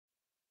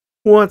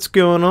What's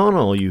going on,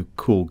 all you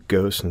cool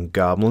ghosts and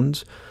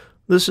goblins?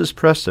 This is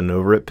Preston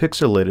over at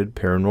Pixelated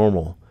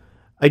Paranormal.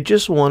 I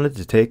just wanted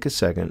to take a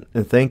second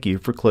and thank you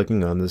for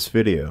clicking on this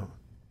video,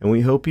 and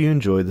we hope you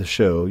enjoy the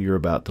show you're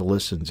about to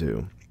listen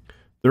to.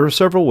 There are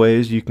several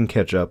ways you can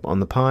catch up on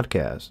the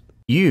podcast.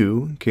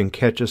 You can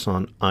catch us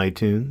on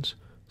iTunes,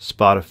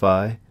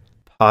 Spotify,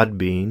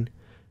 Podbean,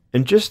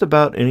 and just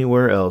about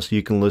anywhere else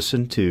you can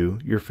listen to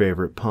your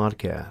favorite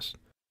podcast.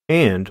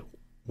 And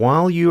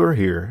while you are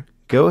here,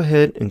 go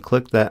ahead and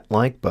click that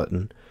like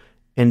button,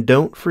 and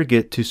don't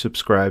forget to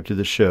subscribe to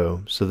the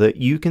show so that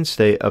you can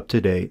stay up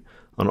to date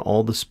on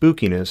all the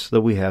spookiness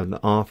that we have to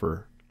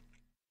offer.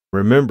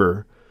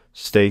 Remember,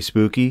 stay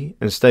spooky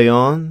and stay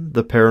on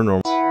the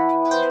paranormal.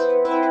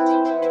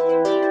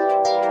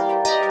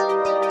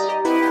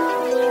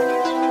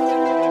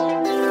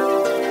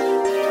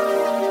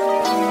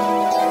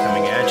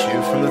 Coming at you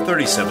from the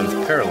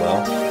 37th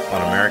parallel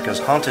on America's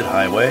Haunted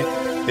Highway,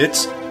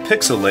 it's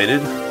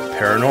Pixelated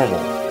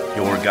Paranormal.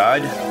 Your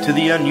guide to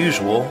the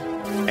unusual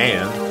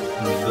and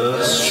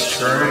the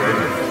strange.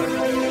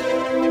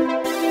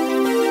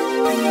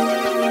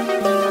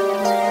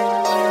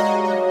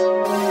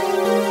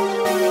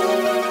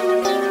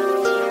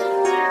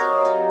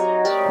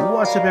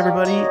 What's up,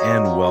 everybody,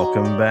 and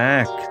welcome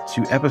back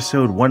to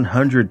episode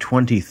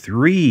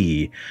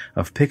 123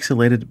 of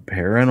Pixelated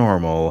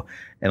Paranormal.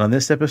 And on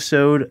this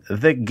episode,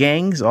 the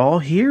gang's all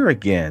here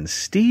again.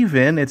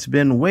 Steven, it's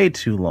been way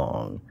too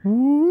long.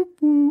 Whoop,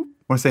 whoop.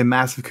 I want to say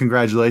massive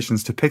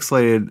congratulations to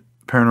Pixelated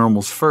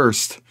Paranormal's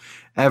first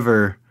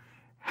ever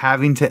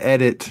having to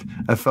edit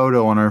a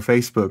photo on our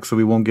Facebook so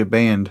we won't get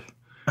banned.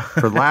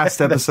 For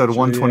last episode of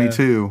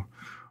 122,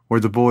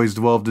 where the boys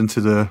delved into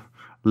the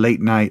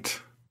late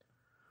night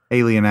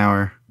alien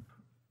hour,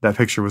 that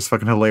picture was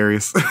fucking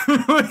hilarious.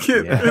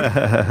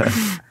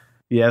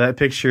 Yeah, that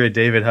picture of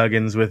David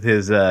Huggins with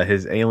his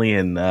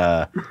alien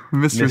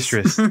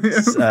mistress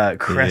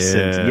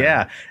crescent.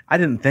 Yeah, I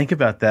didn't think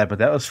about that, but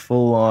that was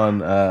full on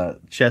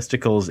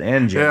chesticles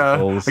and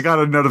genitals. I got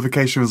a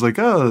notification. It was like,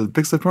 oh,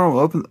 Pixelated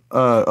Paranormal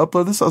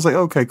upload this. I was like,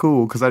 okay,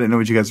 cool, because I didn't know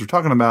what you guys were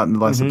talking about in the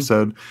last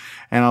episode,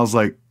 and I was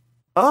like,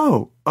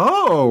 all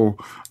right.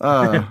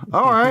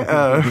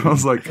 I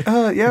was like,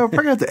 yeah, we're probably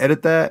gonna have to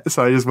edit that.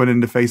 So I just went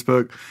into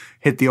Facebook,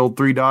 hit the old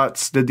three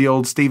dots, did the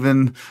old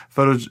Steven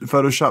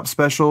Photoshop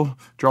special,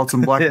 drawed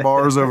some black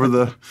bars over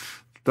the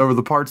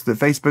parts that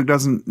Facebook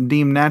doesn't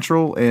deem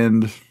natural,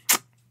 and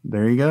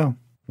there you go.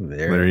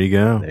 There you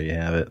go. There you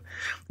have it.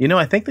 You know,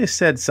 I think they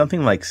said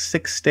something like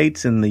 6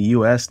 states in the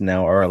U.S.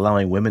 now are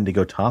allowing women to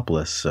go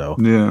topless. So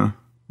yeah.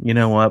 You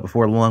know what?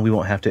 Before long, we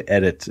won't have to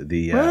edit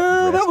the.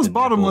 That was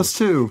bottomless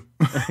too.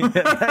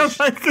 That's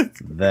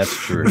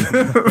true.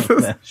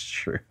 That's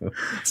true.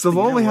 So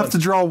we'll only have to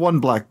draw one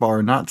black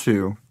bar, not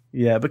two.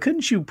 Yeah, but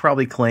couldn't you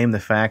probably claim the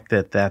fact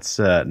that that's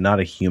not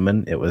a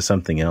human? It was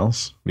something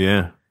else.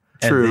 Yeah,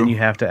 true. And then you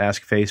have to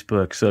ask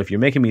Facebook. So if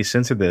you're making me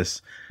censor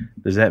this,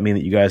 does that mean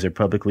that you guys are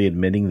publicly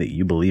admitting that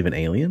you believe in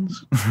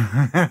aliens?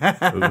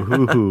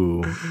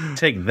 Ooh.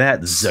 Take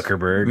that,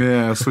 Zuckerberg.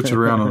 Yeah, switch it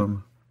around on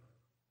them.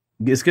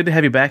 It's good to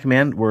have you back,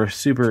 man. We're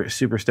super,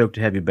 super stoked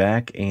to have you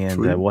back,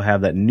 and we'll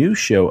have that new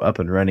show up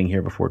and running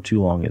here before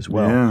too long as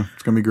well. Yeah,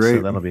 it's gonna be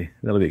great. So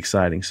that'll be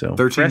exciting. So, 13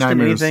 Preston,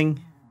 nightmares.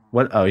 Anything?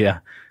 What? Oh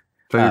yeah,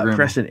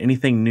 Preston,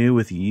 anything new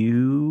with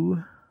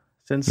you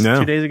since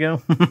 2 days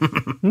ago?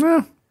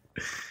 No.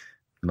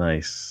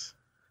 Nice.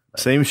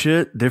 Same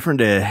shit, different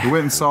day. We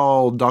went and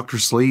saw Dr.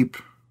 Sleep.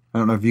 I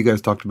don't know if you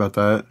guys talked about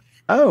that.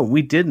 Oh,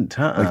 we didn't.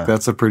 Like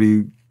that's a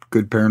pretty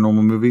good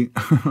paranormal movie.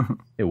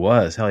 It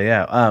was. Hell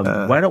yeah.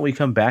 Why don't we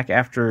come back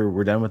after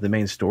we're done with the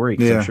main story?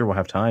 Because I'm sure we'll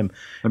have time.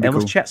 And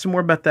let's chat some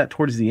more about that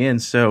towards the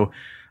end. So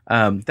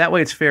that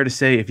way it's fair to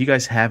say if you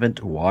guys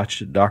haven't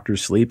watched Dr.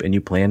 Sleep and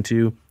you plan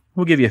to,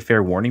 we'll give you a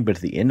fair warning. But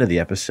at the end of the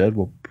episode,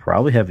 we'll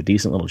probably have a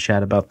decent little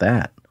chat about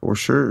that. For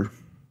sure.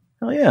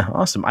 Hell yeah.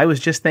 Awesome. I was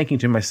just thinking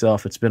to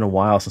myself, it's been a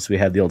while since we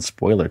had the old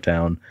Spoiler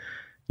Town,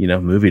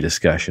 movie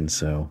discussion.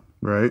 So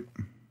right.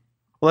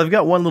 Well, I've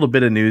got one little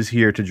bit of news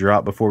here to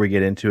drop before we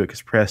get into it,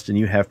 because Preston,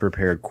 you have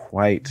prepared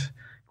quite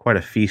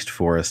a feast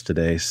for us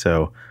today.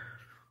 So,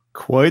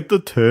 quite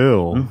the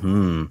tale.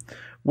 Mm-hmm.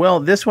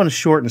 Well, this one's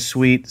short and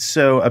sweet.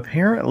 So,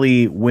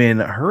 apparently, when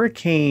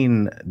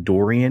Hurricane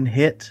Dorian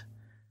hit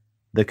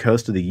the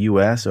coast of the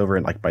U.S. over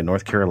in by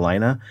North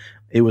Carolina,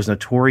 it was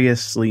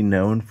notoriously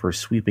known for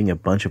sweeping a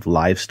bunch of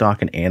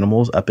livestock and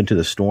animals up into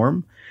the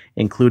storm,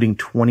 including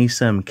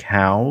 20-some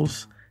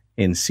cows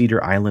in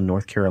Cedar Island,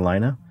 North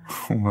Carolina.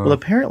 Wow. Well,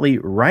 apparently,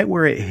 right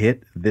where it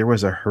hit, there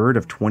was a herd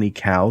of 20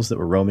 cows that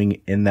were roaming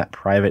in that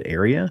private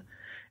area,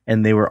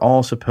 and they were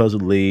all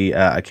supposedly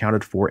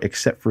accounted for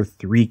except for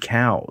 3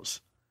 cows.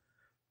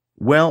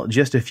 Well,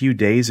 just a few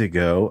days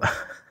ago,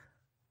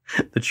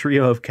 the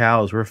trio of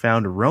cows were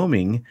found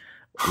roaming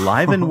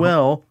live and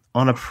well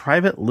on a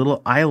private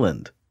little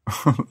island.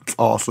 It's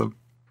awesome.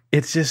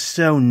 It's just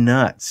so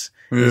nuts.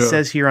 Yeah. It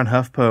says here on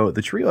HuffPo,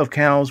 the trio of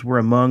cows were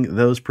among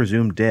those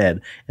presumed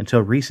dead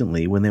until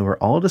recently when they were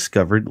all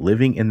discovered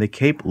living in the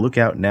Cape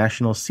Lookout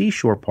National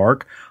Seashore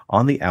Park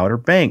on the Outer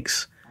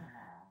Banks.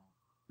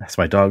 That's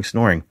my dog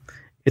snoring.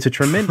 It's a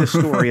tremendous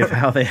story of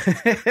how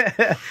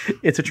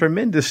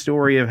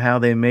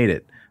they made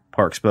it.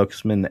 Park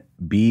spokesman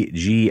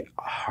B.G.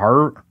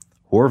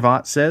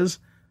 Horvat says,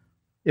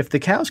 "If the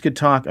cows could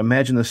talk,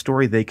 imagine the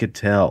story they could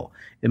tell.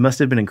 It must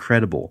have been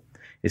incredible.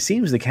 It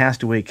seems the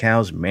castaway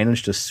cows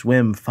managed to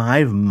swim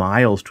 5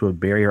 miles to a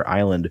barrier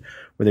island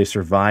where they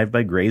survived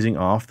by grazing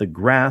off the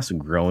grass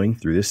growing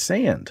through the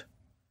sand.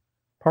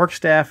 Park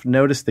staff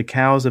noticed the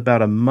cows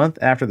about a month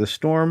after the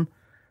storm.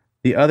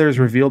 The others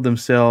revealed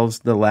themselves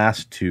the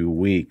last 2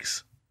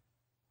 weeks.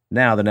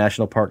 Now the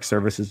National Park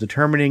Service is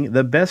determining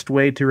the best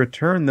way to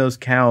return those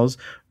cows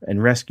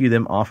and rescue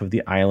them off of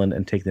the island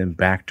and take them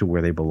back to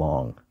where they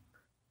belong."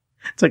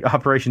 It's like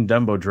Operation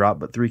Dumbo Drop,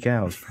 but 3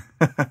 cows.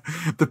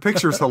 The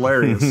picture's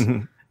hilarious.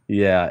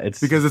 Yeah,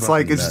 it's because it's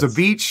like it's just a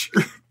beach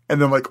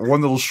and then like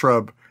one little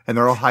shrub and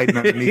they're all hiding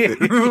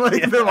underneath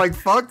it. They're like,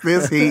 fuck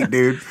this heat,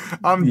 dude.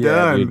 I'm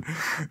done. Dude.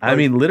 I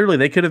mean, literally,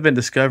 they could have been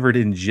discovered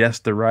in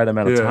just the right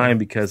amount of time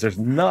because there's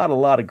not a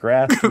lot of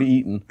grass to be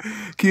eaten.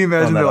 Can you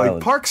imagine? They're like,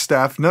 park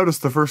staff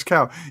noticed the first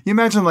cow. You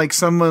imagine like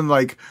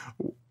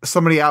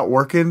somebody out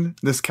working,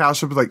 this cow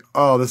should be like,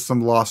 oh, this is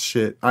some lost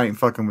shit. I ain't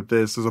fucking with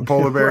this. There's a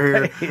polar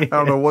bear here. I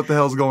don't know what the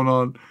hell's going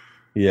on.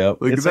 Yeah,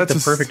 it's like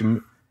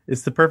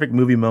It's the perfect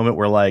movie moment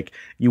where, like,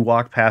 you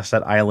walk past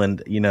that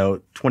island,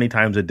 20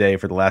 times a day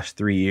for the last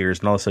 3 years,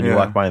 and all of a sudden you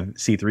walk by and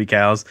see 3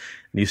 cows,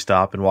 and you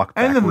stop and walk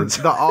backwards.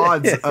 And then the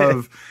odds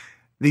of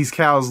these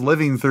cows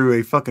living through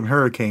a fucking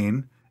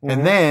hurricane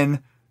and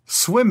then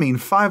swimming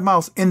 5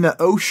 miles in the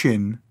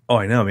ocean. Oh,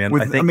 I know, man.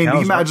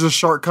 You imagine a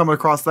shark coming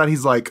across that.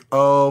 He's like,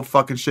 oh,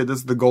 fucking shit, this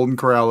is the Golden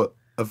Corral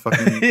of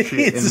fucking shit.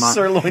 It's a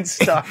sirloin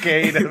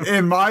stockade.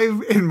 in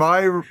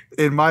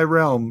my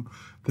realm,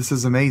 this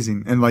is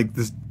amazing. And like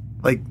this...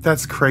 Like,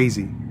 that's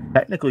crazy.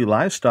 Technically,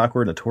 livestock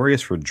were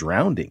notorious for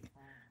drowning.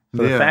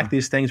 So the fact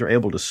these things are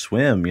able to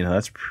swim,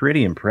 that's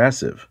pretty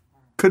impressive.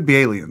 Could be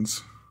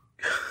aliens.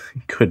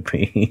 Could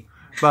be.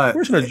 But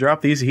we're just going to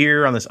drop these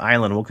here on this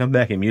island. We'll come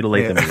back and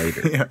mutilate them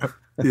later.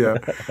 Yeah.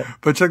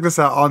 But check this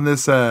out. On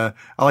this, I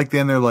like the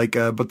end there, like,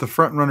 but the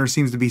front runner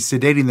seems to be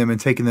sedating them and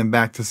taking them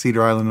back to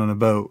Cedar Island on a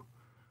boat.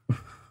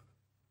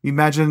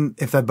 Imagine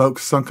if that boat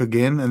sunk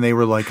again and they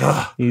were like,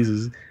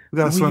 Jesus. We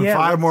got to swim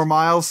 5 more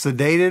miles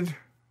sedated.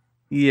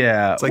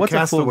 Yeah. It's like what's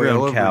a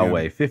full-grown cow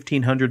weigh?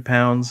 1,500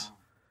 pounds?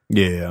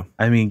 Yeah.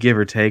 I mean, give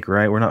or take,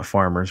 right? We're not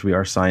farmers. We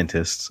are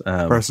scientists.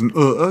 Preston,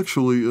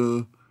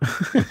 actually.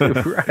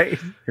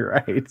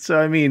 Right. So,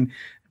 I mean,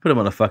 put them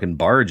on a fucking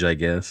barge, I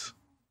guess.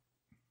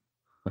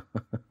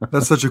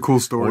 That's such a cool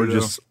story. Or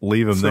just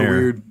leave them there.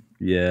 Weird.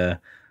 Yeah.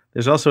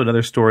 There's also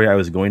another story I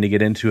was going to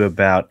get into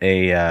about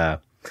a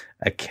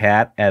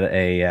cat at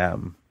a...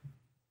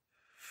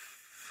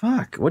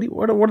 Fuck.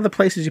 What are the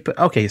places you put?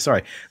 Okay,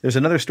 sorry. There's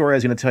another story I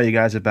was going to tell you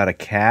guys about a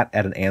cat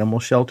at an animal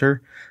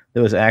shelter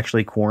that was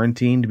actually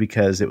quarantined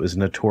because it was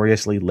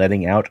notoriously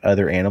letting out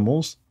other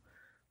animals.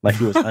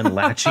 Like it was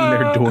unlatching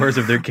their doors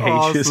of their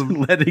cages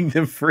and letting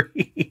them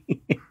free.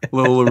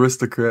 Little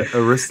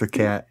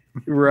aristocat.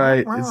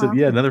 Right. It's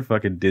another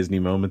fucking Disney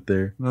moment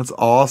there. That's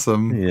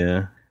awesome.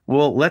 Yeah.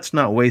 Well, let's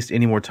not waste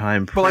any more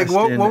time. But like,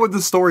 what would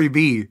the story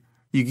be?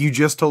 You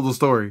just told the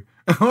story.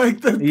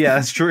 Yeah,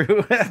 that's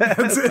true.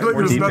 That's it. Like,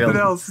 there's nothing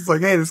else. It's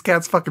like, hey, this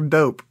cat's fucking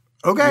dope.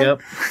 Okay.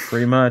 Yep,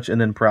 pretty much.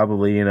 And then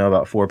probably,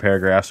 about 4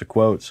 paragraphs of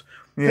quotes.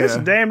 Yeah. It's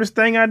the damnedest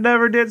thing I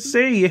never did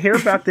see. You hear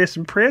about this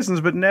in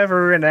prisons, but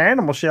never in an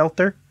animal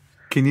shelter.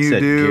 Can you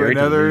do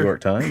another New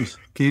York Times?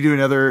 Can you do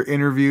another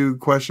interview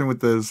question with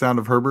the sound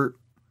of Herbert?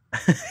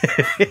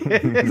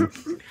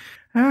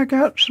 I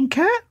got some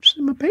cats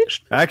in my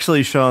basement.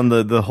 Actually, Sean,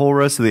 the whole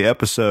rest of the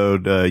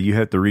episode, you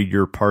have to read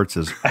your parts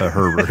as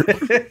Herbert.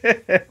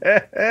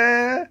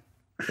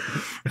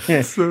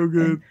 So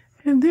good.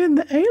 And then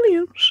the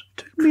aliens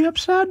took me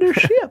upside their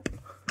ship.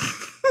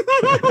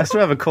 I still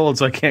have a cold,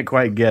 so I can't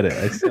quite get it.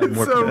 It's so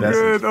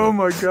good. Oh,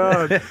 my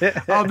God.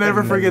 I'll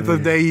never forget the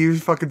day you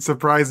fucking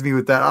surprised me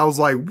with that. I was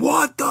like,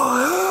 what the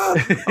hell?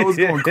 I was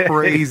going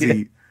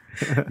crazy.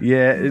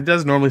 Yeah, it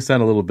does normally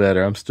sound a little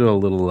better. I'm still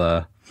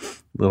a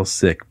little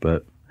sick,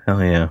 but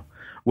hell yeah.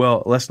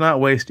 Well, let's not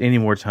waste any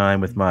more time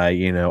with my,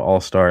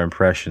 all-star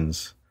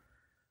impressions.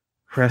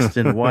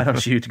 Preston, why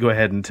don't you go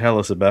ahead and tell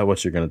us about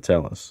what you're going to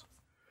tell us?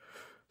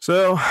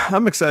 So,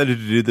 I'm excited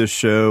to do this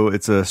show.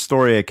 It's a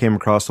story I came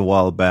across a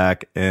while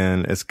back,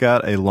 and it's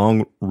got a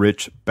long,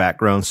 rich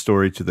background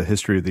story to the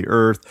history of the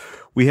Earth.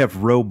 We have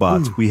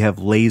robots, we have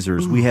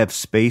lasers, we have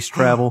space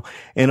travel,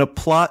 and a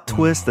plot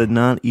twist that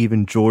not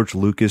even George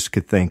Lucas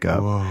could think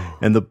of.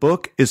 And the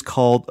book is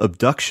called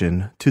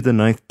Abduction to the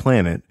Ninth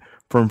Planet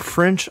from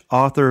French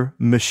author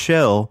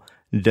Michel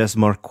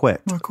Desmarquet.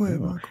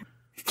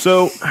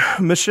 So,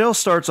 Michel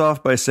starts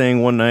off by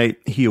saying one night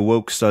he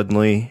awoke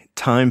suddenly,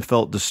 time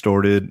felt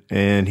distorted,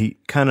 and he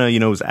kind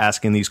of, was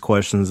asking these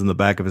questions in the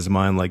back of his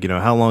mind, like,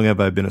 how long have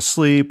I been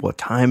asleep? What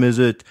time is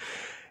it?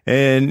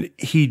 And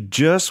he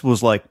just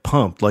was like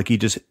pumped, like he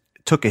just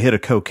took a hit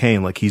of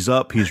cocaine, like he's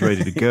up, he's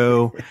ready to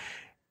go.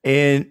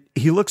 And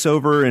he looks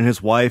over and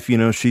his wife,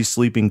 she's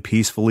sleeping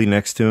peacefully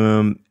next to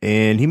him.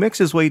 And he makes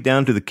his way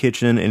down to the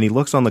kitchen and he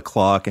looks on the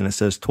clock and it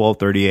says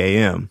 12:30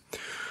 a.m.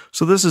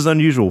 So this is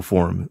unusual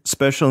for him,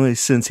 especially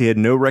since he had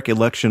no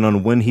recollection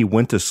on when he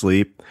went to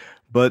sleep,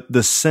 but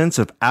the sense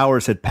of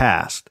hours had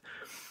passed.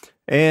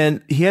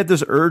 And he had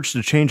this urge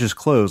to change his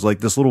clothes. Like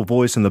this little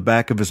voice in the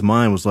back of his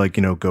mind was like,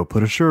 go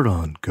put a shirt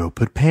on, go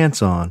put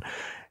pants on.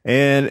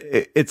 And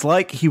it's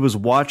like he was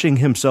watching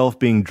himself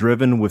being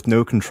driven with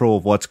no control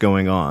of what's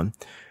going on.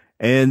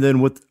 And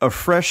then with a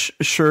fresh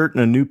shirt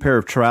and a new pair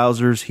of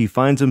trousers, he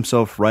finds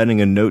himself writing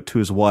a note to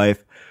his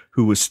wife,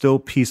 who was still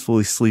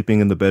peacefully sleeping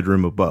in the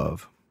bedroom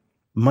above.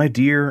 My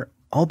dear,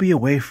 I'll be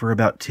away for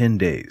about 10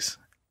 days.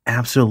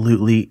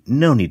 Absolutely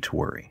no need to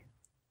worry.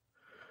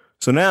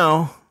 So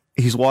now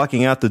he's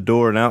walking out the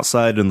door and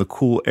outside in the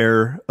cool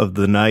air of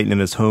the night in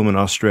his home in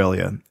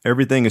Australia.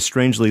 Everything is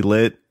strangely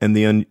lit, and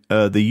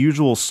the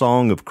usual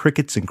song of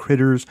crickets and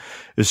critters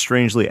is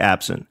strangely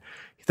absent.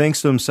 He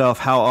thinks to himself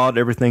how odd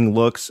everything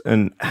looks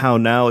and how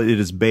now it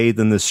is bathed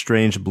in this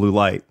strange blue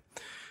light.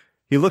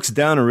 He looks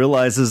down and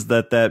realizes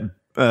that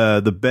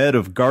the bed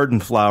of garden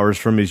flowers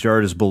from his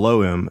yard is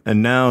below him,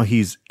 and now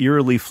he's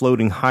eerily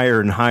floating higher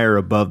and higher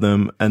above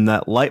them, and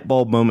that light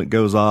bulb moment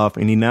goes off,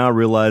 and he now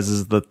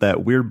realizes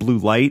that weird blue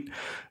light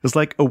is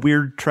like a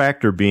weird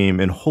tractor beam,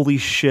 and holy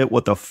shit,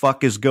 what the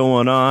fuck is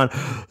going on?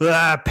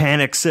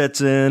 Panic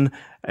sets in,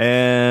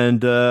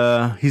 and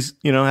he's,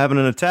 having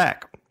an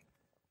attack.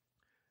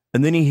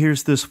 And then he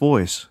hears this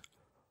voice.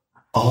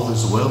 All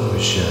is well,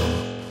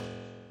 Michel.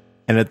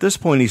 And at this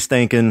point, he's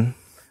thinking,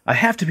 I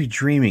have to be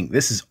dreaming.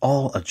 This is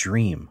all a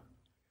dream.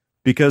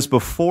 Because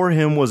before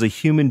him was a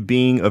human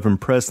being of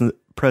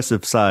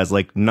impressive size,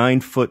 like 9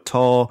 foot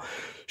tall.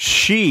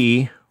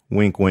 She,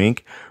 wink,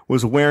 wink,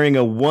 was wearing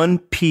a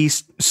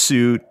one-piece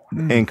suit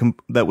and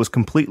that was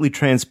completely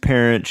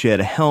transparent. She had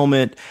a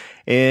helmet,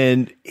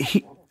 and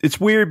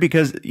it's weird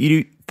because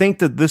you think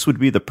that this would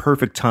be the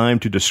perfect time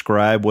to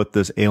describe what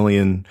this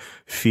alien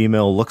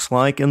female looks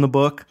like in the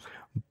book,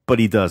 but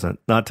he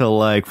doesn't. Not till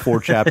like 4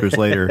 chapters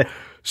later.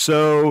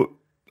 So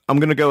I'm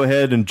going to go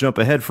ahead and jump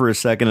ahead for a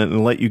second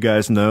and let you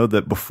guys know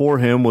that before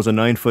him was a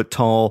 9 foot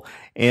tall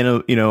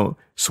and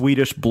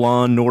Swedish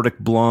blonde, Nordic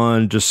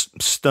blonde,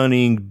 just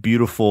stunning,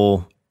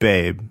 beautiful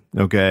babe.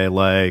 Okay.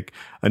 Like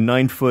a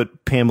 9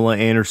 foot Pamela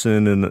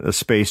Anderson in a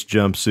space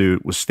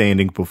jumpsuit was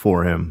standing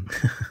before him.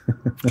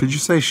 Could you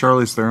say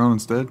Charlize Theron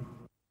instead?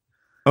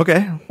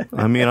 Okay.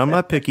 I mean, I'm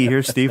not picky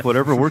here, Steve.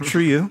 Whatever works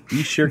for you.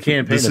 You sure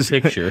can paint a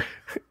picture.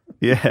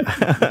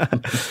 Yeah.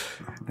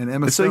 And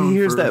Emma Stone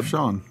here's for that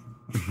Sean.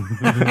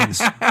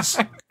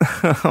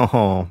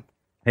 Oh.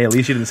 Hey, at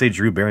least you didn't say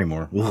Drew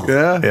Barrymore.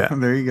 Yeah,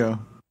 there you go.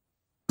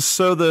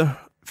 So the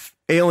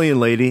alien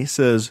lady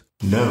says,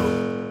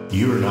 No,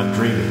 you are not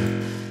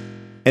dreaming.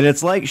 and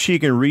it's like she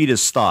can read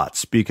his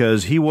thoughts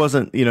because he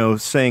wasn't,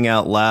 saying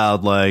out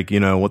loud like,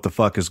 what the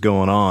fuck is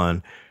going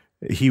on.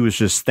 He was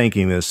just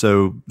thinking this.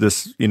 So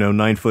this,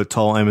 9 foot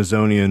tall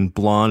Amazonian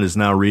blonde is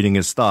now reading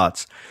his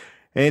thoughts.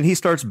 And he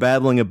starts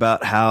babbling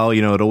about how,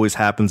 it always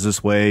happens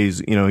this way.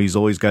 He's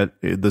always got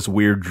this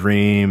weird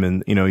dream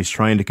and, he's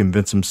trying to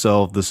convince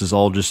himself this is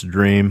all just a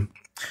dream.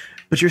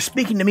 But you're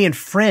speaking to me in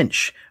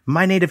French,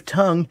 my native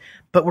tongue,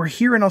 but we're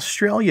here in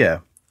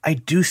Australia. I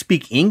do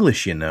speak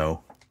English,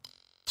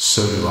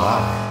 So do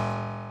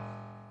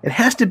I. It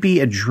has to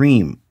be a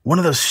dream, one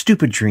of those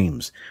stupid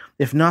dreams.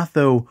 If not,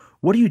 though,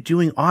 what are you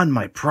doing on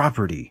my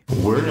property?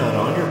 We're not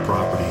on your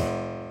property,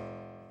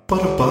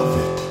 but above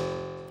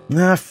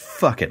it.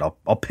 Fuck it.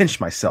 I'll pinch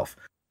myself.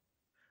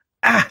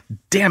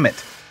 Damn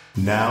it.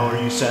 Now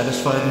are you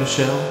satisfied,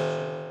 Michel?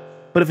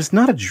 But if it's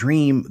not a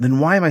dream, then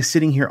why am I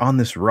sitting here on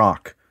this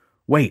rock?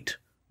 Wait,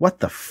 what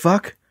the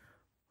fuck?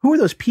 Who are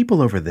those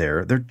people over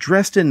there? They're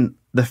dressed in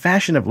the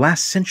fashion of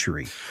last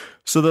century.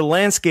 So the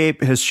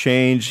landscape has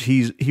changed.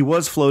 He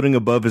was floating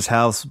above his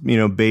house,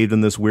 bathed in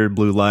this weird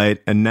blue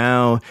light. And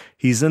now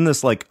he's in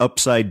this like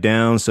upside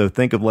down. So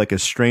think of like a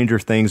Stranger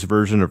Things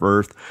version of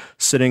Earth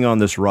sitting on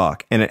this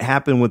rock. And it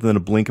happened within a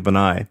blink of an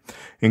eye.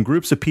 And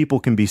groups of people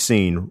can be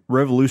seen.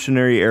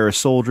 Revolutionary era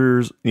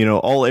soldiers,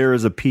 all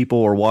eras of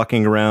people are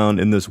walking around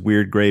in this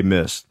weird gray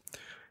mist.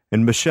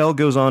 And Michel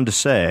goes on to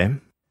say,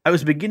 I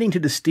was beginning to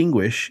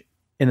distinguish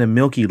in the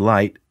milky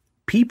light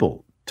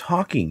people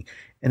talking,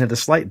 and at a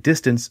slight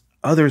distance,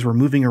 others were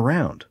moving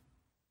around.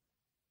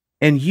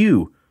 And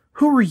you,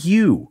 who are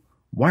you?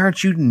 Why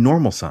aren't you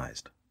normal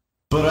sized?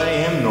 But I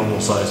am normal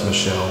sized,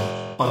 Michel.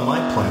 On my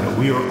planet,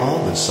 we are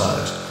all this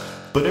sized.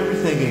 But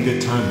everything in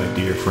good time, my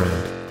dear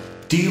friend.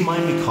 Do you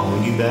mind me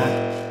calling you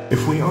that?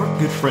 If we aren't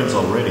good friends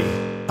already,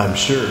 I'm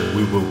sure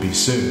we will be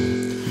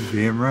soon.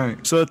 Damn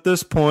right. so at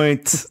this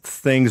point,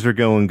 things are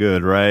going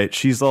good, right?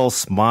 She's all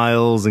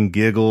smiles and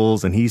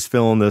giggles, and he's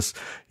feeling this,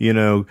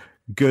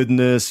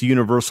 goodness,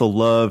 universal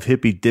love,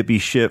 hippy dippy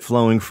shit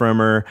flowing from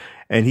her,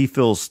 and he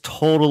feels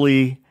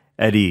totally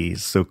at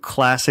ease. So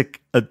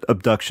classic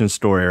abduction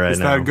story right It's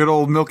now. that good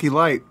old milky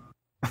light.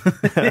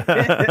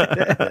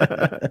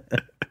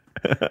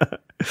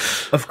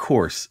 Of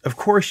course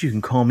you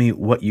can call me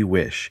what you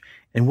wish.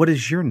 And what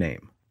is your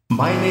name?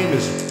 My name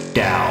is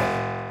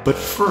Dow, but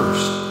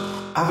first,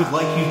 I would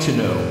like you to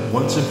know,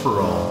 once and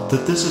for all,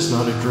 that this is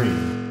not a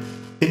dream.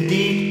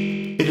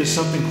 Indeed, it is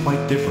something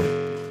quite different.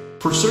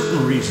 For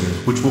certain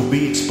reasons, which will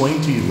be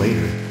explained to you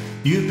later,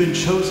 you have been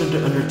chosen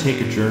to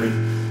undertake a journey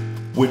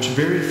which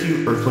very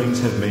few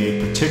Earthlings have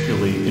made,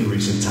 particularly in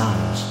recent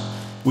times.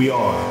 We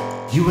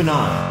are, you and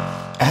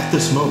I, at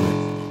this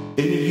moment,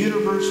 in a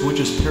universe which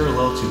is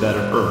parallel to that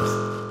of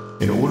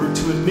Earth. In order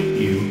to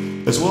admit you,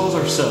 as well as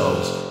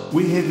ourselves,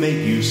 we have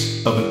made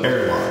use of an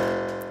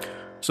airlock.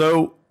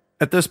 So,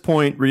 at this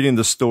point, reading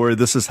the story,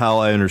 this is how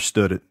I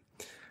understood it.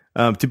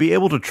 To be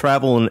able to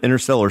travel in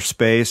interstellar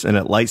space and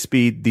at light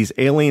speed, these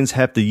aliens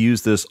have to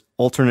use this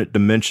alternate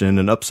dimension,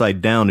 and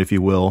upside down, if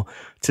you will,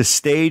 to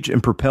stage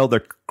and propel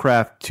their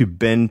craft to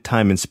bend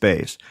time and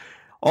space.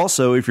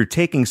 Also, if you're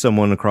taking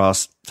someone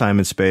across time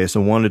and space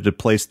and wanted to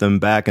place them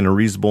back in a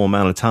reasonable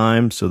amount of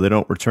time so they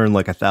don't return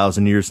like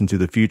 1,000 years into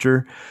the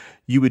future,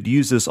 you would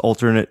use this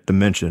alternate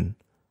dimension.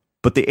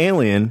 But the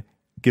alien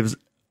gives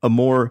a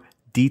more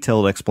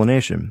detailed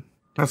explanation.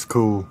 That's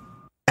cool.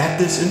 At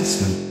this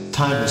instant,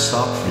 time has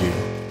stopped for you,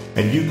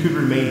 and you could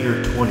remain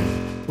here 20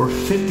 or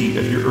 50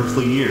 of your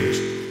earthly years,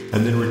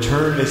 and then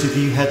return as if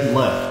you hadn't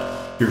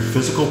left. Your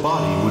physical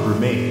body would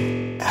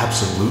remain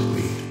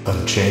absolutely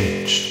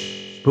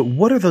unchanged. But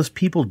what are those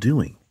people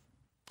doing?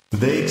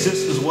 They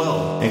exist as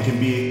well, and can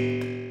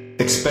be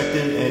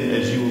expected, and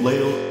as you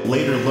will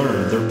later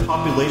learn, their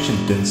population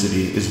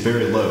density is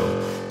very low.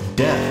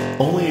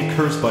 Death only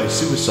occurs by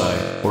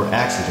suicide or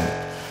accident.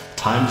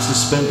 Time is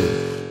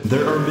suspended.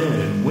 There are men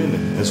and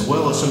women, as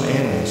well as some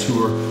animals,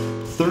 who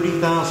are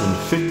 30,000,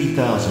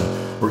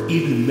 50,000, or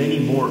even many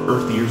more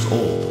Earth years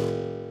old.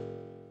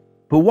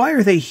 But why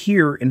are they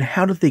here, and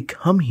how did they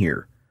come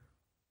here?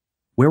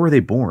 Where were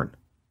they born?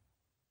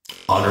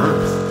 On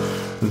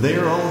Earth, they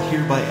are all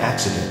here by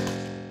accident.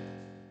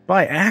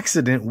 By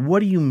accident? What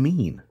do you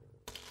mean?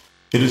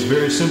 It is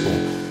very simple.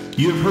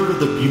 You have heard of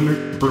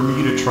the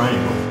Bermuda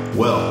Triangle.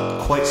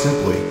 Well, quite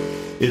simply,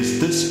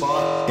 is this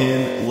spot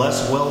in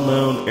less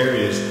well-known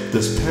areas,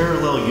 this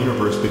parallel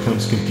universe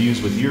becomes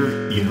confused with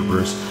your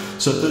universe,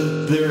 so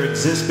that there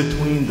exists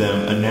between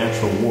them a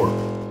natural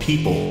warp.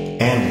 People,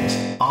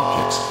 animals,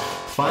 objects,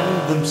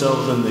 finding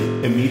themselves in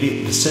the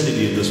immediate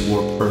vicinity of this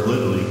warp are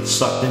literally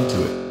sucked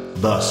into it.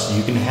 Thus,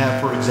 you can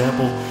have, for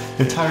example,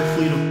 an entire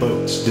fleet of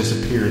boats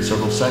disappear in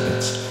several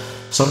seconds.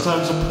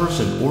 Sometimes a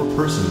person or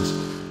persons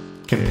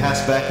can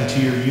pass back into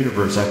your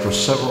universe after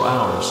several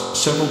hours,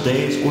 several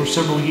days, or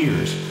several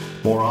years.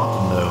 More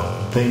often,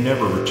 though, they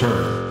never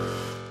return.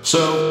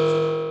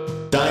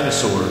 So,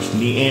 dinosaurs,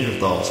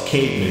 Neanderthals,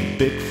 cavemen,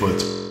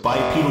 Bigfoots,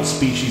 bipedal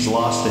species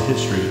lost to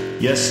history,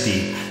 yes,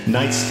 Steve,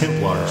 Knights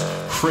Templars,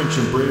 French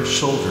and British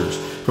soldiers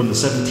from the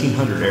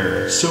 1700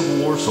 era,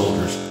 Civil War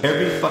soldiers,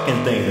 every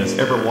fucking thing that's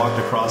ever walked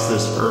across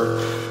this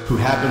earth who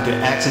happened to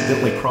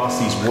accidentally cross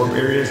these warp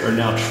areas are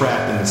now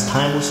trapped in this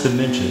timeless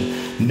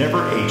dimension,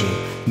 never aging,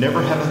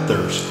 never have a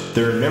thirst,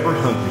 they're never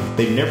hungry,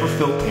 they never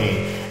feel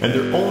pain, and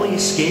their only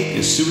escape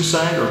is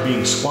suicide or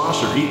being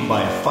squashed or eaten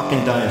by a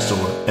fucking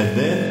dinosaur. And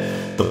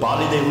then, the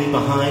body they leave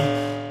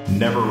behind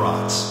never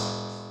rots.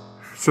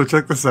 So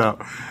check this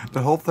out. The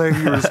whole thing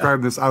you were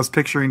describing this, I was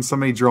picturing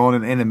somebody drawing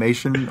an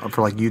animation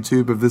for like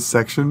YouTube of this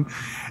section,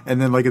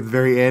 and then like at the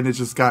very end, it's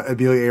just got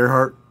Amelia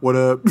Earhart, what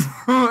up?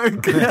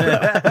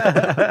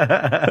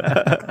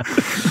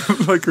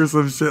 Like or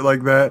some shit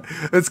like that.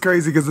 It's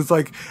crazy because it's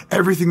like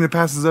everything that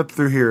passes up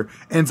through here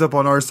ends up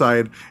on our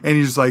side, and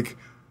you're just like,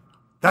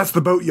 that's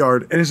the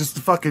boatyard, and it's just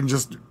fucking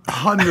just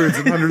hundreds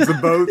and hundreds of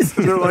boats.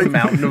 They're like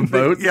mountain of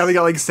boats. Yeah, they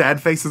got like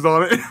sad faces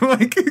on it.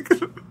 Like,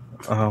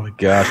 oh my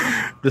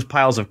gosh, just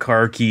piles of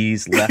car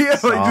keys, left yeah,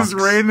 socks. like just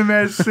random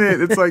ass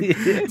shit. It's like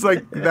it's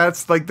like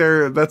that's like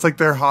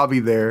their hobby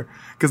there,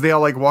 because they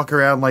all like walk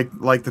around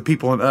like the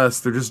people in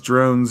Us. They're just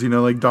drones, you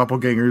know, like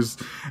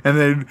doppelgangers, and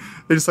then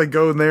they just like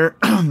go in there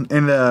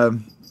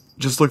and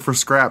just look for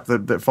scrap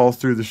that falls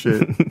through the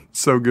shit.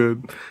 So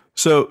good.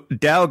 So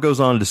Dow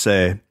goes on to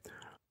say,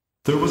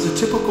 there was a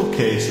typical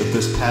case of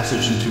this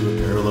passage into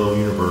a parallel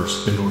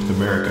universe in North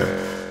America,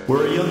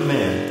 where a young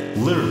man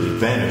literally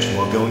vanished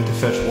while going to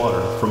fetch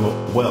water from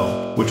a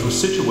well which was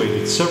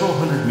situated several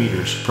hundred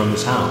meters from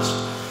his house.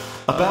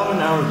 About an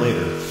hour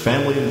later,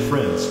 family and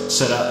friends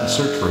set out in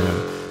search for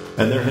him,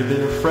 and there had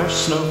been a fresh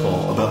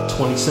snowfall about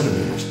 20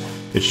 centimeters.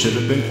 It should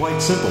have been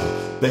quite simple.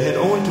 They had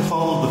only to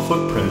follow the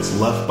footprints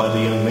left by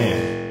the young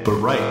man, but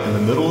right in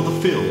the middle of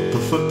the field, the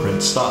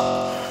footprints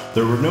stopped.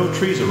 There were no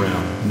trees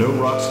around, no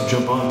rocks to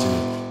jump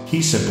onto.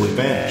 He simply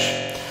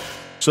vanished.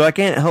 So I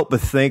can't help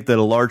but think that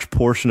a large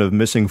portion of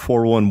missing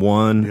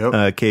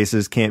 411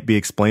 cases can't be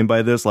explained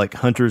by this, like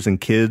hunters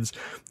and kids.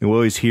 We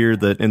always hear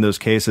that in those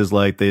cases,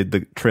 like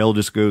the trail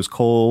just goes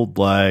cold,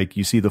 like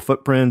you see the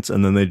footprints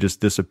and then they just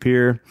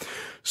disappear.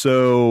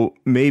 So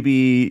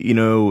maybe, you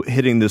know,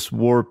 hitting this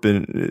warp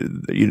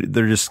and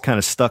they're just kind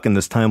of stuck in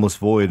this timeless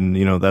void, and,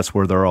 you know, that's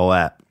where they're all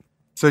at.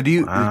 So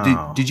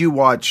did you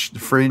watch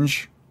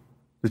Fringe,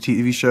 the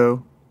TV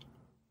show?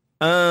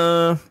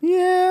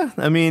 Yeah,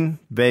 I mean,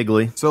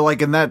 vaguely. So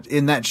like in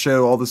that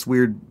show, all this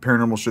weird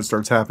paranormal shit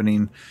starts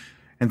happening,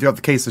 and throughout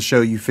the case of the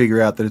show, you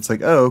figure out that it's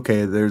like, oh,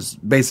 okay, there's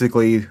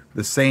basically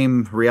the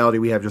same reality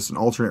we have, just an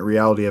alternate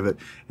reality of it,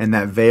 and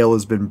that veil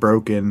has been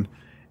broken,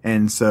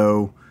 and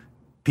so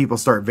people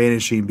start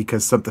vanishing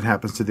because something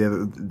happens to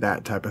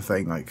that type of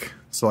thing. Like,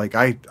 so like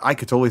I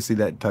could totally see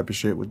that type of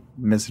shit with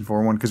Missing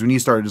 411, because when you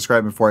started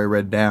describing before I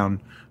read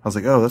down, I was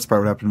like, oh, that's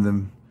probably what happened to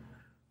them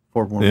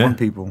 411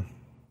 people.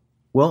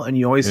 Well, and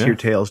you always hear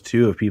tales,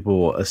 too, of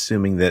people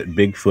assuming that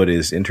Bigfoot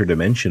is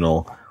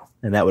interdimensional,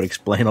 and that would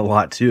explain a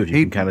lot, too, if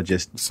you can kind of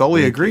just...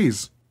 Sully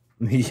agrees.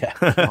 Yeah.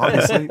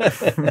 Obviously.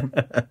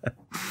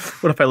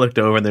 What if I looked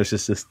over and there's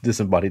just this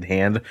disembodied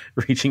hand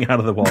reaching out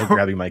of the wall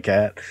grabbing my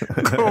cat?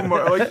 Oh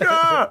my, like,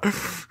 ah!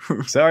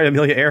 Sorry,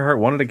 Amelia Earhart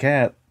wanted a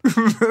cat.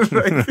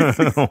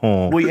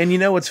 Well, and you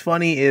know what's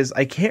funny is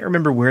I can't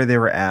remember where they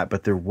were at,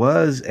 but there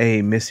was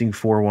a Missing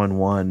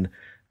 411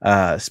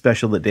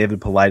 special that David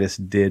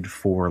Paulides did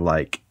for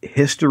like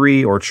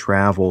History or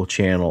Travel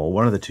Channel,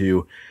 one of the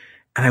two.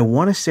 And I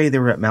want to say they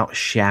were at Mount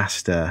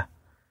Shasta.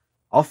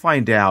 I'll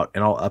find out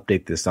and I'll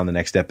update this on the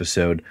next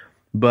episode.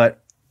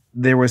 But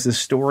there was this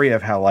story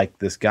of how like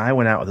this guy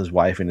went out with his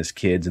wife and his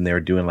kids and they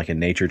were doing like a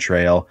nature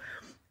trail.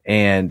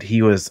 And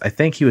I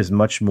think he was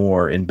much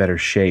more in better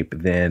shape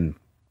than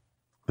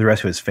the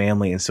rest of his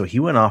family. And so he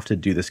went off to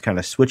do this kind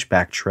of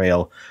switchback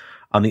trail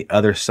on the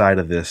other side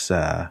of this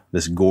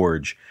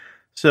gorge.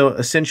 So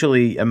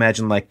essentially,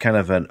 imagine like kind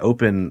of an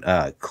open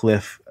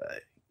cliff,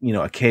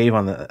 a cave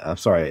on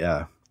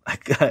the,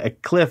 a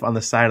cliff on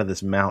the side of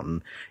this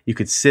mountain you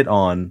could sit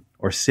on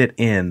or sit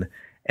in,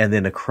 and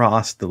then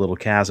across the little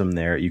chasm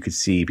there, you could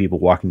see people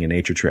walking a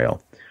nature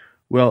trail.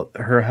 Well,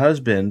 her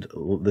husband,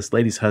 this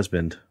lady's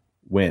husband,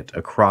 went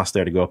across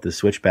there to go up the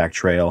switchback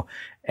trail,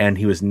 and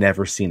he was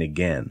never seen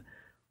again.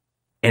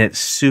 And it's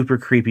super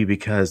creepy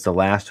because the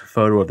last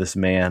photo of this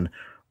man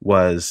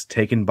was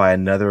taken by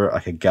another,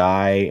 like a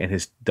guy and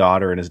his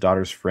daughter and his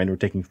daughter's friend were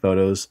taking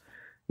photos,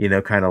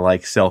 kind of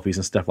like selfies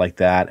and stuff like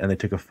that. And they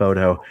took a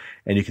photo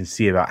and you can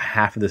see about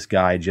half of this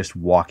guy just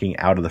walking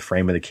out of the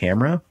frame of the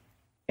camera,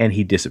 and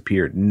he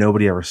disappeared.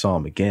 Nobody ever saw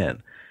him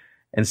again.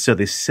 And so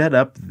they set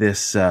up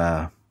this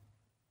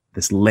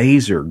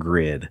laser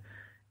grid,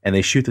 and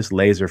they shoot this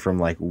laser from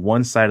like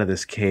one side of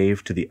this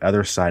cave to the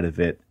other side of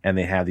it. And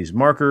they have these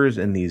markers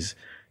and these,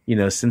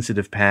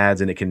 sensitive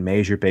pads, and it can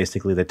measure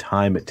basically the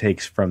time it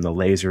takes from the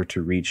laser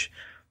to reach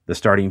the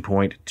starting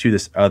point to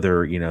this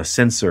other,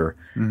 sensor.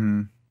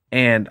 Mm-hmm.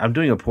 And I'm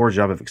doing a poor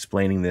job of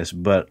explaining this,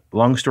 but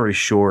long story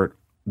short,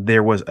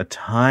 there was a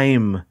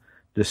time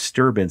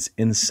disturbance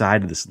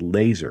inside of this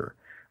laser.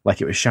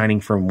 Like it was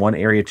shining from one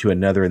area to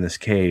another in this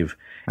cave.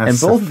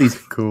 That's and both of these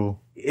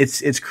cool.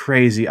 It's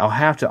crazy. I'll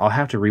have to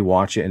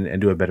rewatch it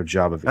and do a better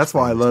job of it. That's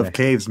why I love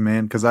caves,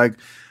 man, because I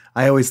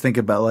always think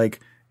about like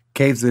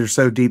caves that are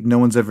so deep no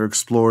one's ever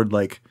explored.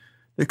 Like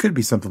there could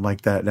be something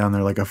like that down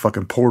there, like a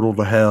fucking portal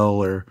to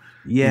hell, or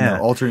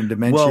alternate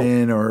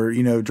dimension, or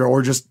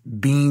or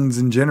just beings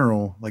in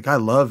general. Like I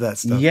love that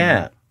stuff. Yeah,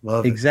 man.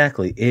 Love it.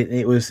 Exactly.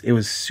 It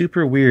was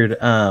super weird.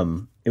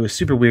 It was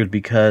super weird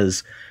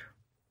because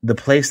the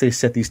place they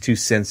set these two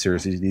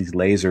sensors, these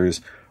lasers,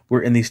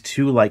 were in these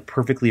two like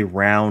perfectly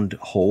round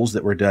holes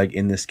that were dug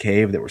in this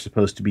cave that were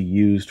supposed to be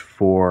used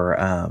for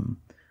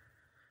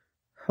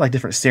like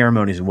different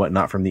ceremonies and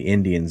whatnot from the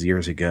Indians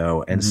years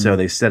ago. And so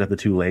they set up the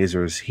two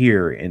lasers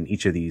here in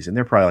each of these, and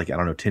they're probably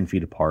like, 10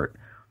 feet apart.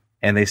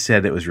 And they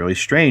said it was really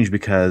strange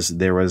because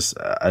there was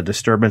a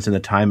disturbance in the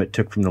time it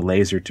took from the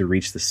laser to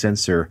reach the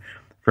sensor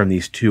from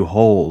these two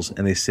holes.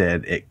 And they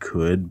said it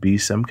could be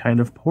some kind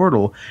of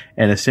portal.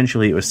 And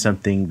essentially it was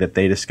something that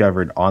they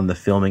discovered on the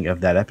filming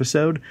of that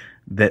episode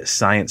that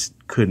science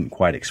couldn't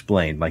quite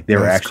explain. Like they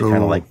were actually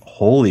kind of like,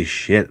 holy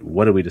shit,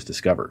 what did we just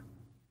discover?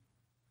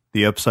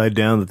 The upside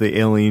down that the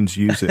aliens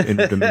use at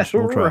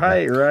interdimensional travel.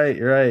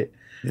 Right.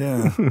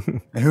 Yeah.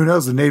 And who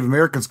knows? The Native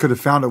Americans could have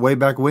found it way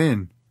back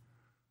when.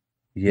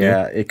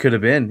 Yeah, it could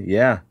have been.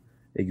 Yeah,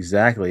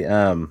 exactly.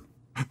 The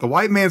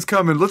white man's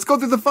coming. Let's go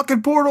through the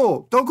fucking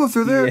portal. Don't go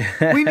through there.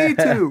 Yeah. We need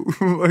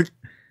to.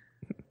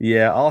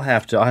 Yeah, I'll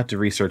have to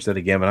research that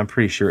again, but I'm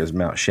pretty sure it's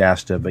Mount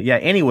Shasta. But yeah,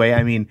 anyway,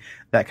 I mean,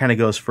 that kind of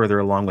goes further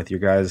along with your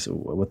guys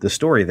with the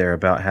story there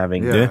about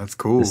having that's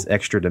cool. This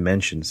extra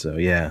dimension. So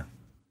yeah.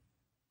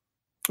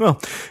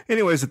 Well,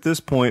 anyways, at this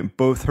point,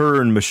 both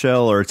her and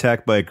Michel are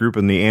attacked by a group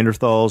of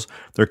Neanderthals.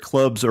 Their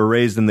clubs are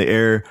raised in the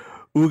air,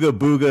 ooga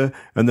booga,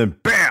 and then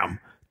bam!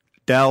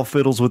 Dal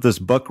fiddles with this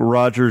Buck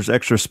Rogers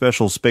extra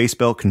special space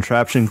belt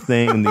contraption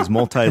thing, and these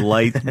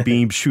multi-light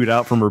beams shoot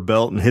out from her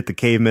belt and hit the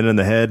cavemen in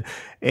the head,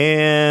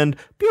 and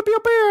pew, pew,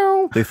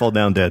 pew, they fall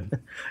down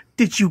dead.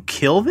 Did you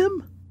kill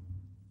them?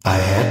 I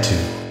had to.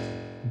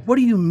 What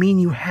do you mean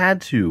you had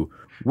to?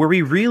 Were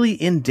we really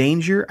in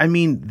danger? I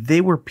mean,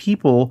 they were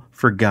people,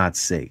 for God's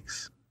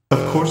sakes. Of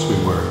course we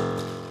were.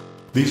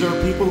 These are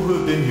people who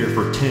have been here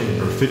for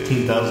 10 or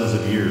 15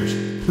 thousands of years.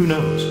 Who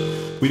knows?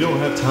 We don't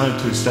have time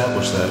to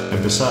establish that,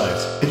 and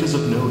besides, it is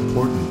of no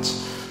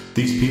importance.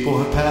 These people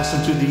have passed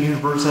into the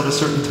universe at a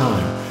certain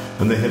time,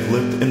 and they have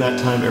lived in that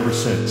time ever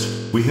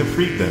since. We have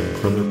freed them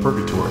from their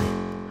purgatory.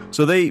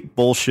 So they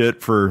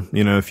bullshit for,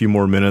 a few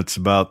more minutes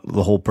about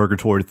the whole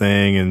purgatory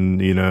thing. And,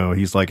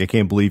 he's like, I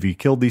can't believe you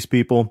killed these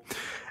people.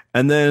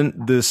 And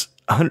then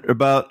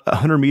about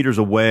 100 meters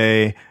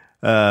away,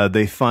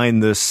 they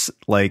find this,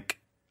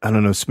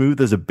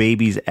 smooth as a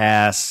baby's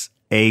ass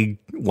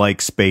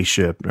egg-like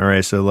spaceship. All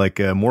right. So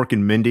Mork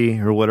and Mindy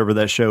or whatever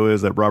that show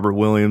is that Robert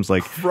Williams,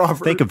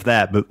 think of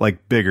that, but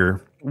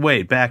bigger.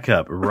 Wait, back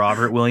up.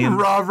 Robert Williams?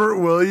 Robert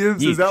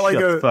Williams? Is that shut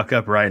the fuck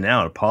up right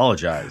now and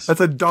apologize. That's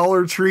a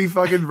Dollar Tree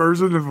fucking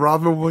version of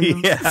Robin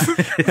Williams? Yeah.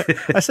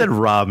 I said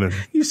Robin.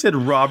 You said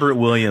Robert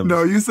Williams.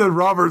 No, you said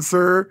Robert,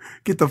 sir.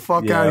 Get the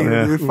fuck out of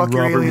here. Dude. Fuck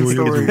your alien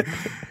story.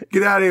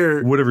 Get out of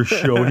here. Whatever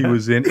show he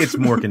was in. It's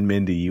Mork and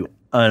Mindy, you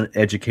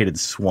uneducated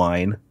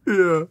swine.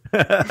 Yeah.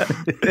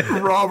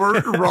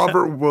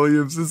 Robert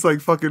Williams. It's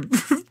like fucking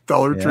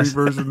Dollar Tree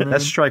version, man.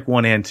 That's strike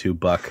 1 and 2,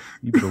 Buck.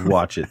 You better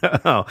watch it.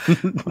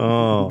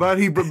 Oh. But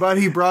he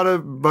brought a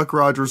Buck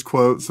Rogers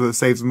quote, so it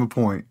saves him a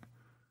point.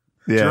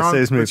 Yeah, it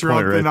saves me a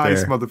point right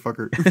nice, there.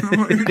 Motherfucker.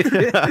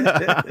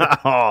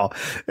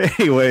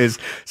 Anyways,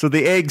 so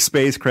the egg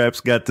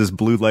spacecraft's got this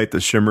blue light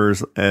that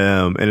shimmers,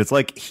 and it's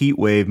like heat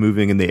wave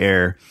moving in the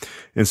air.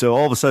 And so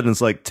all of a sudden it's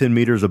like 10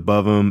 meters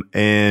above him.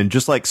 And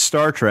just like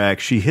Star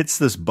Trek, she hits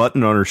this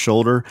button on her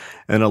shoulder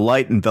and a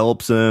light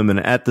envelops him. And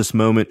at this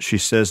moment, she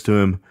says to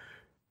him,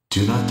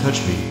 "Do not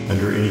touch me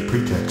under any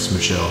pretext,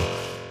 Michel.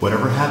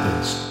 Whatever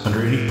happens,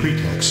 under any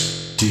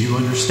pretext. Do you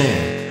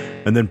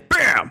understand?" And then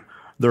bam,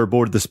 they're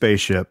aboard the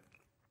spaceship.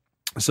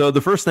 So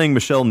the first thing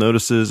Michelle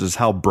notices is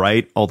how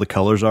bright all the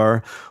colors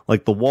are.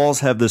 Like the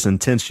walls have this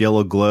intense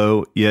yellow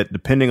glow, yet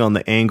depending on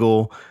the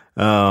angle,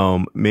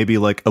 maybe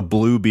like a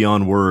blue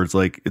beyond words,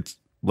 like it's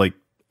like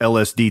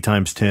LSD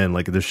times 10,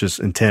 like it's just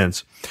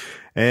intense.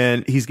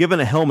 And he's given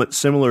a helmet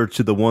similar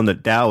to the one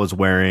that Dow is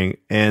wearing,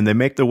 and they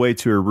make their way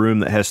to a room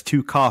that has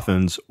 2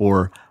 coffins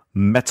or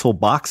metal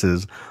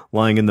boxes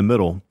lying in the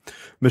middle.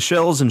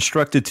 Michelle's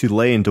instructed to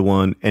lay into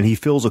one, and he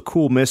feels a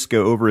cool mist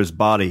go over his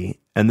body.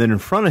 And then in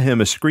front of him,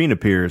 a screen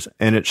appears,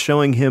 and it's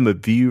showing him a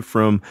view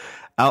from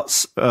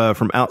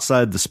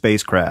outside the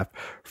spacecraft.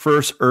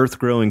 First, Earth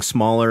growing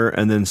smaller,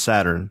 and then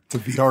Saturn. It's a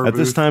VR At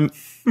this time,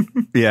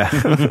 yeah.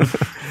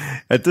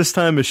 At this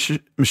time,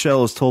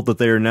 Michelle is told that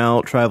they are now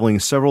traveling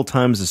several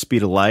times the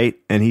speed of light,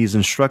 and he's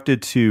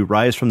instructed to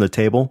rise from the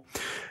table.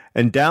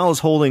 And Dow is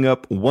holding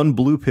up 1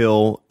 blue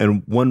pill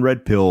and 1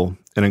 red pill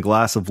and a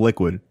glass of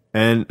liquid.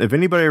 And if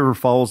anybody ever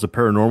follows the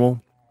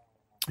paranormal,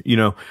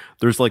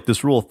 there's like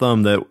this rule of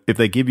thumb that if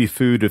they give you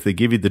food, if they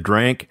give you the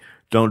drink,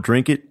 don't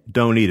drink it,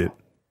 don't eat it.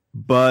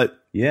 But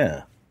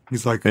yeah,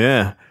 he's like,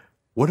 yeah,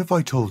 what if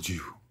I told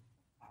you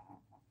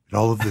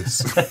all of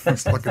this?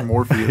 It's fucking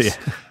Morpheus.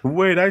 Yeah.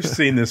 Wait, I've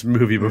seen this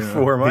movie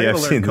before. Am I I've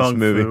gonna seen learn this kung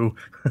movie.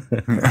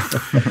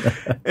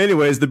 fu?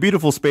 Anyways, the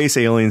beautiful space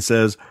alien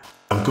says,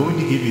 "I'm going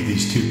to give you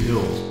these 2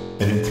 pills,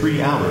 and in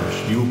 3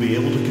 hours you will be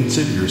able to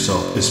consider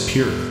yourself as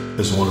pure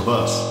as one of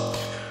us."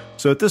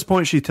 So at this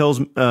point, she tells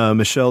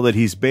Michelle that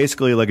he's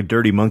basically like a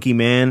dirty monkey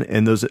man,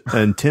 and those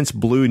intense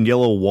blue and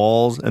yellow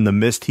walls and the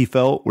mist he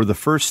felt were the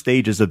first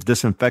stages of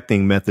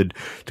disinfecting method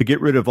to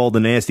get rid of all the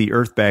nasty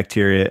Earth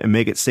bacteria and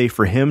make it safe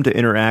for him to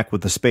interact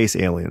with the space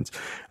aliens.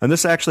 And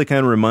this actually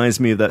kind of reminds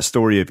me of that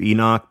story of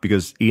Enoch,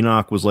 because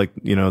Enoch was like,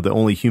 the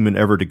only human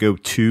ever to go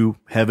to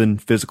heaven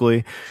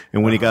physically.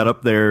 And when he got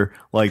up there,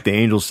 like the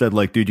angels said,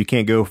 like, dude, you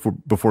can't go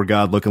before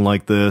God looking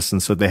like this.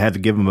 And so they had to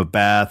give him a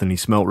bath, and he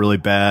smelled really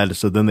bad.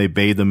 So then they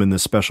bathed him in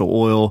this special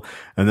oil,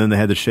 and then they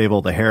had to shave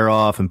all the hair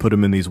off and put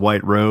him in these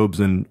white robes.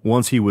 And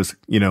once he was,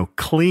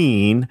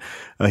 clean,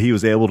 he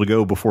was able to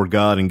go before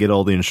God and get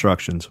all the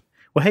instructions.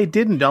 Well, hey,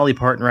 didn't Dolly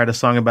Parton write a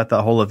song about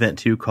that whole event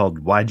too, called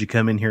 "Why'd You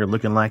Come In Here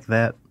Looking Like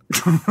That"?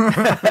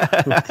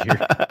 With your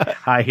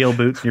high heel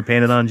boots and your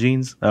painted on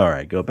jeans. All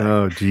right, go back.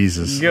 Oh,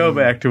 Jesus. Go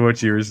back to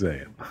what you were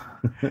saying.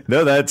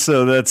 No, that's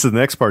the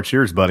next part's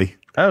yours, buddy.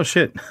 Oh,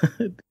 shit.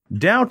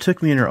 Dow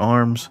took me in her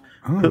arms,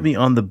 put me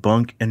on the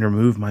bunk, and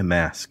removed my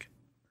mask.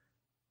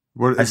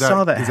 What, is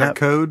that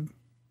code?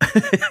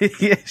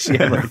 Yeah, she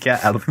had like a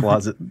cat out of the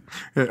closet.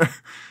 Yeah.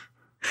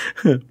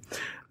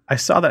 I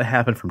saw that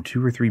happen from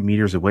 2 or 3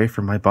 meters away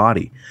from my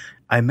body.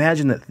 I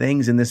imagine that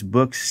things in this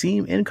book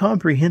seem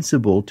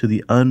incomprehensible to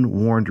the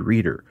unwarned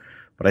reader,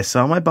 but I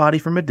saw my body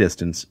from a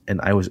distance,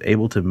 and I was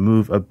able to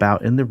move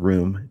about in the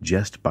room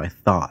just by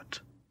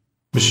thought.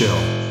 Michelle,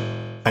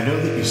 I know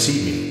that you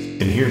see me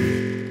and hear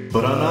me,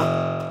 but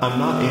I'm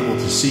not able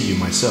to see you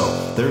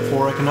myself.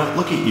 Therefore, I cannot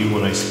look at you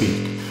when I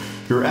speak.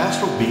 Your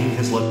astral being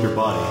has left your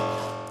body.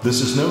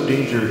 There's no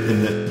danger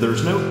in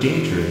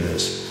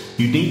this.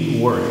 You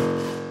needn't worry.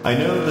 I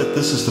know that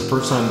this is the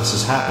first time this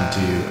has happened to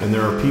you, and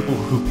there are people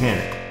who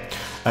panic.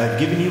 I have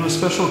given you a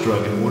special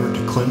drug in order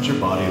to cleanse your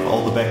body of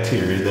all the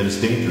bacteria that is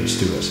dangerous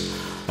to us.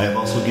 I have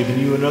also given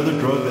you another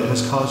drug that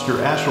has caused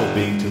your astral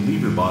being to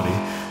leave your body.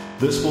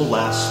 This will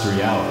last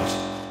 3 hours,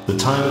 the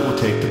time it will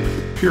take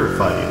to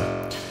purify you.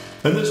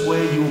 In this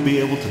way, you will be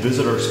able to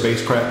visit our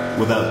spacecraft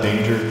without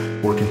danger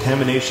or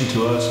contamination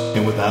to us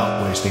and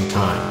without wasting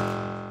time.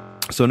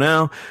 So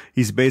now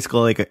he's basically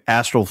like an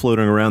astral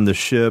floating around the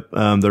ship.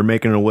 They're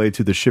making their way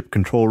to the ship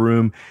control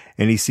room,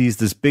 and he sees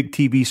this big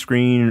TV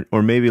screen,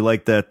 or maybe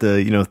like that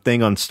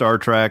thing on Star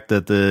Trek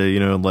that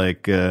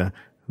the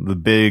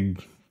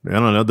big, I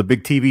don't know, the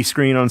big TV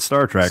screen on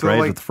Star Trek, So, right,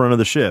 like- at the front of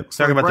the ship.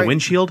 Talking about the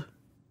windshield?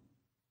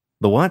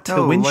 The what?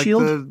 No,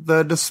 windshield? like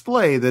the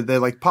display that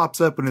like pops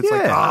up and it's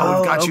like, Yeah.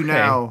 oh, got you okay.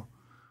 now.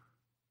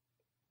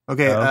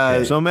 Okay,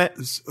 Okay.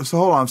 So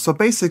hold on. So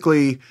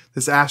basically,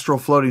 this astral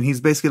floating, he's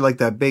basically like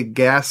that big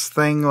gas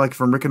thing, like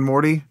from Rick and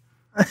Morty.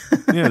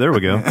 yeah, there we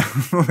go.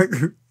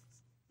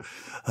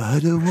 I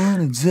don't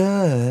want to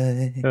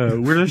die.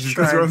 We're just That's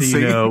what trying I'm to,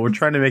 saying. we're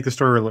trying to make the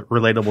story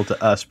relatable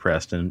to us,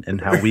 Preston, and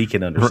how we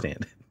can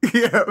understand it.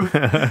 Yeah,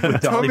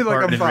 With tell Dolly me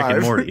like Parton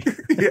I'm and Rick and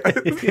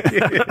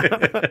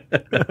 5.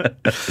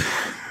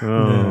 Morty.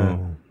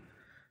 Oh.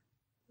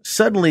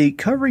 Suddenly,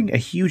 covering a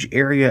huge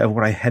area of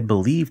what I had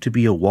believed to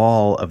be a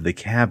wall of the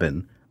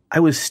cabin, I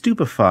was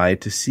stupefied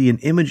to see an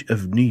image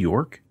of New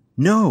York.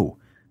 No,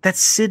 that's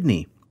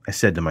Sydney, I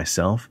said to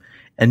myself,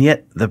 and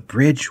yet the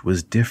bridge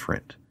was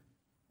different.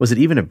 Was it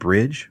even a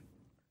bridge?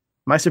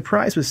 My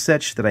surprise was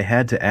such that I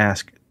had to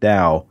ask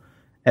Dow,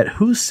 at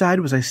whose side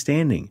was I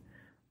standing?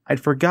 I'd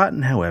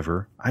forgotten,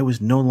 however, I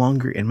was no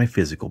longer in my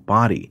physical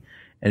body,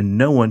 and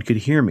no one could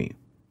hear me.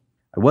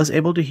 I was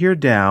able to hear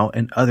Dow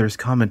and others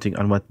commenting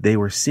on what they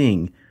were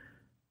seeing,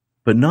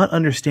 but not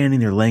understanding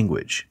their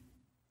language.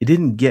 It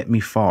didn't get me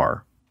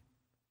far.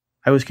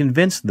 I was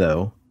convinced,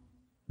 though,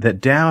 that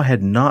Dow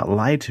had not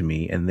lied to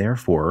me, and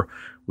therefore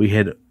we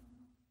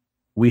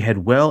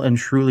had well and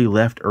truly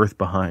left Earth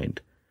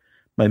behind.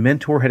 My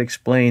mentor had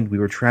explained we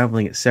were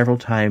traveling at several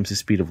times the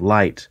speed of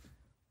light,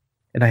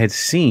 and I had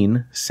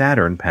seen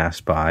Saturn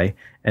pass by,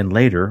 and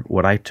later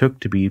what I took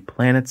to be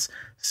planets,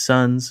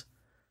 suns.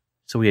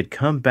 So we had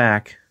come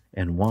back,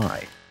 and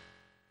why?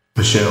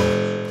 Michel,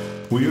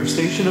 we are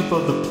stationed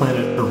above the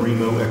planet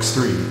Aremo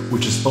X3,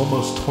 which is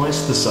almost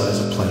twice the size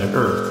of planet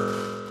Earth.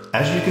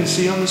 As you can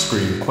see on the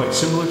screen, quite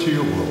similar to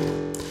your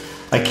world.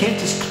 I can't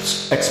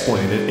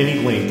explain at any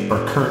length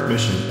our current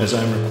mission, as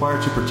I am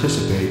required to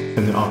participate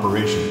in the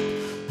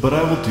operation, but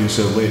I will do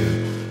so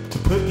later. To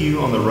put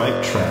you on the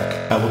right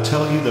track, I will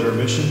tell you that our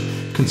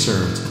mission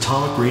concerns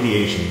atomic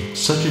radiation,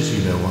 such as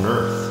you know on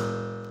Earth.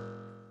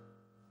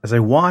 As I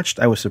watched,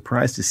 I was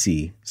surprised to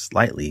see,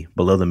 slightly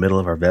below the middle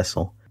of our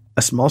vessel,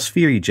 a small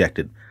sphere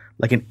ejected,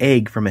 like an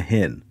egg from a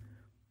hen.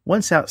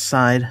 Once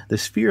outside, the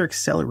sphere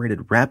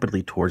accelerated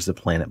rapidly towards the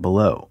planet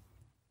below.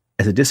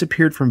 As it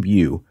disappeared from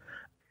view,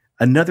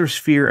 another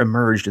sphere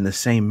emerged in the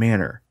same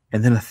manner,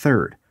 and then a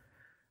third.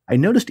 I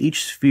noticed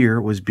each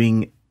sphere was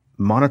being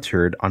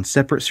monitored on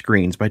separate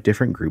screens by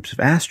different groups of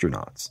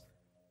astronauts.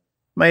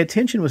 My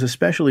attention was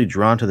especially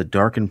drawn to the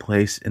darkened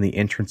place in the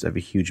entrance of a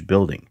huge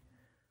building.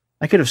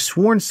 I could have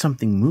sworn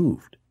something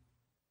moved.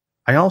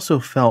 I also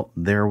felt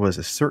there was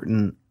a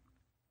certain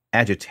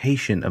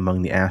agitation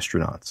among the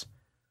astronauts.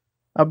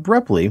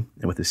 Abruptly,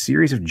 and with a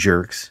series of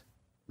jerks,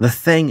 the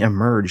thing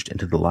emerged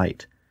into the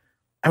light.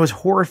 I was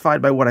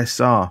horrified by what I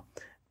saw.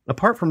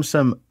 Apart from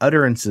some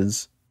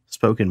utterances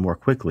spoken more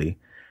quickly,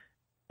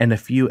 and a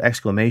few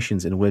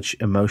exclamations in which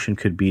emotion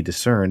could be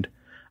discerned,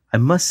 I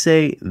must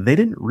say they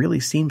didn't really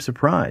seem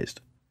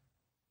surprised.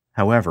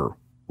 However,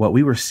 what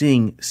we were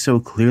seeing so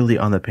clearly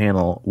on the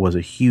panel was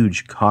a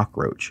huge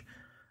cockroach,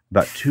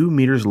 about 2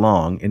 meters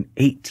long and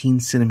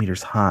 18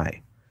 centimeters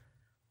high.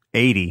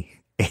 80.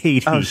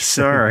 Oh,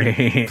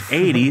 sorry.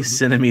 80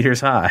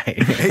 centimeters high.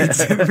 8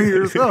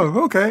 centimeters.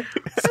 Oh, okay.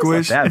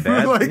 Squish. That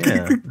bad. Like-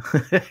 Yeah.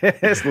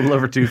 It's a little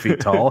over 2 feet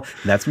tall.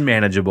 That's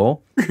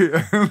manageable.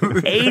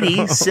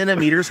 80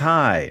 centimeters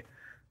high.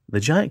 The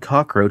giant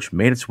cockroach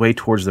made its way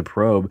towards the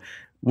probe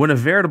when a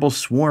veritable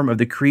swarm of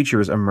the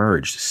creatures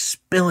emerged,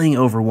 spilling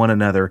over one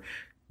another.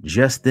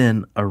 Just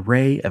then, a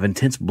ray of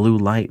intense blue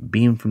light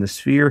beamed from the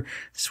sphere,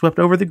 swept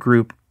over the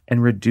group,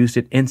 and reduced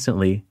it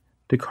instantly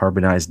to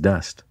carbonized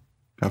dust.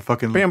 I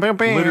fucking Bam, bam,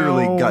 bam.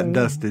 literally got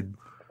dusted.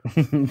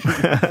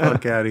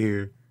 Fuck out of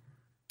here.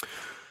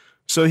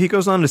 So he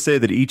goes on to say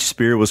that each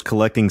sphere was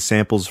collecting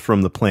samples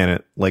from the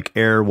planet, like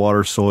air,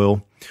 water,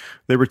 soil.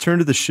 They returned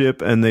to the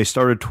ship and they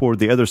started toward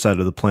the other side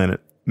of the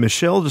planet.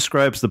 Michel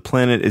describes the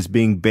planet as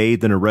being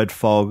bathed in a red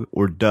fog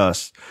or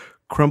dust,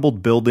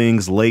 crumbled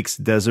buildings, lakes,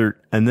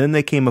 desert, and then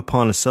they came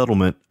upon a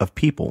settlement of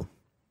people.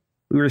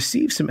 We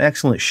received some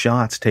excellent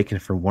shots taken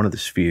from one of the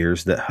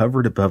spheres that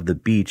hovered above the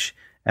beach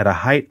at a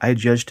height I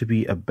judged to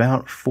be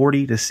about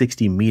 40 to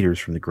 60 meters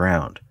from the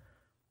ground.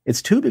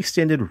 Its tube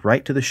extended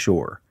right to the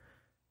shore.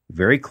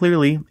 Very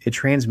clearly, it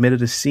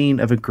transmitted a scene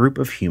of a group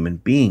of human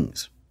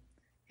beings.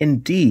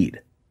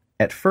 Indeed,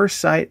 at first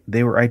sight,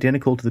 they were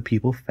identical to the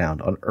people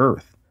found on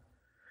Earth.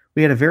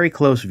 We had a very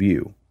close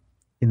view.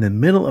 In the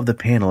middle of the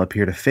panel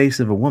appeared a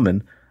face of a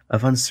woman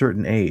of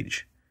uncertain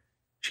age.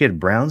 She had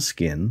brown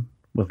skin,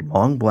 with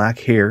long black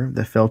hair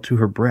that fell to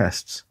her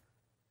breasts.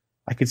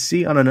 I could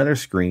see on another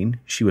screen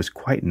she was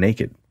quite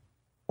naked.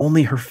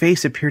 Only her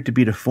face appeared to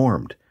be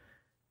deformed.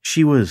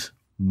 She was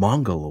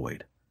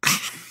mongoloid.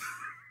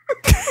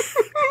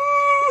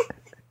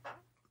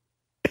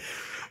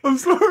 I'm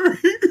sorry.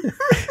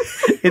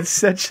 It's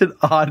such an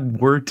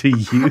odd word to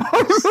use.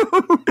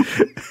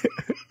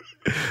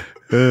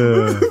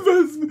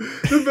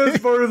 The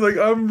best part is like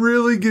I'm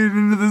really getting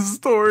into this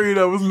story and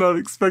I was not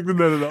expecting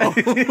that at all.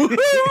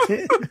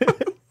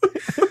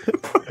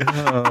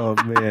 Oh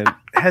man,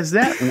 has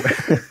that?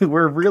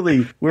 We're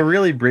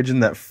really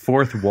bridging that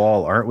fourth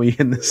wall, aren't we?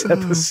 In this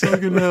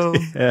episode.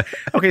 Yeah.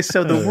 Okay,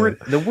 so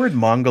the word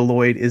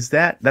mongoloid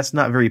that's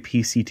not very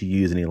PC to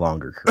use any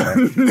longer,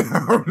 correct?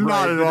 No,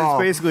 not at all.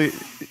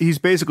 He's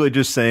basically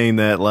just saying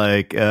that,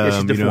 like,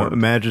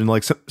 imagine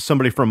like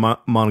somebody from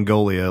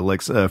Mongolia,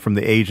 like from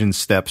the Asian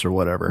steppes or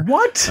whatever.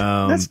 What?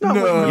 That's not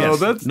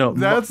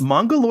that's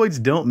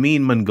Mongoloids don't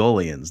mean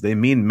Mongolians. They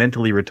mean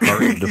mentally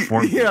retarded,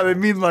 deformed. Yeah, they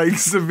mean like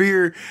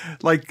severe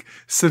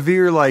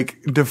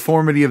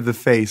deformity of the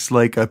face,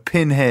 like a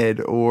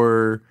pinhead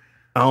or.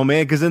 Oh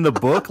man, because in the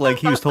book, like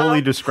he was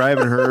totally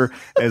describing her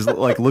as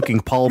like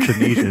looking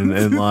Polynesian,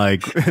 and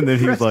then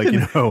he was like,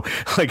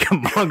 like a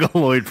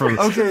Mongoloid from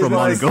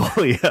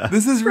Mongolia.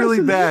 This is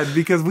really bad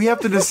because we have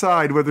to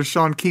decide whether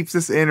Sean keeps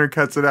this in or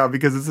cuts it out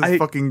because this is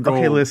fucking gold.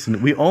 Okay, listen,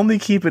 we only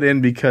keep it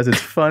in because it's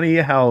funny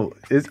how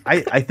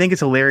I think it's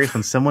hilarious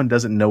when someone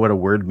doesn't know what a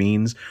word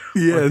means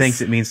or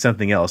thinks it means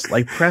something else.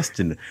 Like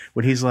Preston,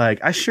 when he's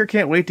like, I sure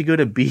can't wait to go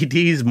to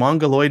BD's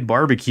Mongoloid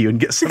barbecue and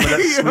get some of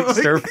that sweet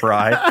stir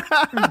fry.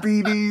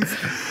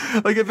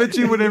 Like I bet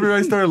you whenever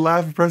I started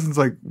laughing, Preston's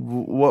like,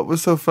 what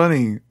was so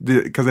funny?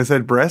 Because I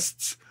said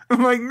breasts?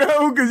 I'm like,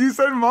 no, because you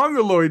said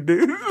mongoloid,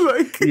 dude.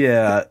 Like,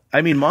 yeah,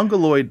 I mean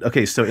mongoloid.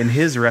 Okay, so in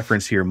his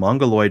reference here,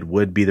 mongoloid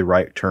would be the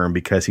right term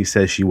because he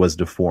says she was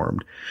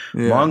deformed.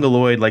 Yeah.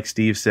 Mongoloid, like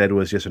Steve said,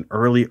 was just an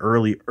early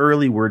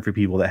word for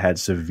people that had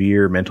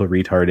severe mental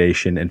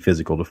retardation and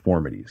physical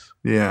deformities.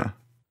 Yeah.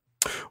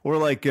 Or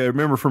like,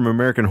 remember from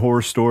American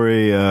Horror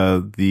Story,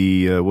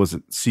 was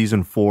it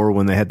season 4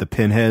 when they had the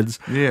pinheads?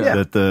 Yeah.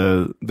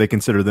 That they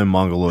consider them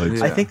mongoloids.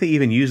 Yeah. I think they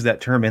even used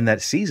that term in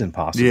that season,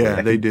 possibly.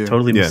 Yeah, they do.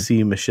 Totally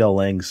see Michelle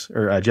Lang's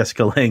or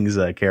Jessica Lange's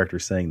character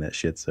saying that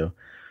shit. So,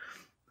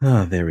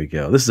 there we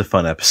go. This is a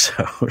fun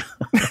episode.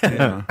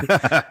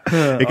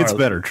 It gets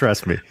better,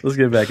 trust me. Let's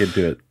get back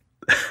into it.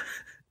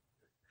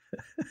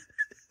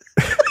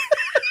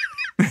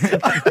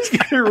 I was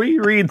going to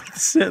reread the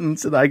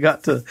sentence and I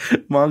got to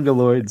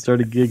mongoloid and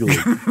started giggling.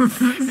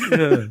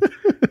 Yeah.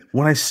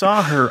 When I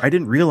saw her, I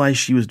didn't realize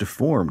she was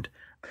deformed.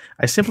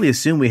 I simply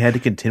assumed we had to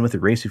contend with a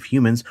race of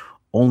humans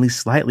only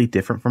slightly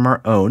different from our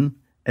own,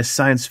 as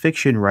science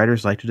fiction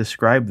writers like to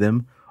describe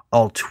them,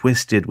 all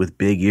twisted with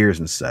big ears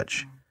and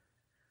such.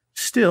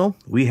 Still,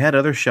 we had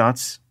other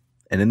shots,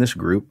 and in this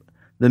group,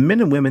 the men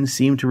and women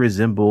seemed to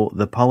resemble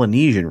the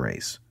Polynesian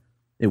race.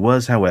 It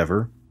was,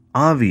 however,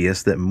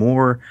 obvious that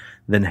more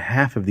than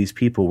half of these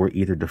people were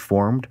either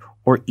deformed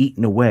or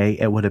eaten away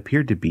at what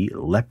appeared to be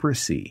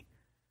leprosy.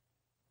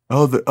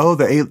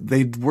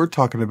 They were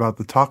talking about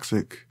the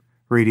toxic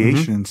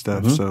radiation and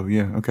stuff. Mm-hmm. So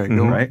yeah, okay,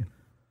 go right.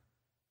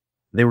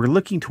 They were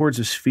looking towards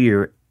a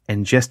sphere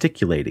and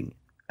gesticulating,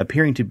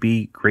 appearing to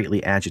be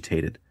greatly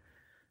agitated.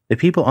 The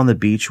people on the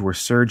beach were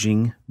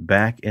surging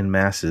back in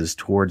masses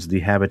towards the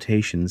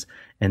habitations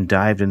and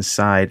dived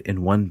inside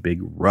in one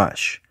big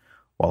rush,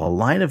 while a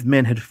line of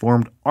men had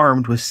formed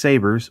armed with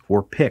sabers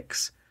or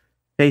picks,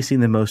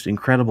 facing the most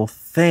incredible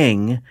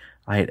thing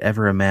I had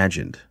ever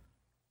imagined.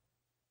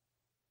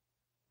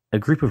 A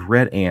group of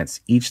red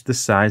ants, each the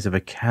size of a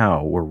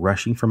cow, were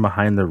rushing from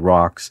behind the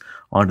rocks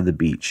onto the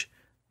beach.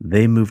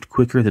 They moved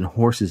quicker than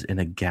horses in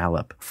a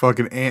gallop.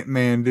 Fucking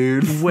Ant-Man,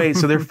 dude. Wait,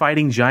 so they're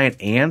fighting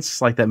giant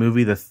ants like that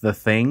movie, The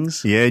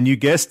Things? Yeah, and you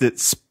guessed it,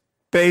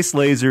 space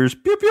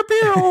lasers. Pew, pew,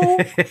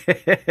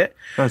 pew.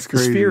 That's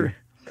crazy.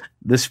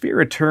 The sphere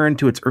returned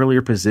to its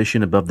earlier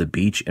position above the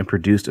beach and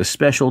produced a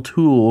special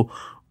tool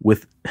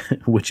with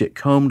which it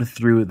combed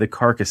through the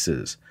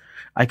carcasses.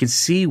 I could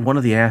see one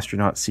of the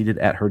astronauts seated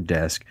at her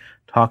desk,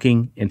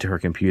 talking into her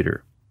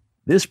computer.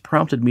 This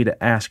prompted me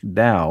to ask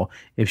Dow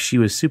if she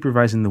was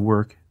supervising the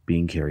work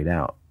being carried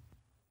out.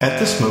 At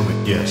this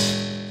moment,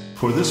 yes.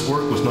 For this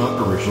work was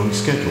not originally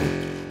scheduled.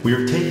 We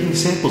are taking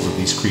samples of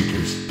these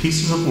creatures,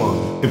 pieces of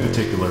lung in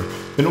particular,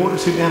 in order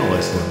to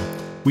analyze them.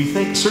 We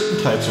think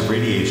certain types of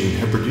radiation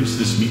have produced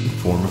this mutant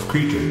form of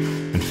creature.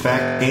 In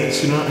fact,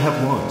 ants do not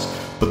have lungs,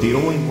 but the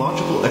only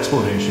logical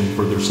explanation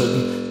for their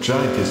sudden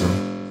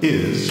giantism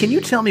is... Can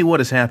you tell me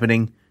what is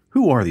happening?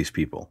 Who are these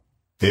people?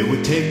 It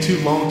would take too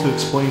long to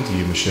explain to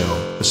you, Michelle,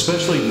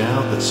 especially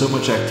now that so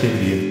much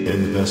activity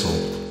in the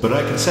vessel. But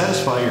I can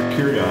satisfy your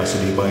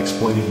curiosity by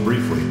explaining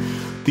briefly.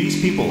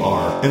 These people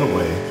are, in a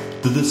way,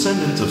 the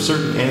descendants of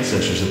certain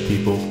ancestors of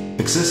people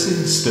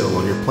existing still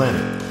on your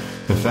planet.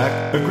 In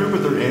fact, a group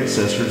of their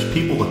ancestors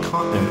peopled a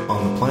continent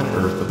on the planet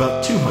Earth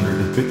about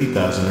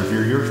 250,000 of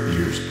your Earth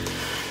years.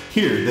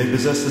 Here, they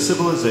possessed a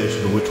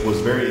civilization which was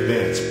very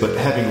advanced, but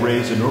having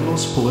raised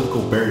enormous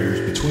political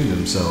barriers between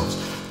themselves,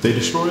 they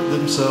destroyed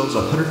themselves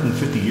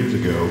 150 years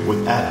ago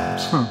with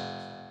atoms.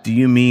 Do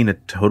you mean a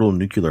total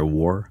nuclear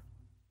war?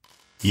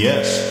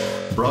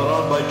 Yes. brought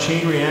on by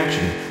chain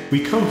reaction,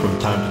 we come from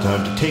time to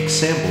time to take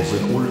samples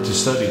in order to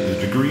study the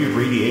degree of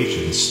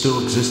radiation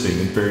still existing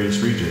in various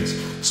regions.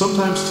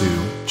 Sometimes,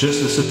 too,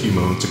 just as a few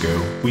moments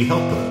ago, we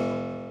help them.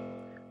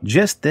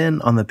 Just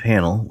then on the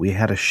panel, we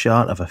had a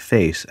shot of a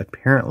face,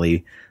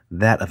 apparently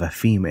that of a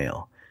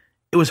female.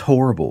 It was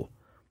horrible.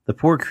 The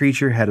poor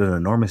creature had an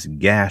enormous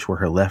gash where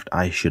her left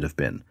eye should have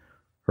been.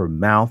 Her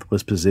mouth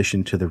was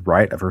positioned to the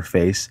right of her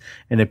face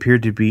and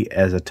appeared to be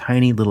as a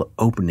tiny little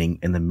opening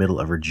in the middle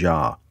of her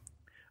jaw,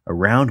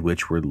 around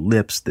which were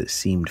lips that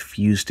seemed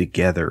fused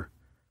together.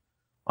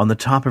 On the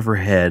top of her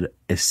head,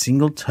 a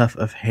single tuft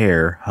of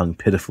hair hung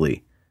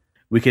pitifully.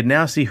 We could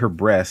now see her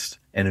breasts,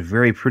 and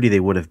very pretty they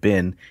would have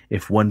been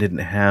if one didn't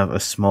have a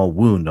small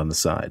wound on the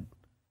side.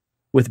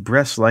 With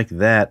breasts like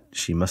that,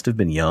 she must have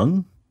been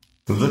young?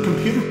 The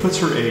computer puts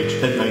her age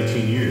at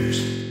 19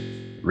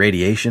 years.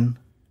 Radiation?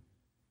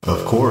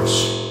 Of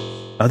course.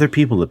 Other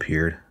people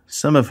appeared,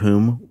 some of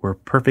whom were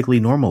perfectly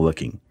normal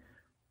looking.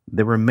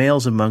 There were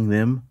males among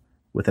them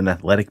with an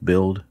athletic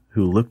build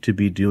who looked to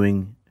be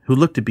in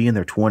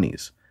their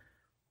 20s.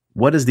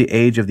 What is the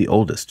age of the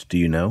oldest, do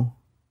you know?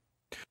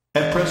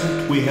 At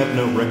present, we have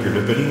no record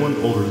of anyone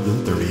older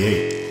than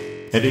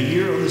 38. And a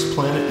year on this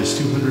planet is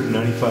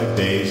 295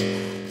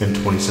 days and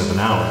 27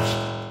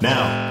 hours.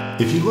 Now,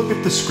 if you look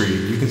at the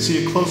screen, you can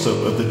see a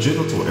close-up of the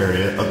genital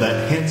area of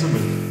that handsome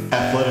and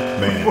athletic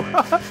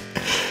man.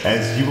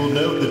 As you will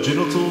note, the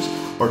genitals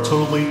are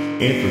totally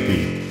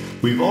atrophied.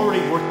 We've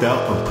already worked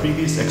out from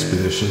previous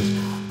expeditions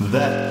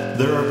that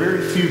there are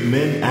very few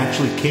men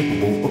actually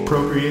capable of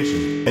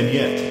procreation, and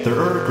yet there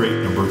are a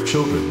great number of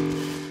children.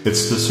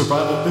 It's the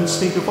survival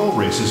instinct of all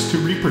races to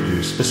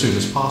reproduce as soon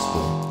as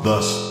possible.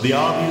 Thus, the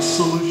obvious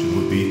solution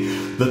would be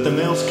that the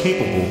males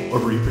capable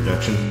of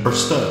reproduction are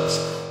studs.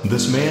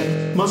 This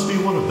man must be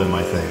one of them,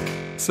 I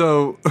think.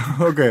 So,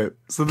 okay.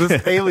 So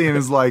this alien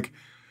is like,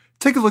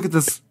 take a look at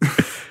this.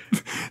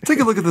 Take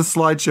a look at this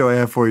slideshow I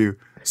have for you.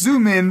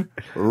 Zoom in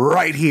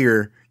right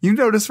here. You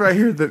notice right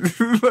here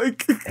that,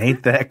 like,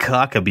 ain't that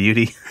cock a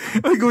beauty?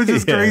 Like, it was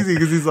just crazy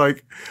because he's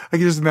like, I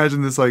can just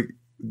imagine this, like,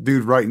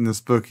 dude writing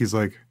this book. He's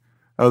like,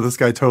 oh, this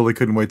guy totally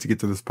couldn't wait to get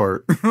to this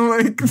part. Like, all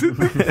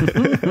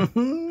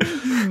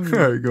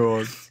right, go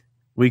on.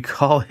 We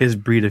call his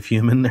breed of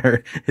human,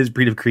 or his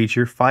breed of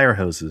creature, fire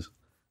hoses.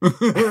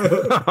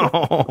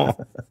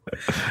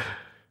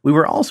 We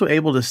were also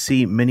able to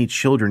see many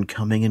children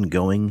coming and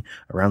going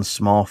around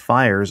small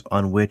fires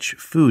on which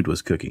food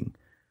was cooking.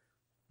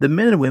 The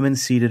men and women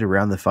seated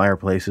around the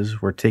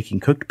fireplaces were taking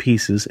cooked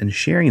pieces and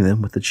sharing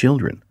them with the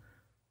children.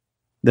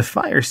 The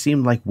fires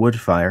seemed like wood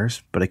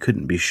fires, but I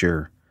couldn't be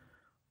sure.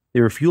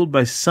 They were fueled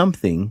by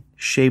something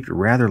shaped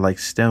rather like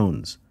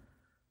stones.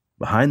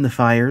 Behind the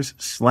fires,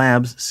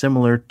 slabs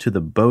similar to the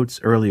boats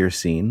earlier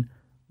seen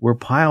were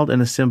piled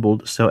and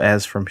assembled so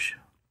as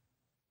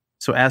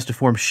to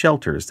form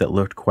shelters that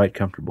looked quite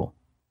comfortable.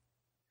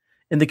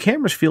 In the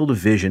camera's field of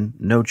vision,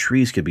 no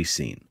trees could be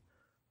seen.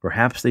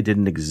 Perhaps they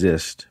didn't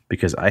exist,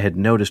 because I had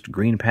noticed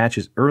green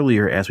patches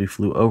earlier as we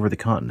flew over the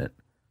continent.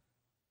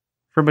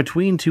 From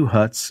between two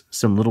huts,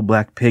 some little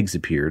black pigs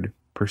appeared,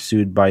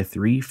 pursued by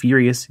 3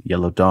 furious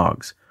yellow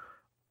dogs,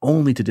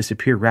 only to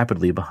disappear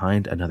rapidly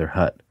behind another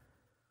hut.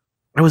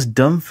 I was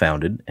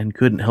dumbfounded and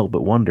couldn't help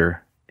but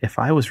wonder if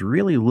I was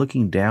really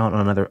looking down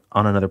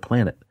on another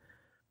planet.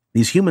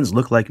 These humans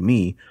looked like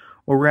me,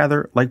 or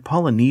rather like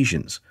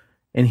Polynesians,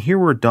 and here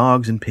were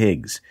dogs and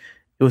pigs.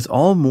 It was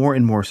all more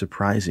and more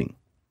surprising.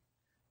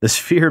 The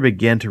sphere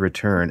began to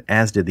return,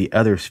 as did the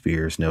other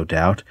spheres, no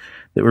doubt,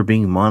 that were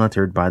being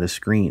monitored by the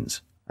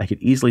screens. I could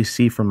easily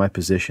see from my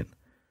position.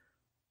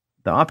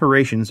 The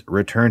operation's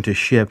return to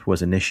ship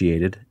was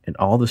initiated, and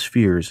all the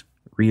spheres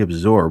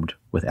reabsorbed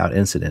without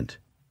incident,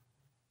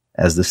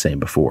 as the same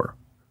before.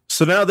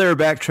 So now they're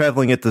back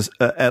traveling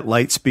at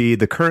light speed.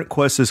 The current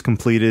quest is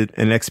completed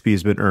and XP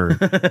has been earned.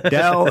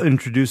 Dow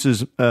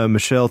introduces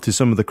Michel to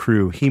some of the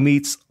crew. He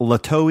meets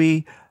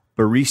Latoe,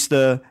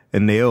 Barista,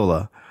 and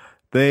Neola.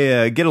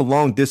 They get a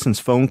long-distance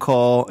phone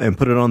call and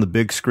put it on the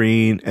big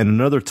screen, and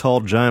another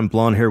tall, giant,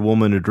 blonde-haired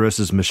woman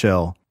addresses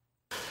Michel.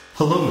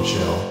 Hello,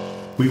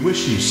 Michel. We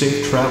wish you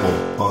safe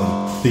travel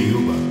on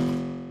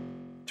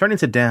Theuba. Turning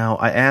to Dow,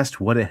 I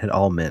asked what it had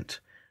all meant.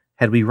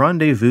 Had we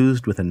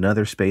rendezvoused with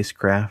another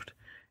spacecraft?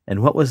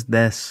 And what was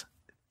this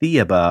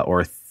Theuba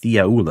or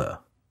Theuba?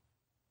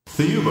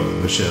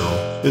 Theuba,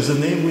 Michel, is a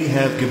name we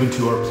have given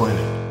to our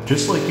planet,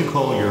 just like you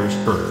call yours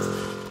Earth.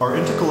 Our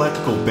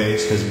intergalactical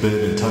base has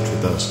been in touch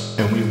with us,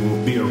 and we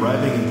will be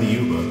arriving in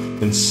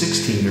Theuba in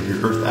 16 of your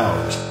Earth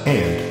hours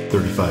and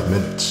 35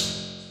 minutes.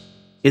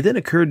 It then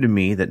occurred to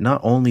me that not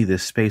only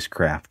this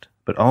spacecraft,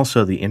 but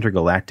also the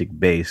intergalactic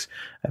base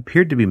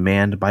appeared to be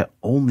manned by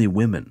only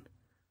women.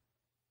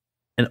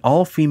 An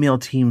all-female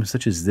team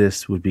such as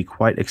this would be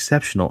quite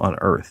exceptional on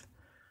Earth.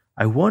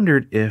 I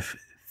wondered if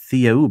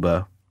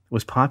Theuba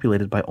was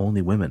populated by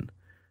only women,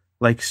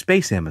 like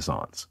space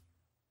Amazons.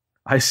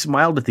 I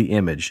smiled at the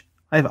image.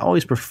 I have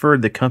always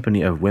preferred the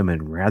company of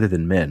women rather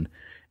than men.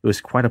 It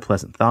was quite a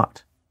pleasant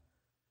thought.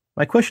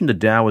 My question to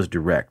Dow was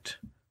direct.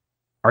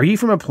 Are you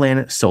from a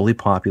planet solely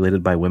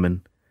populated by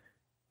women?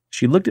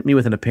 She looked at me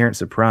with an apparent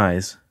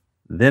surprise.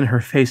 Then her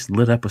face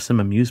lit up with some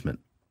amusement.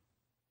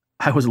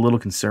 I was a little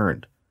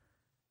concerned.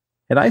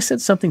 Had I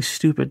said something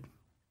stupid?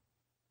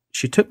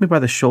 She took me by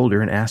the shoulder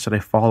and asked that I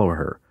follow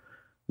her.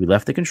 We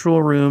left the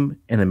control room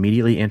and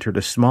immediately entered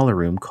a smaller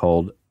room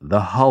called the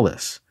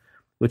Hollis,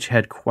 which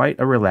had quite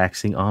a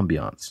relaxing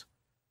ambiance.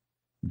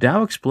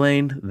 Dow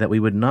explained that we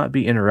would not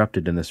be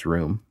interrupted in this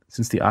room,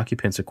 since the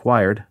occupants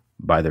acquired,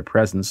 by their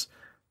presence,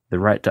 the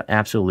right to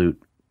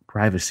absolute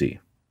privacy.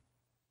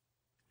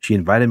 She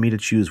invited me to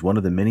choose one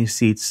of the many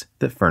seats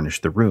that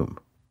furnished the room.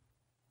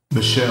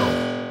 Michelle,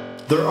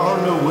 there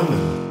are no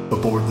women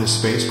aboard this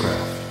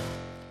spacecraft.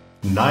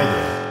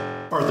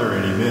 Neither are there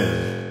any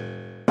men.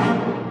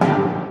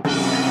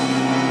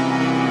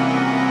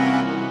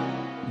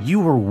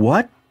 You were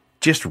what?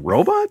 Just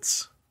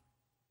robots?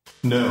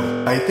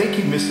 No, I think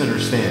you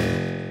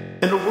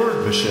misunderstand. In a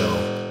word,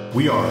 Michelle,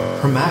 we are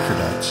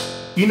hermaphrodites.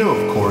 You know,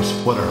 of course,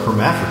 what a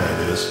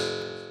hermaphrodite is.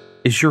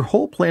 Is your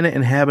whole planet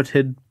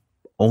inhabited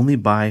only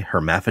by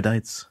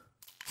hermaphrodites?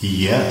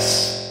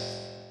 Yes.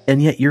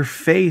 And yet your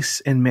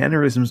face and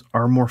mannerisms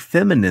are more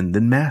feminine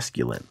than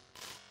masculine.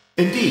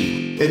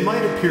 Indeed, it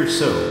might appear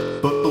so,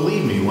 but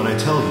believe me when I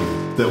tell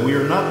you that we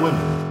are not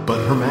women,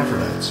 but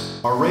hermaphrodites.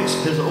 Our race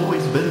has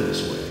always been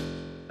this way.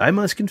 I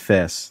must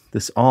confess,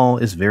 this all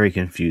is very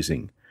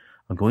confusing.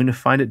 I'm going to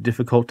find it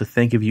difficult to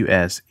think of you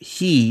as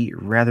he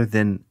rather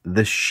than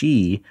the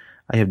she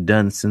I have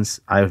done since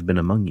I have been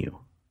among you.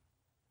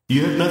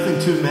 You have nothing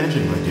to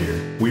imagine, my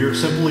dear. We are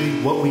simply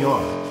what we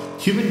are.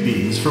 Human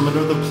beings from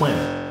another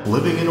planet,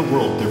 living in a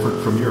world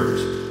different from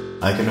yours.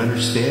 I can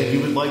understand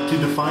you would like to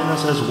define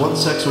us as one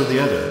sex or the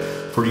other,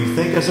 for you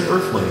think as an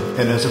Earthling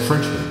and as a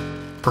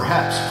Frenchman.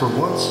 Perhaps, for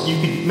once, you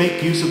could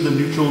make use of the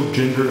neutral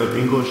gender of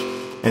English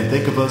and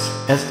think of us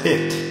as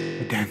it.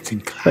 A dancing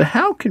clown. But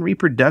how can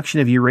reproduction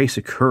of your race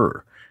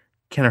occur?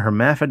 Can a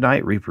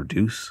hermaphrodite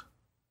reproduce?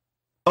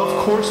 Of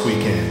course we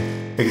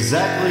can.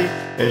 Exactly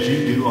as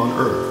you do on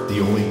Earth. The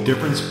only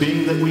difference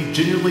being that we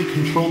genuinely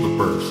control the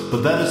births.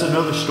 But that is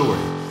another story.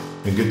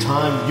 In good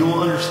time, you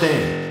will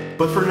understand.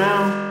 But for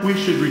now, we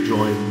should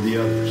rejoin the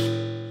others.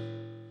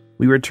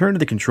 We returned to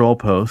the control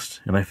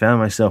post, and I found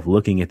myself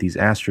looking at these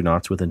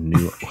astronauts with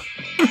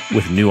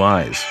new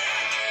eyes.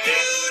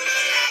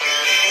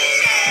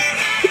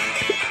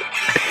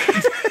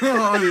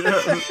 Oh,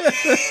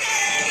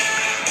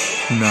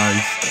 yeah.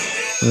 Nice.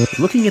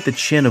 Looking at the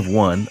chin of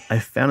one, I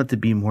found it to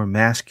be more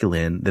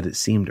masculine than it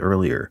seemed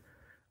earlier.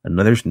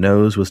 Another's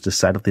nose was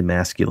decidedly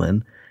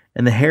masculine,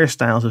 and the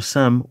hairstyles of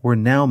some were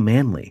now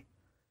manly.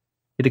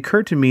 It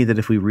occurred to me that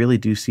if we really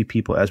do see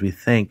people as we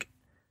think,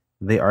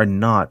 they are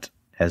not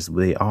as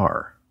they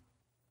are.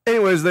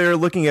 Anyways, they're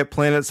looking at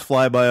planets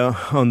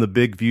flyby on the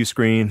big view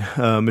screen.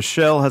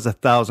 Michelle has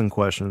 1,000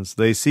 questions.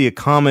 They see a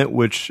comet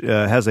which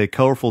has a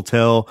colorful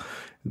tail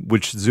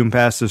which zoom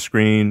past the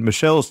screen.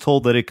 Michelle is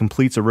told that it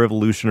completes a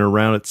revolution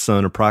around its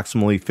sun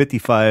approximately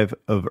 55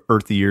 of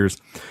Earth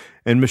years.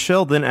 And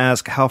Michelle then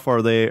asks how far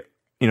away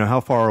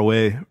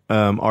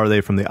are they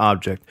from the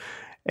object?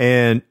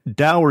 And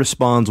Dow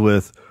responds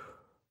with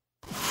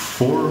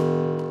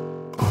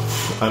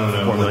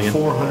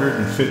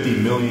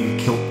 450 million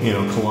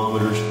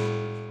kilometers.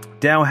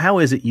 Dow, how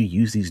is it you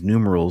use these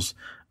numerals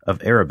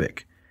of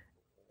Arabic?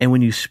 And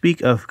when you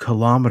speak of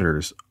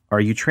kilometers, are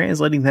you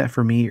translating that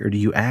for me, or do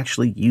you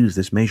actually use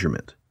this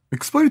measurement?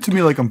 Explain it to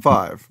me like I'm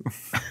 5.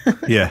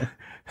 Yeah.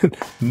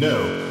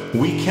 No,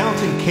 we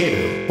count in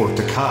Kato or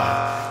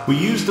Takai. We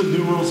use the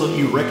numerals that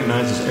you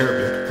recognize as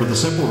Arabic for the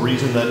simple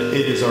reason that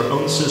it is our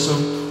own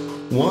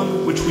system,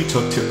 one which we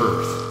took to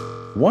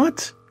Earth.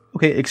 What?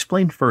 Okay,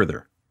 explain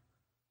further.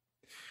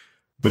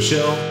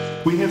 Michelle,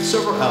 we have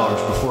several hours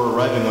before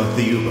arriving on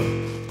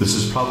Theuba. This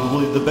is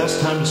probably the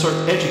best time to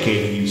start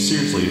educating you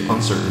seriously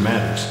on certain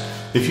matters.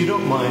 If you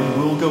don't mind,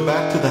 we'll go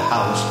back to the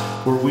house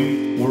where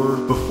we were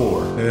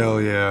before.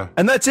 Hell yeah.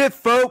 And that's it,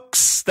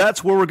 folks.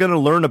 That's where we're going to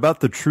learn about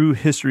the true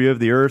history of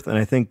the Earth. And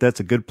I think that's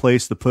a good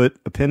place to put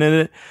a pin in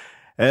it.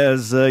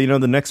 As, the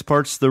next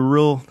part's the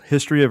real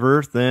history of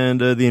Earth and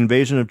the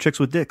invasion of chicks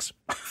with dicks.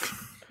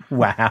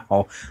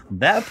 Wow.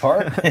 That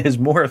part is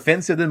more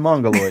offensive than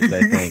Mongoloids,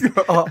 I think.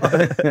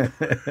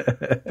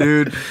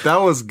 Dude, that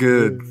was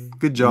good.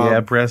 Good job. Yeah,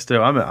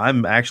 Presto.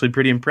 I'm actually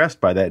pretty impressed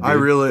by that, dude. I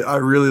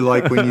really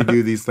like when you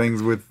do these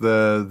things with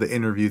the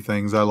interview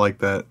things. I like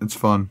that. It's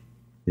fun.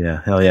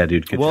 Yeah, hell yeah,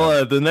 dude. Good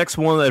job. The next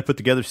one that I put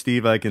together,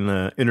 Steve, I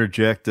can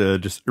interject,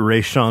 just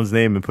erase Sean's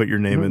name and put your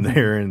name in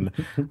there, and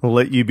we'll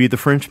let you be the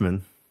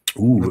Frenchman.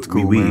 Ooh, that's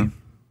cool, man.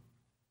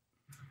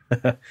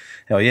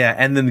 Hell yeah.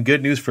 And then the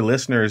good news for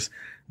listeners,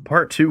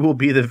 part 2 will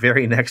be the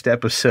very next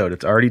episode.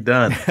 It's already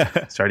done.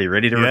 It's already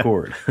ready to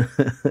record.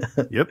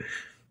 Yep.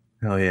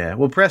 Oh yeah.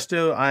 Well,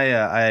 Presto,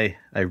 I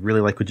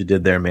really like what you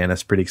did there, man.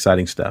 That's pretty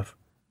exciting stuff.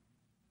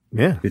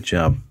 Yeah. Good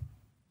job.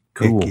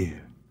 Cool. Thank you.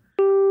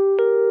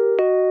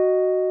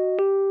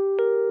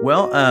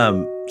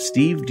 Well,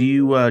 Steve, do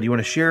you want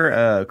to share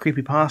a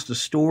creepypasta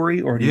story,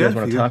 or do you guys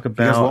want to talk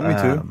about? You guys want me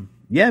to?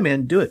 Yeah,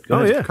 man, do it. Go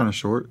ahead. Yeah. Kind of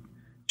short.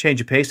 change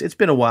of pace. It's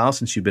been a while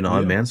since you've been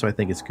on, man, so I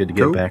think it's good to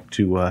get back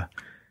to your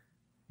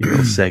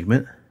little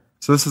segment.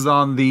 So this is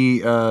on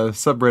the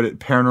subreddit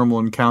Paranormal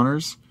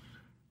Encounters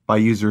by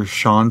user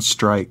Sean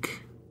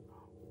Strike.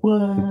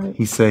 What?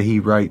 He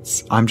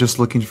writes, I'm just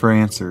looking for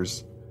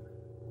answers.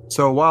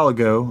 So a while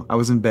ago, I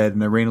was in bed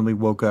and I randomly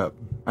woke up.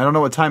 I don't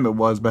know what time it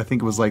was, but I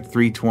think it was like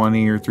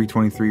 3:20 or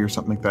 3:23 or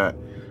something like that.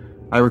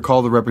 I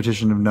recall the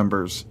repetition of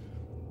numbers.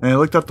 And I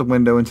looked out the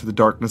window into the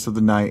darkness of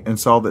the night and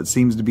saw that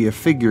seems to be a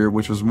figure,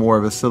 which was more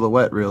of a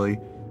silhouette, really.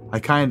 I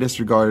kind of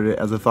disregarded it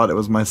as I thought it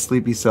was my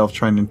sleepy self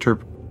trying to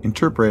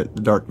interpret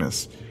the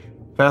darkness.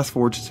 Fast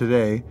forward to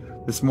today.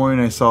 This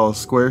morning I saw a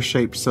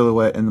square-shaped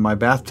silhouette in my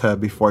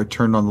bathtub before I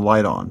turned on the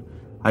light on.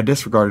 I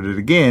disregarded it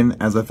again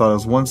as I thought it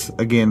was once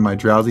again my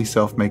drowsy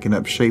self making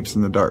up shapes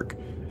in the dark.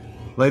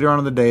 Later on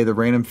in the day, the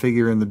random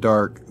figure in the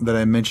dark that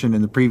I mentioned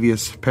in the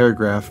previous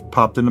paragraph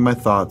popped into my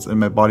thoughts and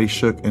my body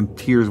shook and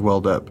tears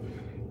welled up.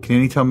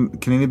 Can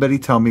anybody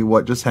tell me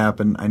what just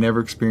happened? I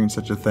never experienced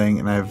such a thing,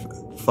 and I've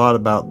thought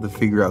about the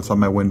figure outside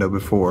my window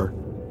before.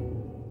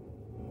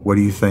 What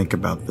do you think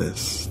about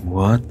this?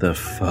 What the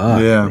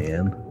fuck,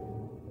 man?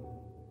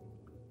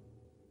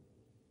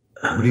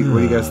 What do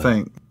you guys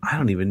think? I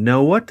don't even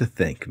know what to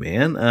think,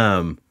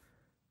 man.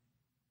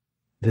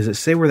 Does it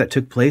say where that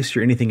took place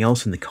or anything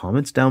else in the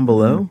comments down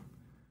below?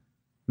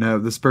 No,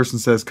 this person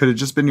says, could it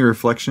just been your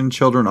reflection?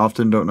 Children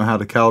often don't know how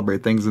to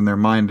calibrate things in their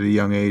mind at a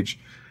young age.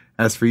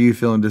 As for you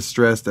feeling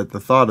distressed at the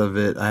thought of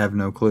it, I have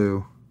no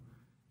clue.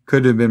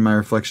 Could have been my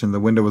reflection. The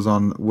window was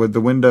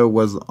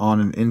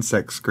on an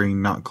insect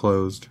screen, not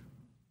closed.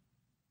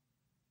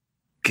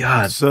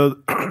 God. So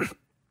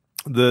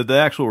the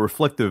actual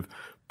reflective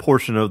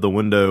portion of the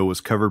window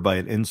was covered by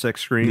an insect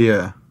screen.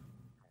 Yeah.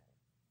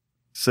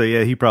 So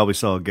yeah, he probably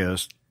saw a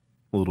ghost,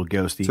 a little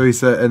ghosty. So he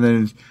said, and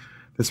then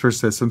this person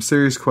says, some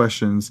serious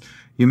questions.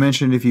 You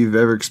mentioned if you've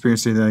ever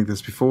experienced anything like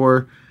this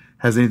before.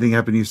 Has anything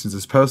happened to you since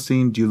this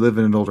posting? Do you live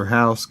in an older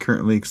house?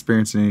 Currently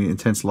experiencing any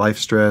intense life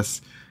stress?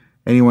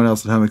 Anyone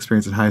else at home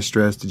experiencing high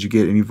stress? Did you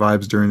get any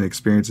vibes during the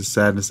experience of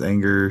sadness,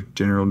 anger,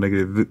 general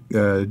negative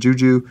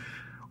juju,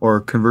 or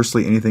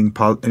conversely anything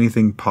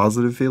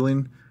positive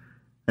feeling?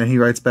 And he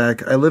writes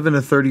back, I live in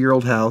a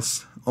 30-year-old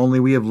house. Only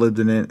we have lived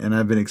in it, and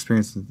I've been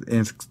experiencing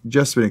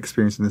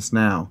this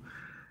now.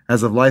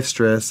 As of life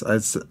stress,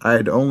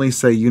 I'd only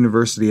say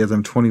university as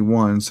I'm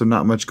 21, so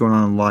not much going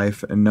on in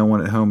life, and no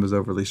one at home is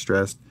overly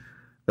stressed.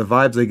 The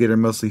vibes I get are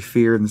mostly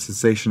fear and the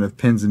sensation of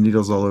pins and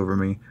needles all over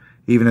me.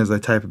 Even as I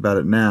type about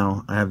it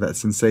now, I have that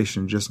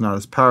sensation, just not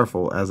as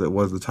powerful as it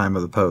was the time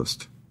of the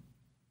post.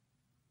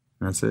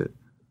 And that's it.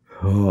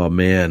 Oh,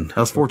 man. That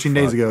was 14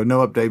 days ago.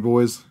 No update,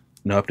 boys.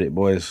 No update,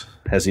 boys.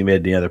 Has he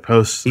made any other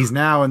posts? He's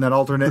now in that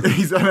alternate.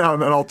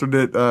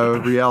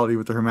 Reality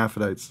with the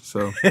hermaphrodites.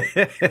 So,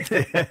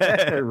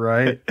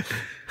 right.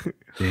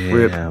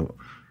 Rip. Yeah.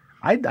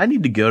 I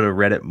need to go to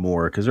Reddit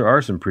more because there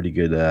are some pretty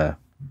good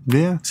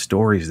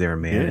stories there,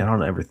 man. Yeah. I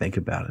don't ever think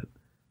about it.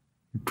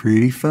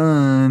 Pretty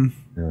fun.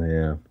 Oh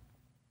yeah.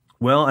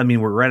 Well, I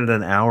mean, we're right at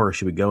an hour.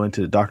 Should we go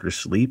into Dr.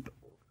 Sleep?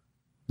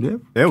 Yeah.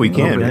 Yeah, we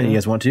can. Yeah, you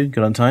guys want to?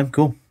 Good on time?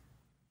 Cool.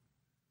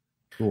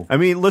 I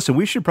mean, listen,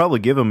 we should probably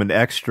give them an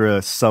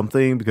extra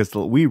something because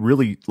we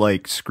really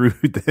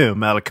screwed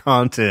them out of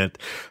content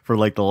for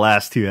the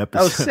last 2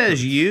 episodes. Oh,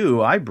 says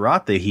you. I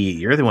brought the heat.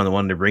 You're the one that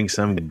wanted to bring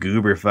some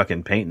goober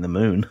fucking painting the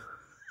moon.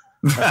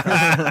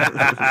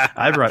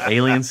 I brought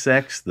alien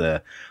sex,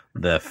 the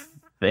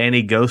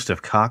Fanny Ghost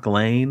of Cock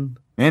Lane.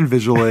 And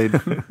visual aid.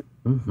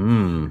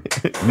 Mm-hmm.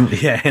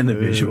 Yeah, and the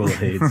visual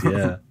aids,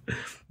 yeah.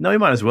 No, you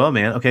might as well,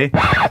 man. Okay.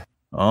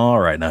 All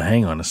right, now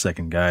hang on a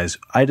second, guys.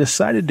 I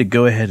decided to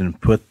go ahead and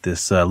put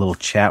this little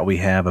chat we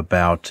have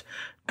about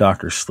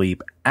Dr.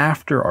 Sleep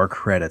after our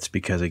credits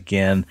because,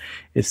 again,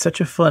 it's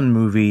such a fun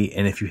movie,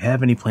 and if you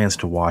have any plans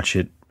to watch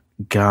it,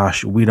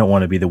 gosh, we don't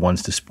want to be the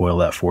ones to spoil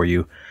that for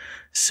you.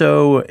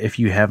 So if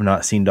you have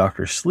not seen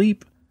Dr.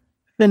 Sleep,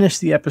 finish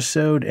the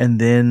episode and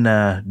then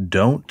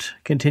don't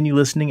continue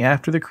listening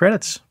after the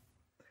credits.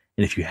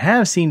 And if you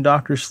have seen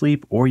Dr.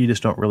 Sleep or you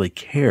just don't really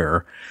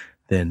care,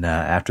 then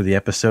after the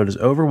episode is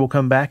over, we'll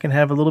come back and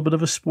have a little bit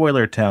of a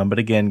spoiler town. But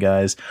again,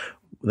 guys,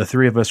 the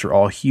 3 of us are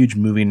all huge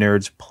movie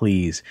nerds.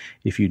 Please,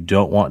 if you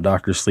don't want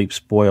Dr. Sleep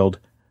spoiled,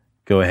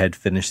 go ahead,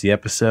 finish the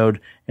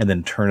episode, and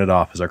then turn it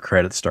off as our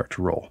credits start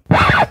to roll.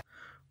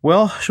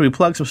 Well, should we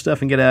plug some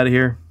stuff and get out of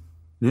here?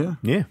 Yeah.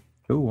 Yeah.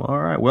 Cool. All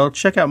right. Well,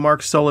 check out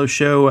Mark's solo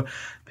show,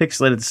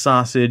 Pixelated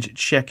Sausage.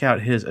 Check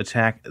out his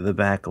Attack the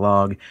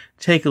Backlog.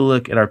 Take a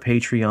look at our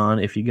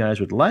Patreon if you guys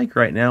would like.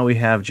 Right now, we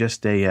have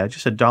just a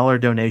 $1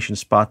 donation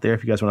spot there.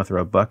 If you guys want to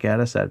throw a buck at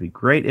us, that'd be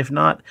great. If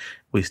not,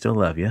 we still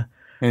love you.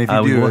 And if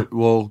you do it,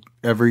 we'll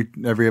every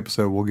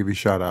episode we'll give you a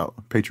shout out.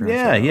 Patreon.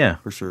 Yeah, yeah,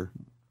 for sure.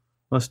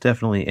 Most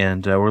definitely.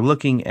 And we're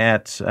looking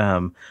at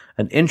an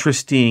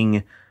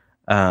interesting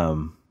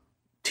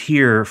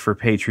tier for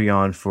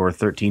Patreon for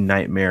 13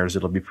 Nightmares.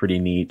 It'll be pretty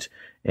neat,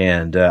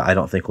 and I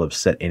don't think will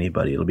upset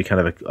anybody. It'll be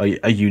kind of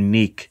a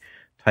unique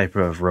type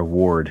of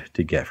reward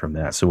to get from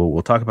that. So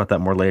we'll talk about that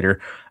more later.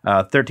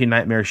 13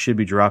 Nightmares should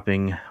be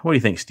dropping. What do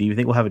you think, Steve? You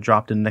think we'll have it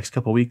dropped in the next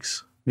couple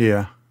weeks?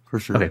 Yeah, for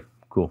sure. Okay,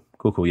 cool.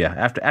 Yeah,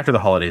 after the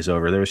holiday's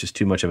over, there was just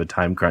too much of a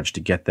time crunch to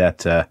get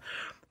that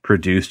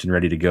produced and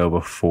ready to go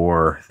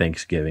before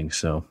Thanksgiving.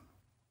 So,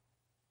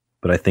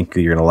 but I think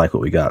you're gonna like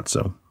what we got.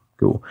 So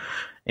cool.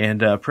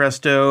 And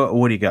Presto,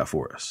 what do you got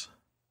for us?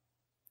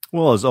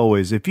 Well, as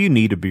always, if you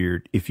need a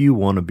beard, if you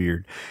want a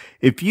beard,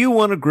 if you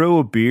want to grow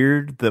a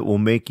beard that will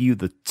make you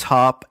the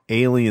top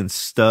alien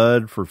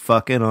stud for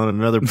fucking on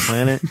another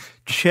planet,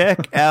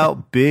 check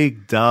out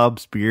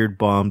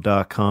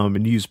BigDobsBeardBomb.com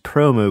and use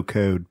promo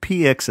code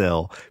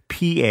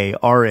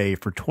PXLPARA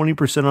for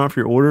 20% off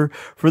your order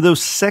for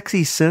those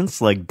sexy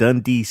scents like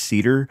Dundee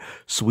Cedar,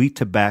 Sweet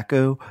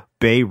Tobacco,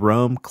 Bay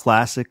Rum,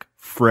 Classic,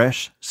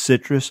 Fresh,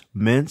 Citrus,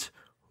 Mint.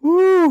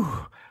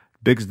 Woo!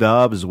 Big's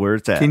Dob is where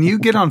it's at. Can you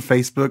get on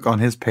Facebook on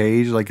his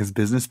page, like his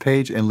business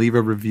page, and leave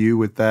a review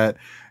with that?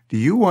 Do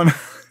you want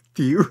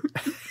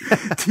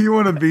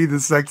to be the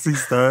sexy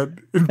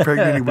stud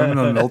impregnating women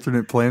on an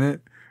alternate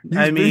planet?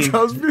 I mean,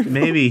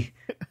 maybe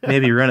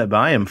run it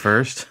by him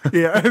first.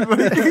 Yeah.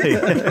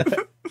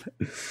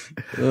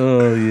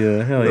 Oh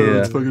yeah, hell yeah!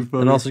 It's fucking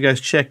funny. And also, guys,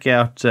 check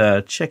out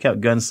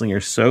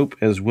Gunslinger Soap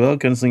as well,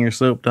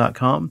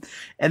 gunslingersoap.com,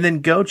 and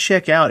then go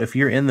check out if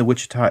you're in the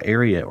Wichita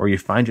area or you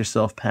find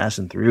yourself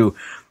passing through.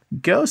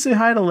 Go say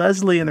hi to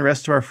Leslie and the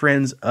rest of our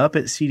friends up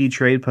at CD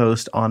Trade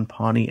Post on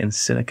Pawnee and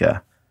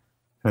Seneca.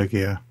 Heck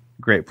yeah,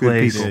 great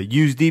place. Yeah,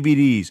 use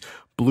DVDs,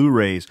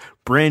 Blu-rays,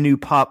 brand new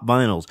pop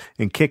vinyls,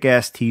 and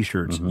kick-ass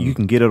T-shirts. Mm-hmm. You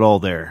can get it all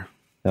there.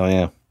 Hell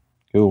yeah,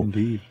 cool.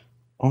 indeed.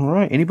 All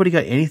right. Anybody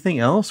got anything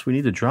else we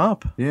need to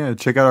drop? Yeah,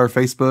 check out our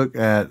Facebook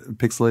at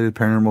Pixelated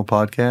Paranormal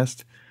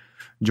Podcast.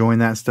 Join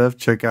that stuff.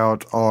 Check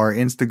out our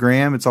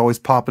Instagram. It's always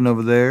popping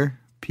over there.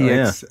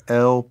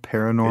 PXL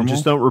Paranormal. And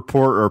just don't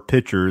report our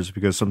pictures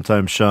because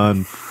sometimes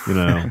Sean,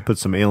 put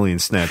some alien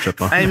snatch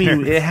up on I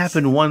mean, it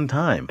happened one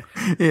time.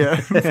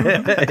 Yeah.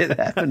 It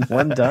happened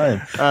one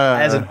time.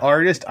 As an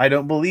artist, I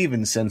don't believe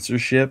in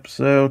censorship,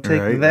 so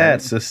take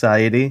that,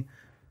 society.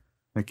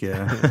 Heck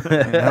yeah.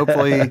 And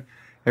hopefully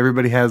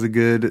everybody has a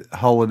good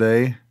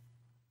holiday.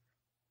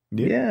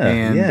 Yeah.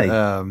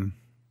 And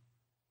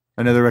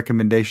another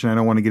recommendation, I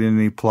don't want to get into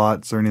any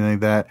plots or anything like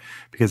that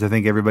because I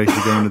think everybody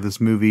should go into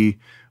this movie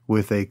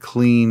with a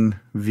clean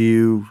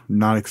view,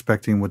 not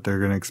expecting what they're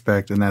going to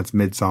expect, and that's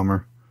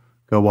Midsommar.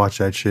 Go watch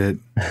that shit.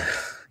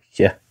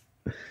 Yeah.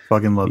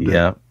 Fucking loved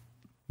it.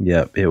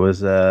 Yep. It was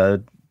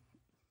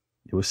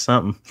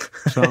something.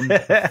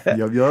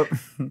 Yup.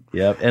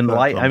 Yep. And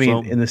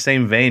in the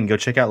same vein, go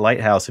check out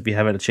Lighthouse if you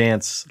haven't a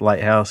chance.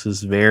 Lighthouse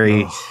is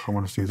very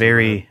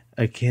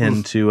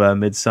akin to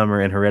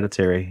Midsommar and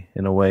Hereditary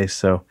in a way.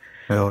 So,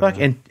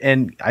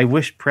 and I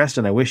wish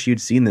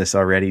you'd seen this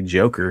already.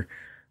 Joker.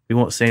 We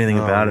won't say anything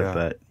about it,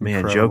 but man,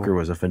 incredible. Joker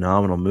was a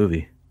phenomenal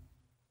movie.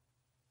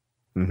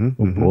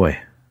 Mm-hmm.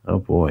 Oh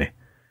boy.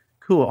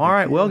 Cool. All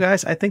right. Well,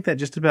 guys, I think that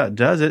just about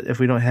does it if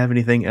we don't have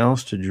anything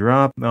else to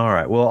drop. All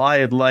right. Well,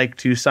 I'd like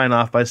to sign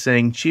off by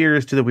saying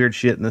cheers to the weird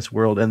shit in this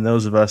world and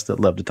those of us that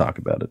love to talk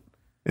about it.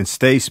 And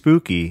stay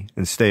spooky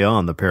and stay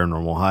on the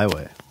paranormal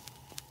highway.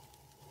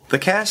 The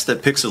cast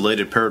at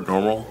Pixelated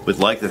Paranormal would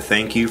like to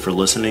thank you for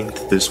listening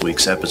to this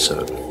week's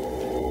episode.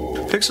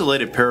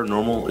 Pixelated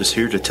Paranormal is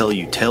here to tell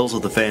you tales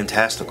of the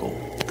fantastical,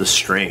 the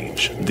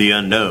strange, the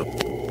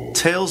unknown.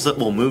 Tales that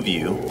will move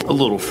you a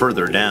little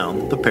further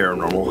down the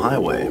paranormal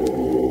highway.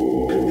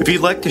 If you'd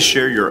like to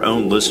share your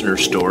own listener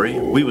story,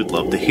 we would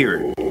love to hear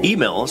it.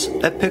 Email us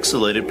at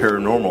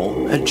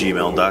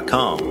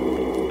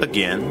pixelatedparanormal@gmail.com.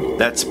 Again,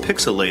 that's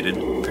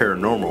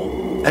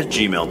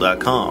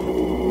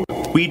pixelatedparanormal@gmail.com.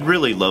 We'd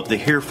really love to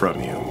hear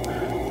from you.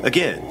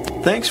 Again,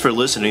 thanks for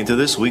listening to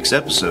this week's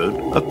episode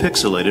of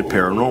Pixelated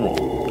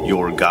Paranormal,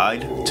 your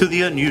guide to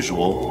the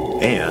unusual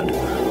and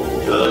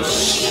the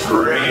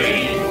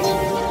strange.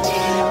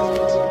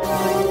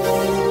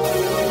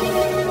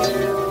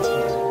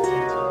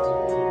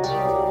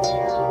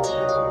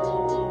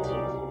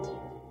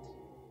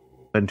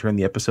 And turn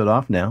the episode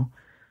off now.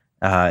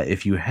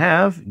 If you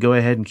have, go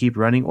ahead and keep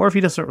running. Or if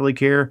you don't really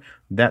care,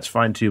 that's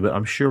fine too. But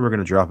I'm sure we're going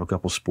to drop a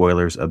couple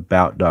spoilers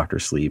about Dr.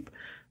 Sleep.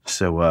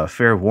 So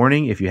fair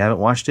warning, if you haven't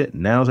watched it,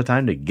 now's the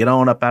time to get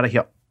on up out of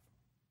here.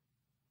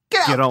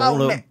 Get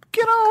on up.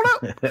 Get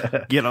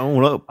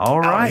on up. All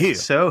right.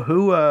 So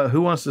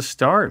who wants to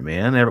start,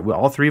 man?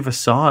 All three of us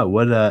saw it.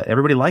 What?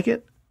 Everybody like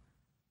it?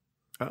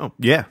 Oh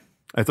yeah,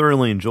 I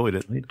thoroughly enjoyed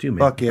it. Me too, man.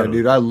 Fuck yeah,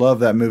 dude! I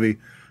love that movie.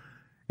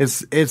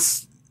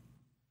 It's.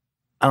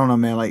 I don't know,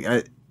 man. Like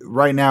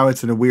right now,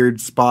 it's in a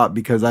weird spot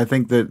because I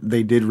think that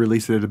they did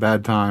release it at a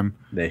bad time.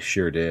 They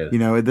sure did.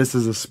 This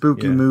is a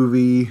spooky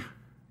movie.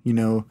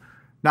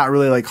 Not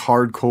really like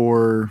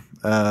hardcore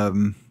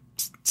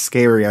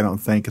scary. I don't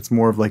think it's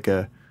more of like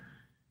a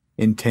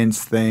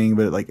intense thing,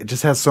 but it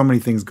just has so many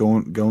things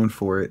going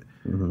for it.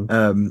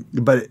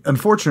 Mm-hmm. But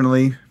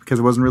unfortunately, because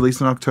it wasn't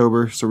released in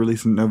October, so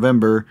released in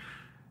November,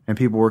 and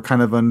people were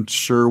kind of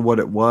unsure what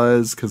it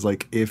was because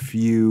if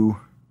you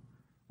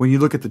when you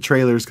look at the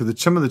trailers,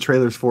 because some of the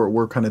trailers for it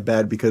were kind of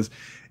bad because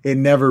it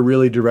never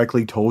really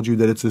directly told you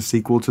that it's a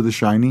sequel to The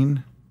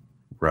Shining.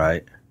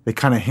 Right. They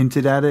kind of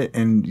hinted at it,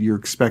 and you're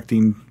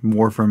expecting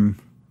more from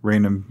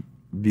random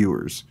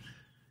viewers.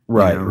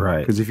 Right, you know?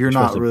 right. Because if you're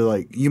not really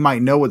like, you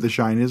might know what The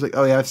Shining is. Like,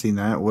 oh yeah, I've seen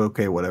that. Well,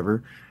 okay,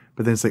 whatever.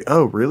 But then it's like,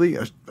 oh really?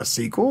 A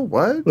sequel?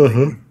 What?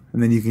 And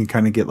then you can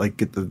kind of get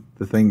the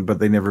thing, but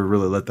they never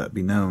really let that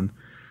be known.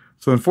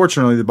 So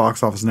unfortunately, the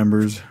box office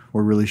numbers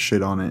were really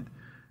shit on it.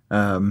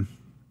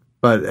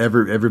 But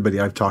everybody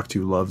I've talked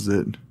to loves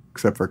it,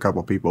 except for a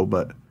couple people.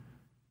 But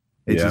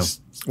it just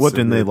what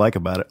didn't they like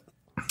about it?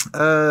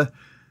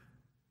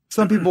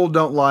 Some people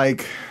don't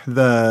like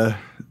that,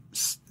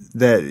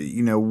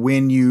 you know,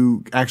 when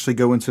you actually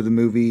go into the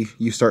movie,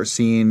 you start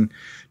seeing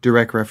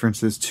direct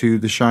references to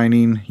The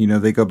Shining. You know,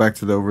 they go back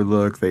to the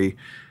Overlook. They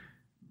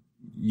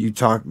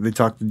talk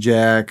to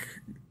Jack,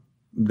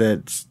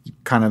 that's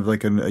kind of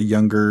like a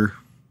younger,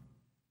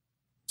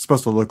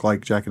 supposed to look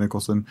like Jack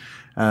Nicholson.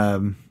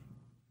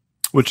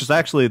 Which is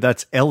actually,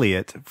 that's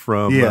Elliot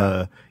from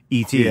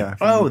E.T. Yeah,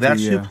 Oh, E.T.,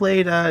 that's who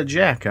played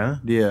Jack, huh?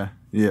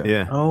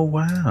 Yeah. Oh,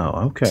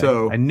 wow. Okay.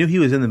 So I knew he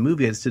was in the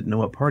movie. I just didn't know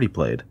what part he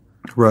played.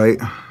 Right.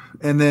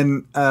 And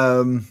then,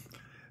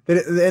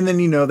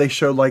 you know, they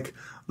showed like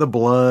the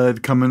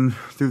blood coming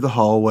through the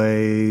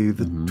hallway,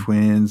 the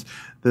twins,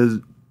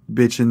 the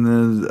bitch in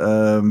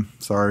the,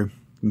 sorry, you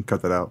can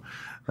cut that out.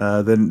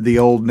 Then the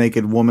old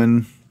naked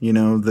woman, you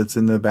know, that's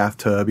in the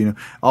bathtub, you know,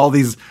 all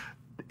these,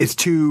 it's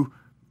too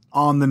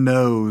on the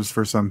nose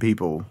for some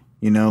people.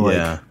 You know,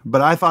 like,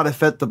 but I thought it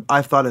fit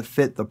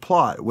the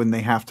plot. When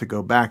they have to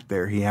go back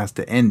there, he has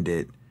to end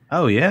it.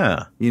 Oh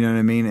yeah, you know what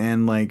I mean.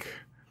 And like,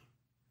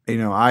 you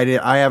know, I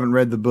haven't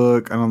read the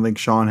book. I don't think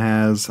Sean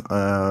has.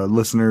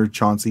 Listener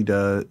Chauncey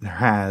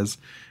has,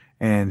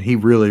 and he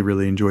really,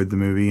 really enjoyed the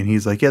movie. And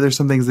he's like, yeah, there's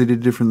some things they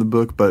did different in the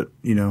book, but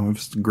you know, it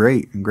was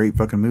great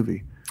fucking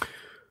movie.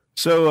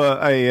 So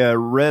I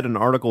read an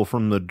article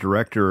from the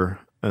director,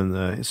 and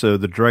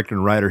the director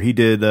and writer, he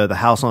did the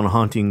House on a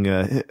Haunting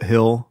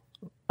Hill.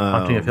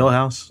 Haunting of Hill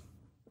House?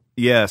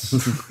 Yes.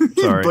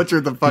 Sorry.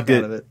 Butchered the fuck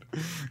out of it.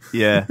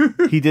 Yeah.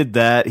 He did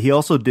that. He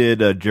also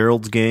did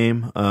Gerald's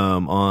Game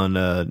on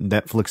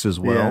Netflix as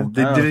well.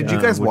 Yeah. Did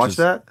you guys watch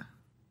that?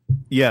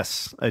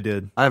 Yes, I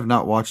did. I have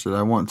not watched it.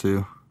 I want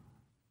to.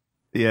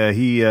 Yeah,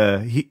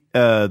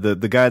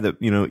 the guy that,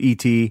 you know,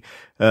 E.T.,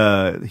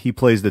 he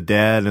plays the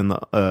dad in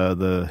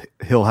the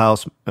Hill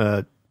House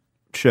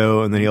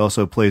show, and then he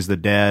also plays the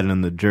dad in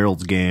the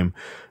Gerald's Game.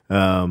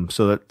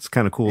 So that's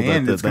kind of cool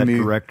and that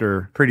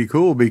director. Pretty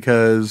cool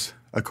because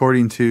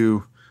according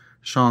to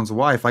Sean's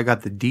wife, I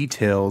got the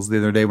details the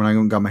other day when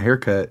I got my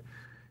haircut.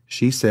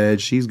 She said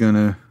she's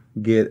gonna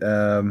get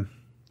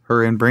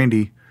her and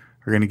Brandy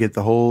are gonna get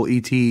the whole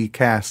ET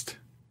cast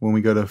when we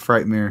go to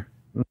Frightmare.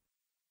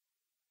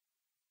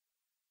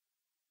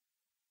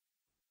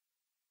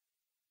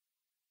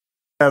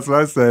 That's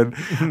what I said.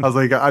 I was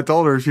like, I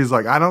told her, she's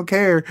like, I don't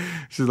care.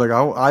 She's like,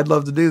 I'd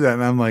love to do that.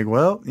 And I'm like,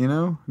 well, you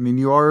know, I mean,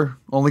 you are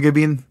only going to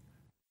be in.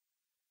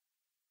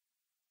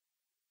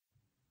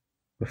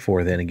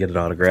 Before then and get it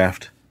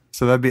autographed.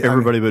 So that'd be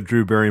everybody but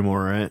Drew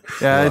Barrymore, right?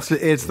 Yeah,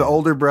 it's the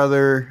older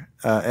brother,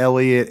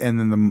 Elliot, and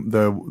then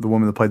the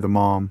woman that played the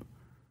mom.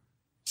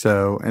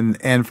 So,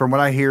 and from what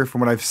I hear,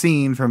 from what I've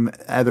seen from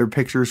other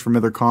pictures from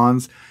other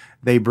cons,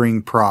 they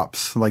bring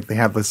props. Like they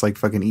have this like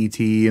fucking ET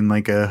and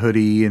like a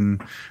hoodie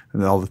and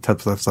all the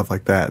types of stuff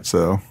like that.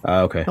 So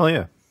okay. Hell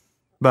yeah.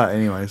 But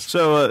anyways.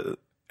 So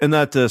in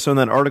that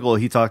article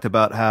he talked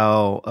about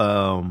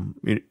how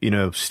you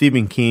know,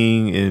 Stephen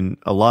King and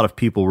a lot of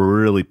people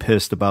were really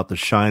pissed about The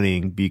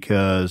Shining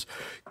because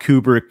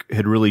Kubrick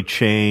had really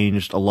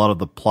changed a lot of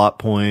the plot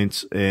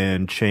points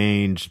and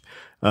changed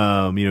you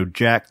know,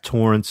 Jack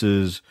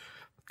Torrance's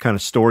kind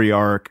of story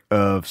arc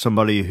of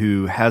somebody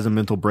who has a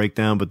mental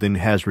breakdown but then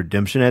has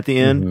redemption at the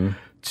end,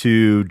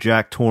 to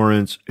Jack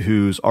Torrance,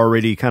 who's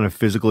already kind of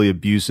physically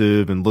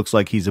abusive and looks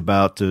like he's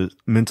about to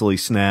mentally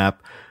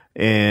snap.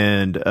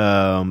 And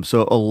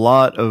so a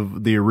lot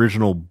of the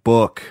original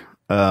book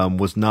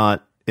was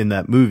not in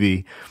that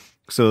movie.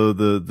 So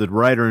the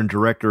writer and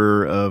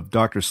director of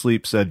Dr.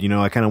 Sleep said, you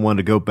know, I kind of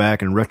wanted to go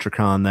back and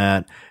retcon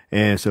that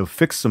and so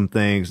fix some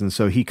things. And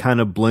so he kind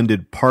of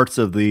blended parts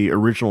of the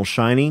original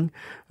Shining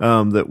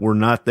that were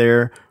not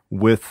there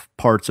with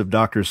parts of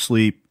Dr.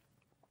 Sleep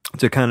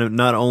to kind of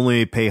not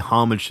only pay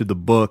homage to the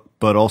book,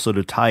 but also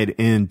to tie it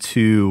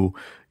into,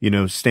 you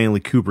know, Stanley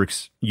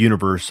Kubrick's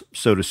universe,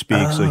 so to speak.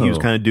 Oh. So he was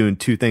kind of doing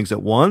two things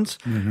at once.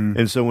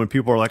 And so when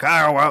people are like,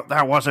 oh, well,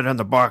 that wasn't in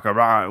the book.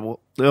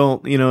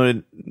 Well, you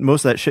know,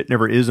 most of that shit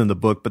never is in the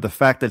book. But the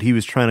fact that he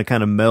was trying to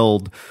kind of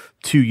meld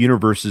two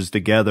universes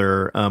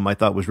together, I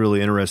thought was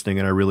really interesting.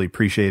 And I really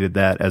appreciated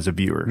that as a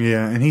viewer.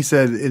 Yeah. And he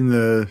said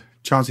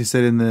Chauncey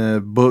said in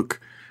the book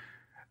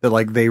that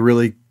like they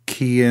really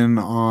key in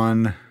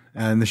on,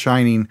 in The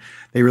Shining,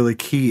 they really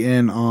key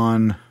in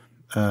on,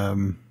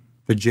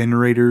 the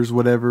generators,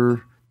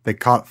 whatever, they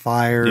caught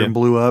fire and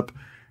blew up.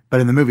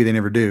 but in the movie they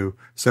never do.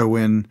 So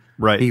when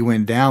he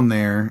went down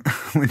there,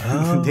 when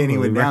Danny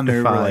went down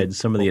there, rectified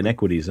some of the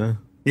inequities, huh?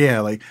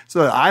 Yeah, like,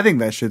 so I think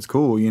that shit's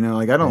cool, you know,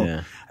 like I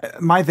don't,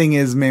 my thing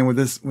is, man, with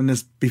this,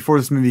 before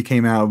this movie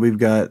came out, we've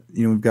got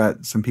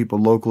some people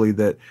locally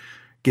that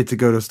get to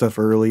go to stuff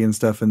early and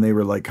stuff, and they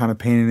were like kind of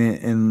painting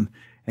it,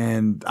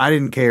 and I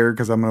didn't care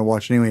because I'm going to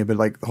watch it anyway, but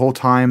like the whole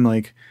time,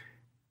 like,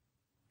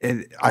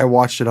 I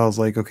watched it, I was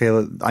like, okay,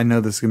 I know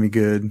this is going to be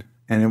good,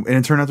 and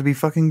it turned out to be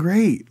fucking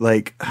great.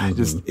 Like,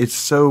 it's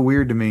so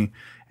weird to me,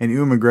 and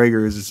Ewan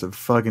McGregor is just a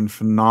fucking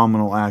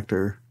phenomenal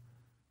actor.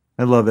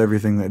 I love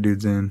everything that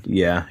dude's in.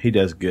 Yeah, he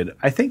does good.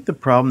 I think the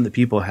problem that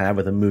people have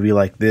with a movie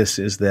like this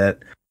is that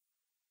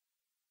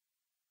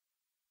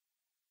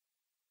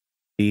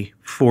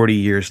 40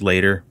 years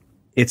later,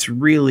 it's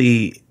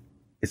really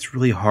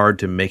hard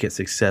to make it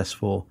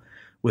successful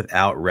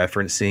without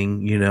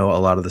referencing, you know, a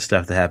lot of the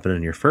stuff that happened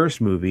in your first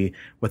movie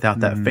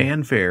without that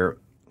fanfare.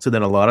 So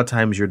then a lot of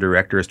times your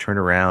directors turn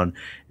around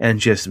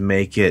and just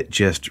make it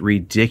just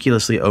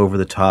ridiculously over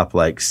the top,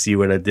 like, see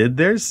what I did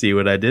there? See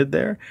what I did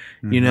there?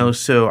 You know,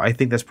 so I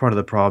think that's part of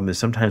the problem is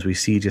sometimes we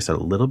see just a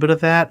little bit of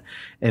that,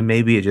 and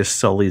maybe it just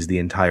sullies the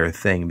entire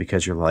thing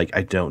because you're like,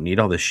 I don't need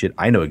all this shit.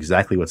 I know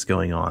exactly what's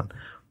going on.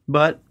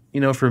 But,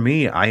 you know, for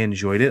me, I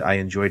enjoyed it. I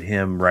enjoyed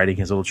him riding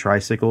his little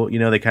tricycle. You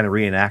know, they kind of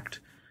reenact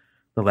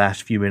the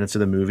last few minutes of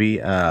the movie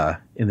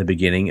in the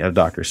beginning of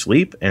Dr.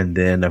 Sleep, and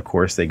then, of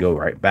course, they go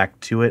right back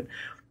to it.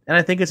 And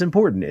I think it's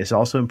important. It's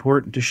also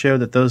important to show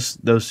that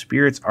those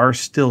spirits are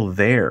still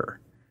there.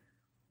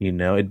 You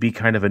know, it'd be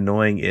kind of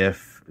annoying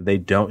if they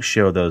don't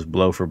show those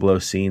blow for blow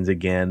scenes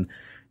again,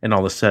 and all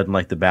of a sudden,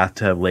 like, the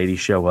bathtub ladies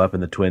show up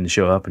and the twins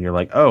show up, and you're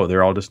like, oh,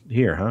 they're all just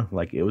here, huh?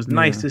 Like, it was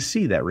nice to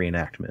see that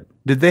reenactment.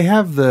 Did they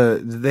have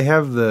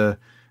the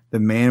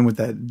man with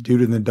that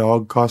dude in the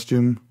dog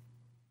costume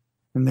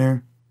in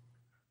there?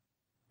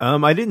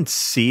 I didn't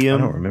see him.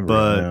 I don't remember.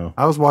 But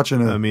I was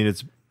watching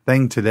it's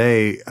thing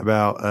today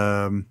about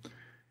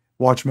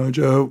Watch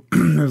Mojo.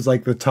 It was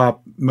like the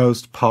top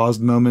most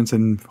paused moments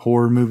in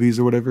horror movies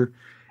or whatever,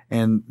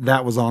 and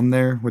that was on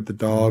there with the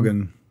dog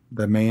and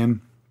the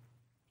man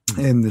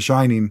in The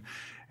Shining.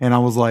 And I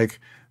was like,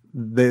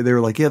 they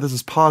were like, yeah, this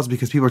is paused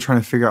because people are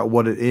trying to figure out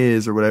what it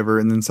is or whatever.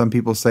 And then some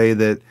people say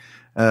that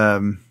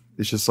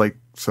it's just like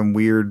some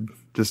weird,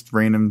 just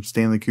random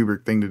Stanley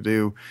Kubrick thing to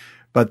do.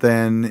 But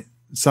then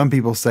some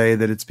people say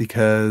that it's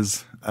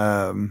because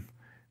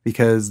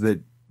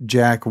that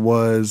Jack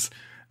was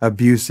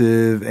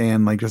abusive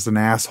and like just an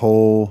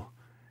asshole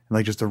and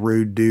like just a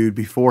rude dude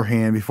before he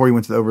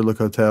went to the Overlook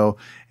Hotel,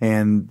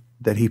 and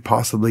that he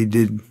possibly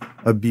did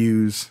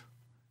abuse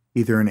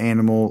either an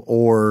animal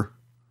or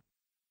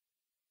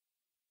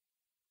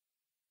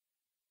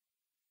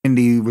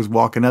Cindy was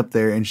walking up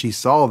there and she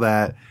saw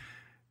that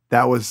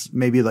was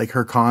maybe like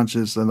her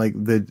conscience and like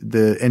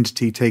the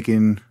entity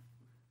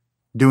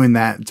doing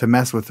that to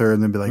mess with her,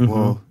 and then be like,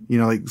 well, you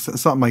know, like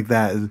something like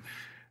that.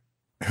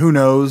 Who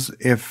knows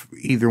if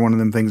either one of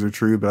them things are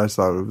true, but I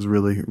thought it was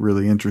really,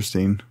 really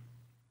interesting.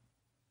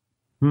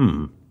 But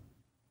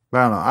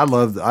I don't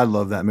know. I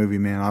love that movie,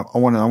 man. I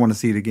want to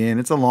see it again.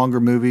 It's a longer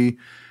movie.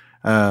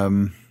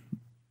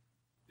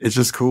 It's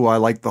just cool. I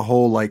like the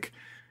whole like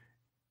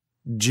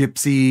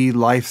gypsy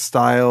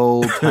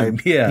lifestyle type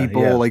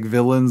people, like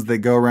villains that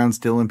go around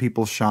stealing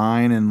people's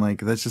shine, and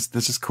like that's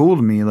just cool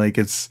to me. Like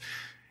I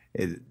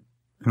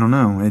don't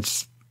know.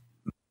 It's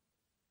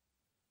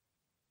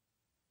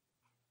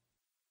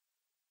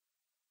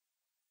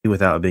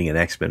without being an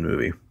X-Men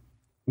movie,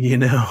 you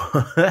know,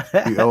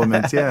 the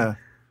elements, yeah.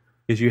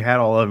 Because you had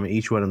all of them,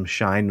 each one of them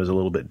shine was a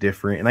little bit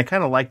different, and I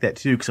kind of like that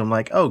too. Because I'm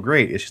like, oh,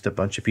 great, it's just a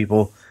bunch of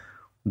people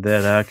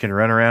that can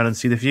run around and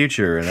see the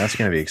future, and that's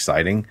going to be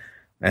exciting.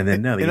 And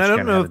then no, and I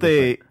don't know if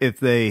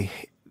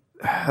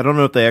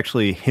they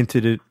actually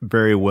hinted it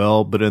very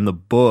well, but in the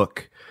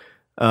book,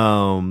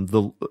 so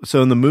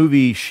in the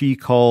movie, she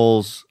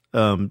calls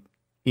Ian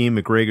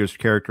McGregor's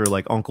character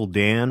like Uncle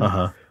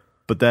Dan.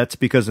 But that's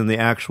because in the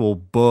actual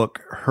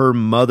book, her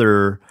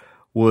mother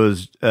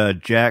was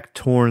Jack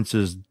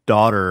Torrance's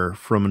daughter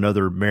from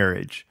another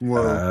marriage.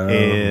 Whoa.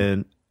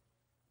 And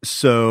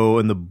so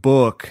in the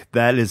book,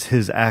 that is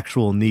his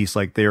actual niece.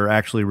 Like, they are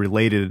actually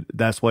related.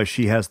 That's why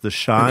she has the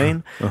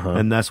shine,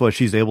 and that's why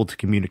she's able to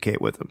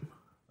communicate with him.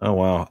 Oh,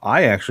 wow.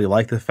 I actually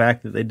like the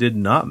fact that they did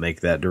not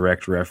make that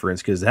direct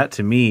reference, because that,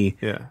 to me,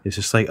 is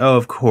just like, oh,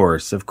 of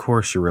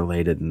course you're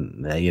related.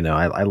 And, you know,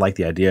 I like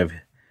the idea of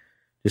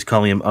just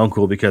calling him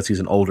uncle because he's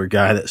an older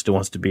guy that still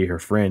wants to be her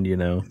friend, you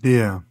know?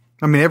 Yeah.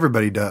 I mean,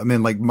 everybody does. I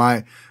mean, like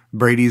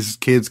Brady's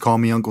kids call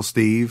me Uncle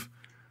Steve.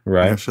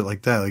 Right. You know, shit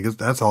like that. Like,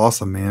 that's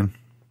awesome, man.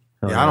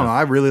 I don't know.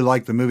 I really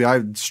like the movie.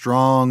 I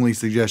strongly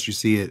suggest you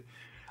see it.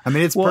 I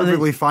mean, it's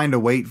perfectly fine to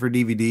wait for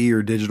DVD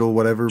or digital,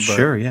 whatever. But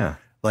sure, yeah.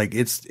 Like,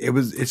 it's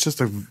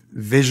just a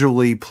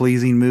visually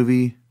pleasing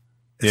movie,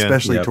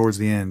 especially towards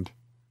the end.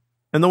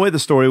 And the way the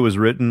story was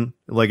written,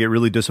 like, it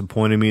really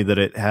disappointed me that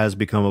it has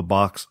become a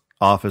box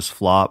office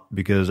flop,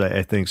 because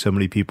I think so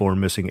many people are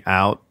missing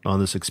out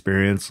on this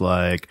experience.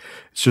 Like,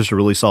 it's just a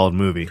really solid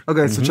movie.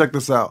 Okay, so check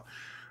this out.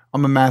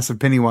 I'm a massive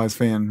Pennywise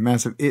fan,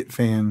 massive It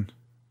fan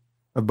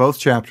of both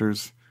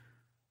chapters.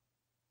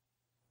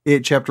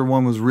 It Chapter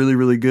 1 was really,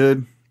 really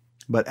good,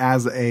 but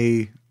as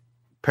a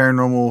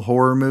paranormal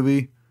horror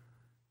movie,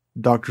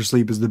 Doctor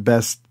Sleep is the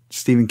best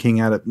Stephen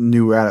King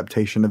new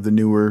adaptation of the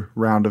newer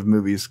round of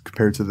movies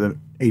compared to the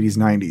 80s,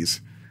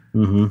 90s.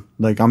 Mm-hmm.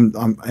 Like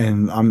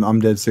I'm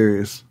dead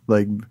serious.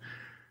 Like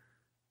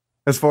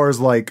as far as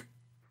like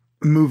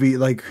movie,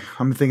 like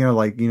I'm thinking of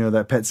like,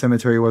 that Pet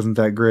Cemetery wasn't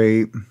that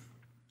great.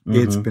 Mm-hmm.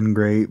 It's been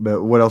great,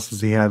 but what else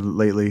has he had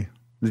lately?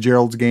 The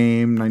Gerald's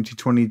Game,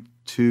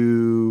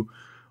 1922,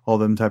 all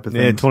them type of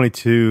things. Yeah,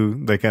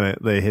 22.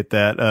 They hit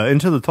that.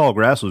 Into the Tall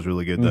Grass was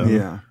really good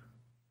though.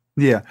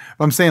 Yeah.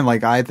 I'm saying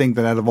like I think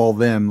that out of all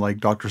them, like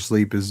Doctor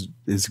Sleep is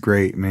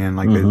great, man.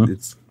 Like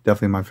it's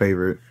definitely my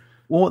favorite.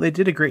 Well, they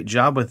did a great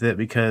job with it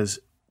because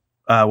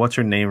what's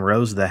her name,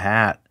 Rose the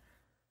Hat.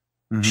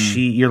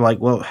 You're like,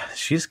 well,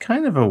 she's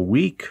kind of a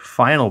weak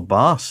final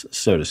boss,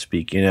 so to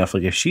speak.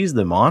 If she's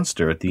the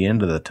monster at the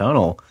end of the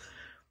tunnel,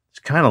 it's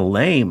kind of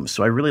lame.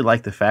 So I really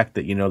like the fact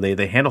that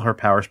they handle her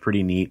powers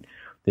pretty neat.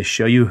 They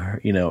show you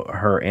her,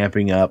 her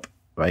amping up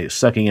by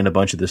sucking in a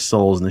bunch of the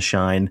souls and the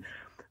shine.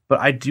 But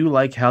I do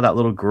like how that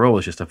little girl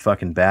is just a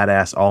fucking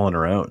badass all on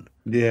her own.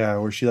 Yeah,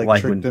 where she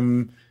Like tricked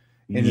him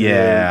into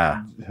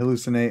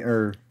hallucinate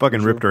or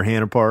fucking ripped her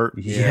hand apart.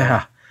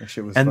 Yeah. That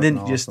shit was and then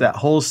awesome. Just that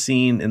whole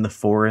scene in the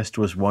forest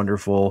was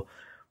wonderful.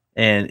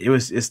 And it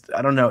was just,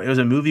 I don't know, it was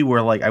a movie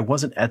where like I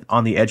wasn't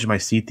on the edge of my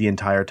seat the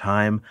entire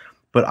time,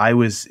 but I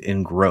was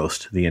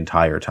engrossed the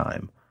entire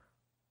time.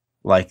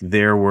 Like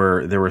there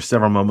were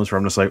several moments where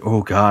I'm just like,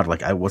 oh God,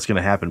 like what's going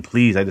to happen?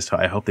 Please.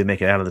 I hope they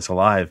make it out of this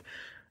alive,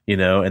 and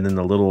then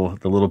the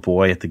little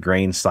boy at the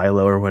grain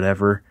silo or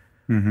whatever.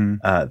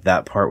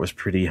 That part was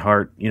pretty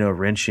heart,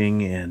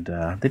 wrenching. And,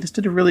 they just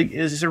did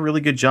it's just a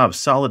really good job.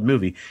 Solid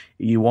movie.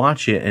 You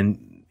watch it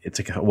and it's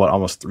like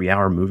almost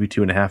 3-hour movie,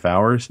 2.5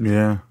 hours.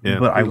 Yeah.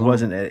 But I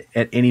wasn't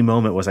at any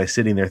moment was I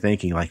sitting there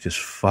thinking like, just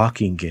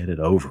fucking get it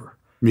over.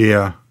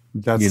 Yeah.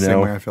 That's the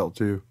same way I felt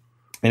too.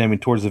 And I mean,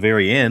 towards the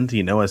very end,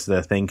 as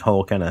the thing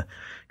whole kind of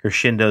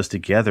crescendos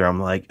together,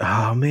 I'm like,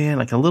 oh man,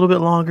 like a little bit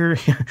longer.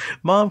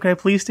 Mom, can I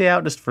please stay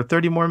out just for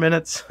 30 more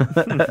minutes?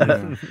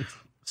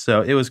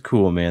 So it was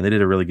cool, man. They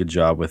did a really good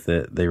job with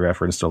it. They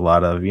referenced a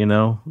lot of,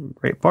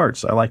 great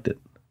parts. I liked it.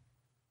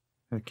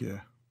 Heck yeah.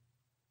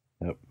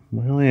 Yep.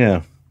 Well,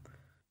 yeah.